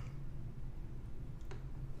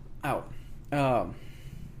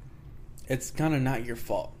 it's kind of not your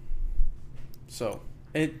fault. So,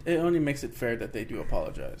 it only makes it fair that they do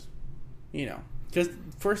apologize. Because,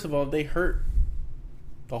 first of all, they hurt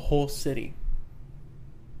the whole city.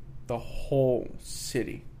 The whole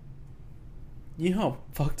city. You know how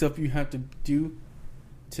fucked up you have to do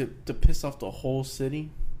to piss off the whole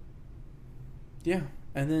city? Yeah.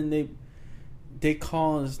 And then they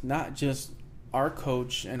caused not just our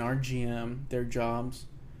coach and our GM their jobs,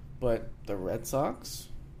 but the Red Sox,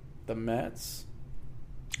 the Mets,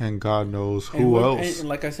 and God knows who else. And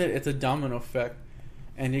like I said, it's a domino effect,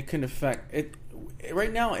 and it can affect it.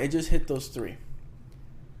 Right now, it just hit those three.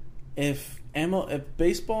 If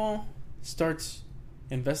baseball starts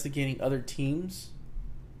investigating other teams,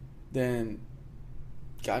 then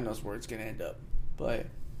God knows where it's going to end up. But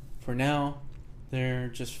For now, they're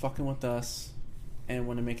just fucking with us and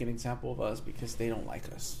want to make an example of us because they don't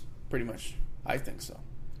like us. Pretty much, I think so.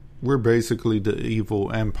 We're basically the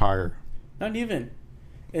evil empire. Not even.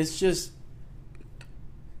 It's just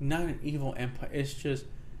not an evil empire. It's just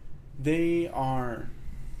they are.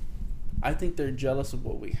 I think they're jealous of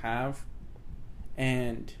what we have,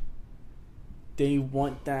 and they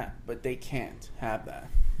want that, but they can't have that.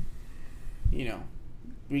 You know,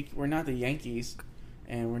 we're not the Yankees,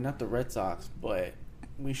 and we're not the Red Sox, but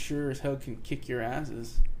we sure as hell can kick your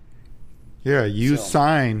asses. Yeah, you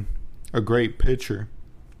sign a great pitcher,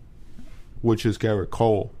 which is Garrett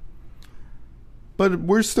Cole. But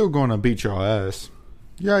we're still going to beat your ass.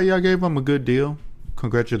 Yeah, I gave him a good deal.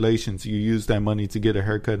 Congratulations. You used that money to get a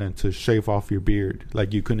haircut and to shave off your beard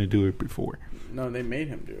like you couldn't do it before. No, they made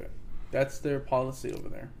him do it. That's their policy over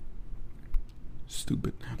there.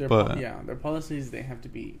 Stupid. Their policy is they have to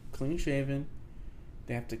be clean shaven.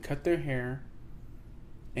 They have to cut their hair.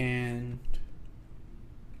 And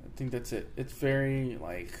I think that's it. It's very,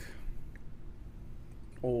 like,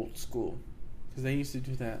 old school. Because they used to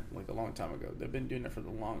do that, like, a long time ago. They've been doing it for the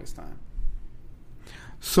longest time.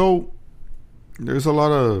 So, there's a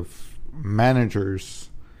lot of managers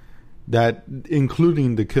that,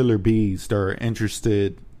 including the Killer Bees, that are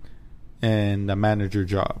interested in the manager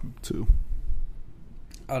job, too.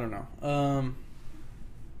 I don't know.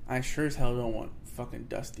 I sure as hell don't want fucking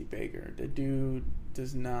Dusty Baker. The dude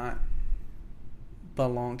does not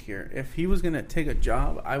belong here. If he was going to take a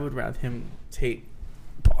job, I would rather him take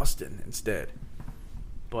Boston instead.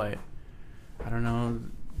 But I don't know.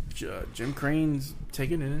 Jim Crane's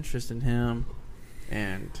taking an interest in him,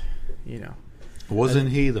 and you know, wasn't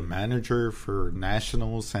he the manager for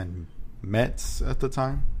Nationals and Mets at the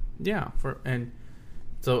time? Yeah,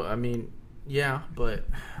 so I mean, yeah, but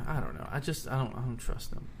I don't know. I don't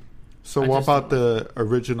trust him. So what about the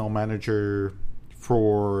original manager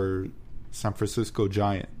for San Francisco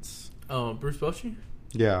Giants? Oh, Bruce Bochy?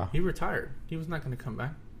 Yeah, he retired. He was not going to come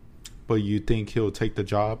back. But you think he'll take the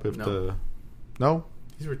job if No?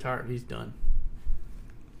 He's retired. He's done.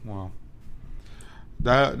 Wow.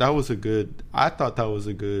 That was a good... I thought that was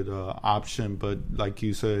a good option, but like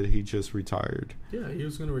you said, he just retired. Yeah, he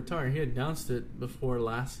was going to retire. He announced it before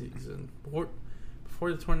last season.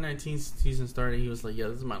 Before the 2019 season started, he was like, yeah,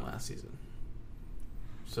 this is my last season.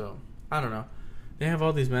 So, I don't know. They have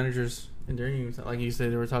all these managers, and they're even, like you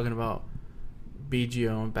said, they were talking about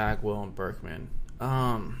BGO and Bagwell and Berkman.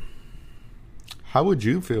 How would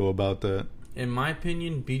you feel about that? In my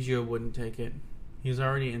opinion, BGO wouldn't take it. He's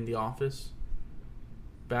already in the office.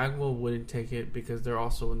 Bagwell wouldn't take it because they're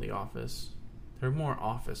also in the office. They're more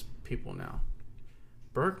office people now.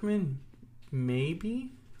 Berkman,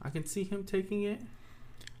 maybe. I can see him taking it.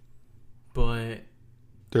 But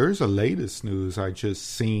there's a latest news I just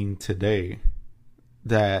seen today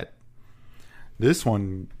that this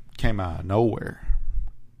one came out of nowhere.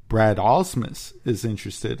 Brad Ausmus is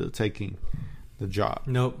interested in taking the job.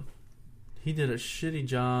 Nope. He did a shitty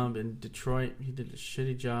job in Detroit. He did a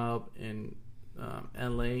shitty job in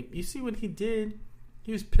LA. You see what he did?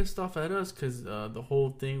 He was pissed off at us because the whole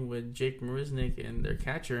thing with Jake Marisnick and their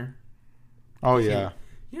catcher. Oh, yeah.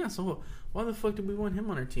 Yeah, so why the fuck did we want him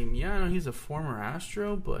on our team? Yeah, I know he's a former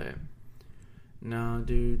Astro, but no,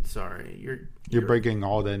 dude, sorry. You're breaking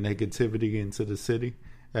all that negativity into the city.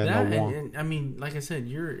 And I mean, like I said,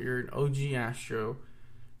 you're an OG Astro.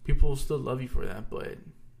 People will still love you for that, but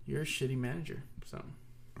you're a shitty manager. So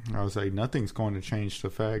I was like, nothing's going to change the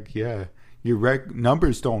fact, yeah, your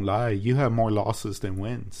numbers don't lie. You have more losses than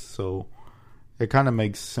wins, so it kind of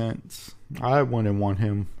makes sense. I wouldn't want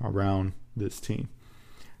him around this team.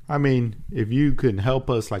 I mean, if you could help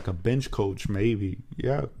us like a bench coach, maybe,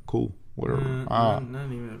 yeah, cool, whatever. Not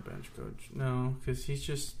even a bench coach. No, because he's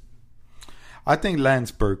just... I think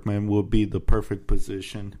Lance Berkman would be the perfect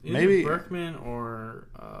position. Either maybe Berkman or...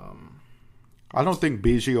 I don't think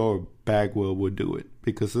BG or Bagwell would do it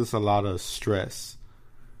because there's a lot of stress.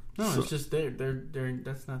 No, it's just they're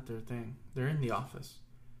that's not their thing. They're in the office.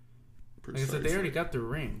 Like I said, they already got their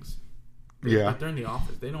rings. But they're in the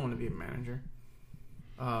office. They don't want to be a manager.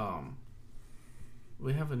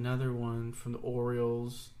 We have another one from the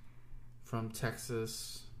Orioles, from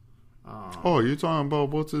Texas. You're talking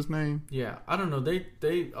about what's his name? Yeah, I don't know.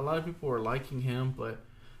 They a lot of people are liking him, but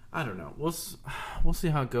I don't know. We'll see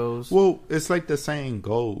how it goes. Well, it's like the saying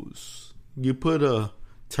goes: you put a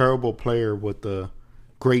terrible player with a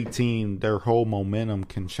great team, their whole momentum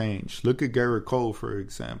can change. Look at Garrett Cole, for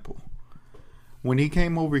example. When he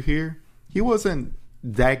came over here, he wasn't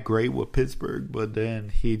that great with Pittsburgh, but then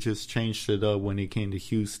he just changed it up when he came to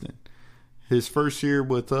Houston. his first year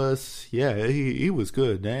with us, yeah, he was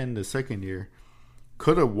good. Then the second year,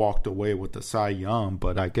 could have walked away with the Cy Young,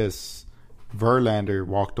 but I guess Verlander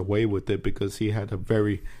walked away with it because he had a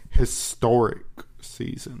very historic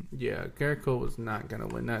season. Yeah, Garrett Cole was not going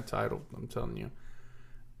to win that title, I'm telling you.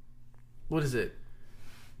 What is it?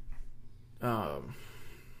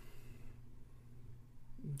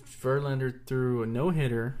 Verlander threw a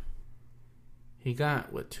no-hitter. He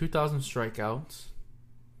got, 2,000 strikeouts?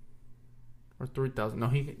 Or 3,000?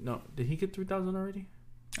 No, did he get 3,000 already?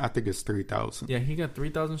 I think it's 3,000. Yeah, he got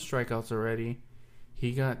 3,000 strikeouts already.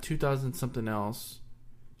 He got 2,000 something else.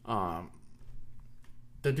 That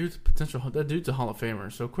dude's a Hall of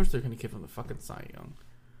Famer, so of course they're going to give him the fucking Cy Young.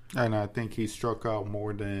 And I think he struck out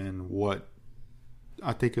more than what?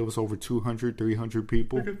 I think it was over 200, 300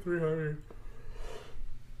 people. 300.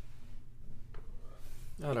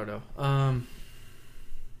 I don't know. I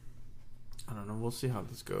don't know. We'll see how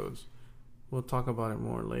this goes. We'll talk about it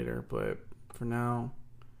more later, but for now,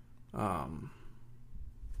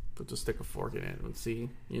 we'll just stick a fork in it and see.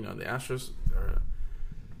 You know, the Astros,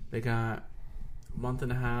 they got a month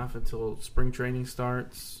and a half until spring training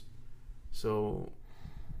starts. So,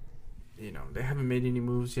 you know, they haven't made any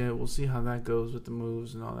moves yet. We'll see how that goes with the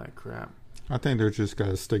moves and all that crap. I think they're just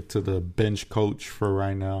going to stick to the bench coach for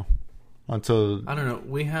right now. Until I don't know.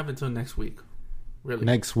 We have until next week. Really.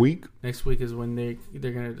 Next week? Next week is when they're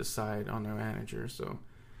going to decide on their manager. So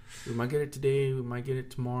we might get it today. We might get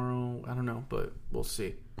it tomorrow. I don't know, but we'll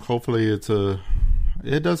see. Hopefully it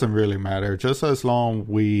doesn't really matter. Just as long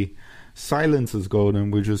silence is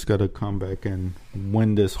golden, we just got to come back and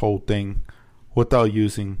win this whole thing without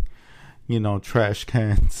using, trash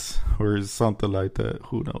cans or something like that.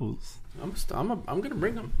 Who knows? I'm gonna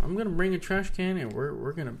bring them. I'm gonna bring a trash can and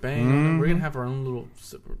we're gonna bang on them. We're gonna have our own little.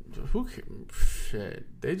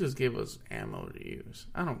 Shit. They just gave us ammo to use.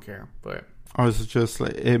 I don't care, but I was just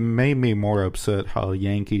like, it made me more upset how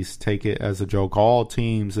Yankees take it as a joke. All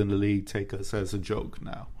teams in the league take us as a joke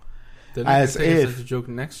now. They're not gonna take us as a joke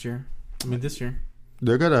next year. This year.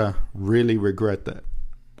 They're gonna really regret that.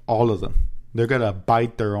 All of them. They're gonna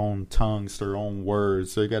bite their own tongues, their own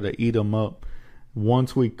words. They're gonna eat them up.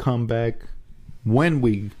 Once we come back,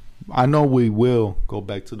 I know we will go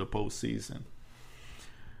back to the postseason.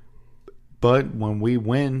 But when we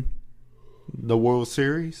win the World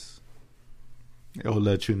Series, it'll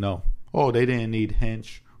let you know. Oh, they didn't need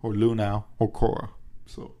Hinch or Lunau or Cora.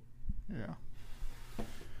 So, yeah.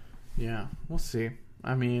 Yeah, we'll see.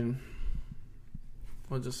 I mean,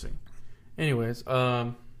 we'll just see. Anyways,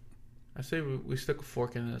 I say we stick a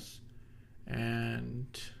fork in this,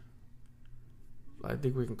 and I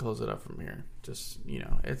think we can close it up from here. Just,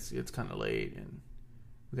 it's kind of late, and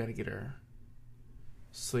we got to get our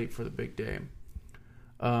sleep for the big day.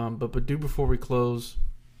 But before we close,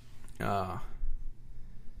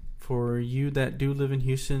 for you that do live in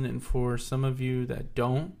Houston, and for some of you that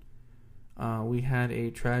don't, we had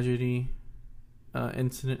a tragedy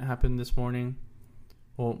incident happen this morning.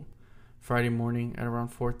 Well, Friday morning at around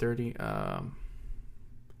 4:30.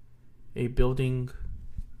 A building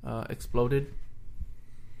exploded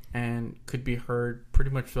and could be heard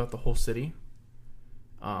pretty much throughout the whole city.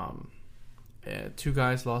 2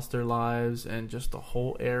 guys lost their lives, and just the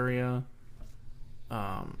whole area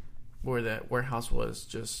where that warehouse was,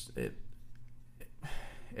 just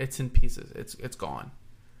it's in pieces. It's gone.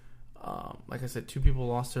 Like I said, 2 people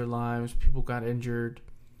lost their lives. People got injured.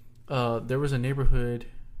 There was a neighborhood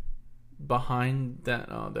behind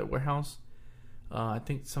that warehouse. I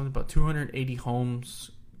think something about 280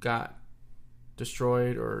 homes got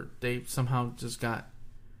destroyed, or they somehow just got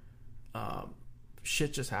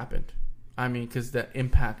shit just happened. I mean, because the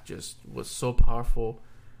impact just was so powerful.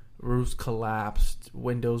 Roofs collapsed,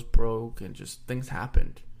 windows broke, and just things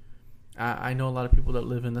happened. I know a lot of people that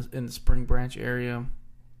live in the Spring Branch area,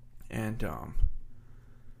 and I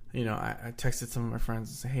texted some of my friends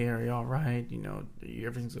and said, "Hey, are you all right?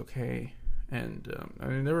 Everything's okay." And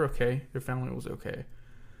they were okay. Their family was okay,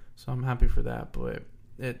 so I'm happy for that. But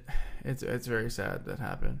it's very sad that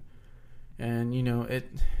happened, and it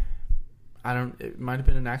might have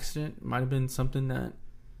been an accident, it might have been something that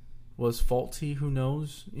was faulty. Who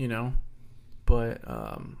knows? But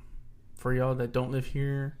for y'all that don't live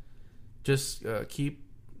here, just keep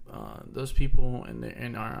those people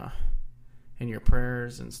in your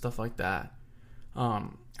prayers and stuff like that.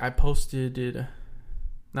 I posted it.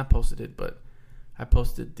 Not posted it, but I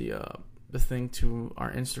posted the thing to our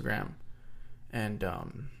Instagram, and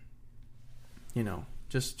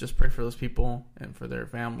just pray for those people and for their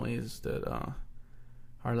families that are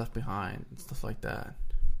left behind and stuff like that.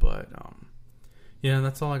 But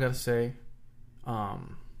that's all I gotta say.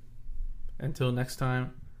 until next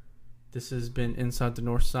time, this has been Inside the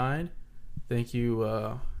North Side. Thank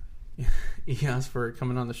you, EOS, for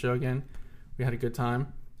coming on the show again. We had a good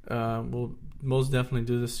time. We'll most definitely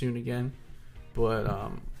do this soon again.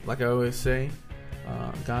 But like I always say,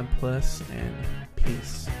 God bless and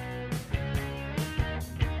peace.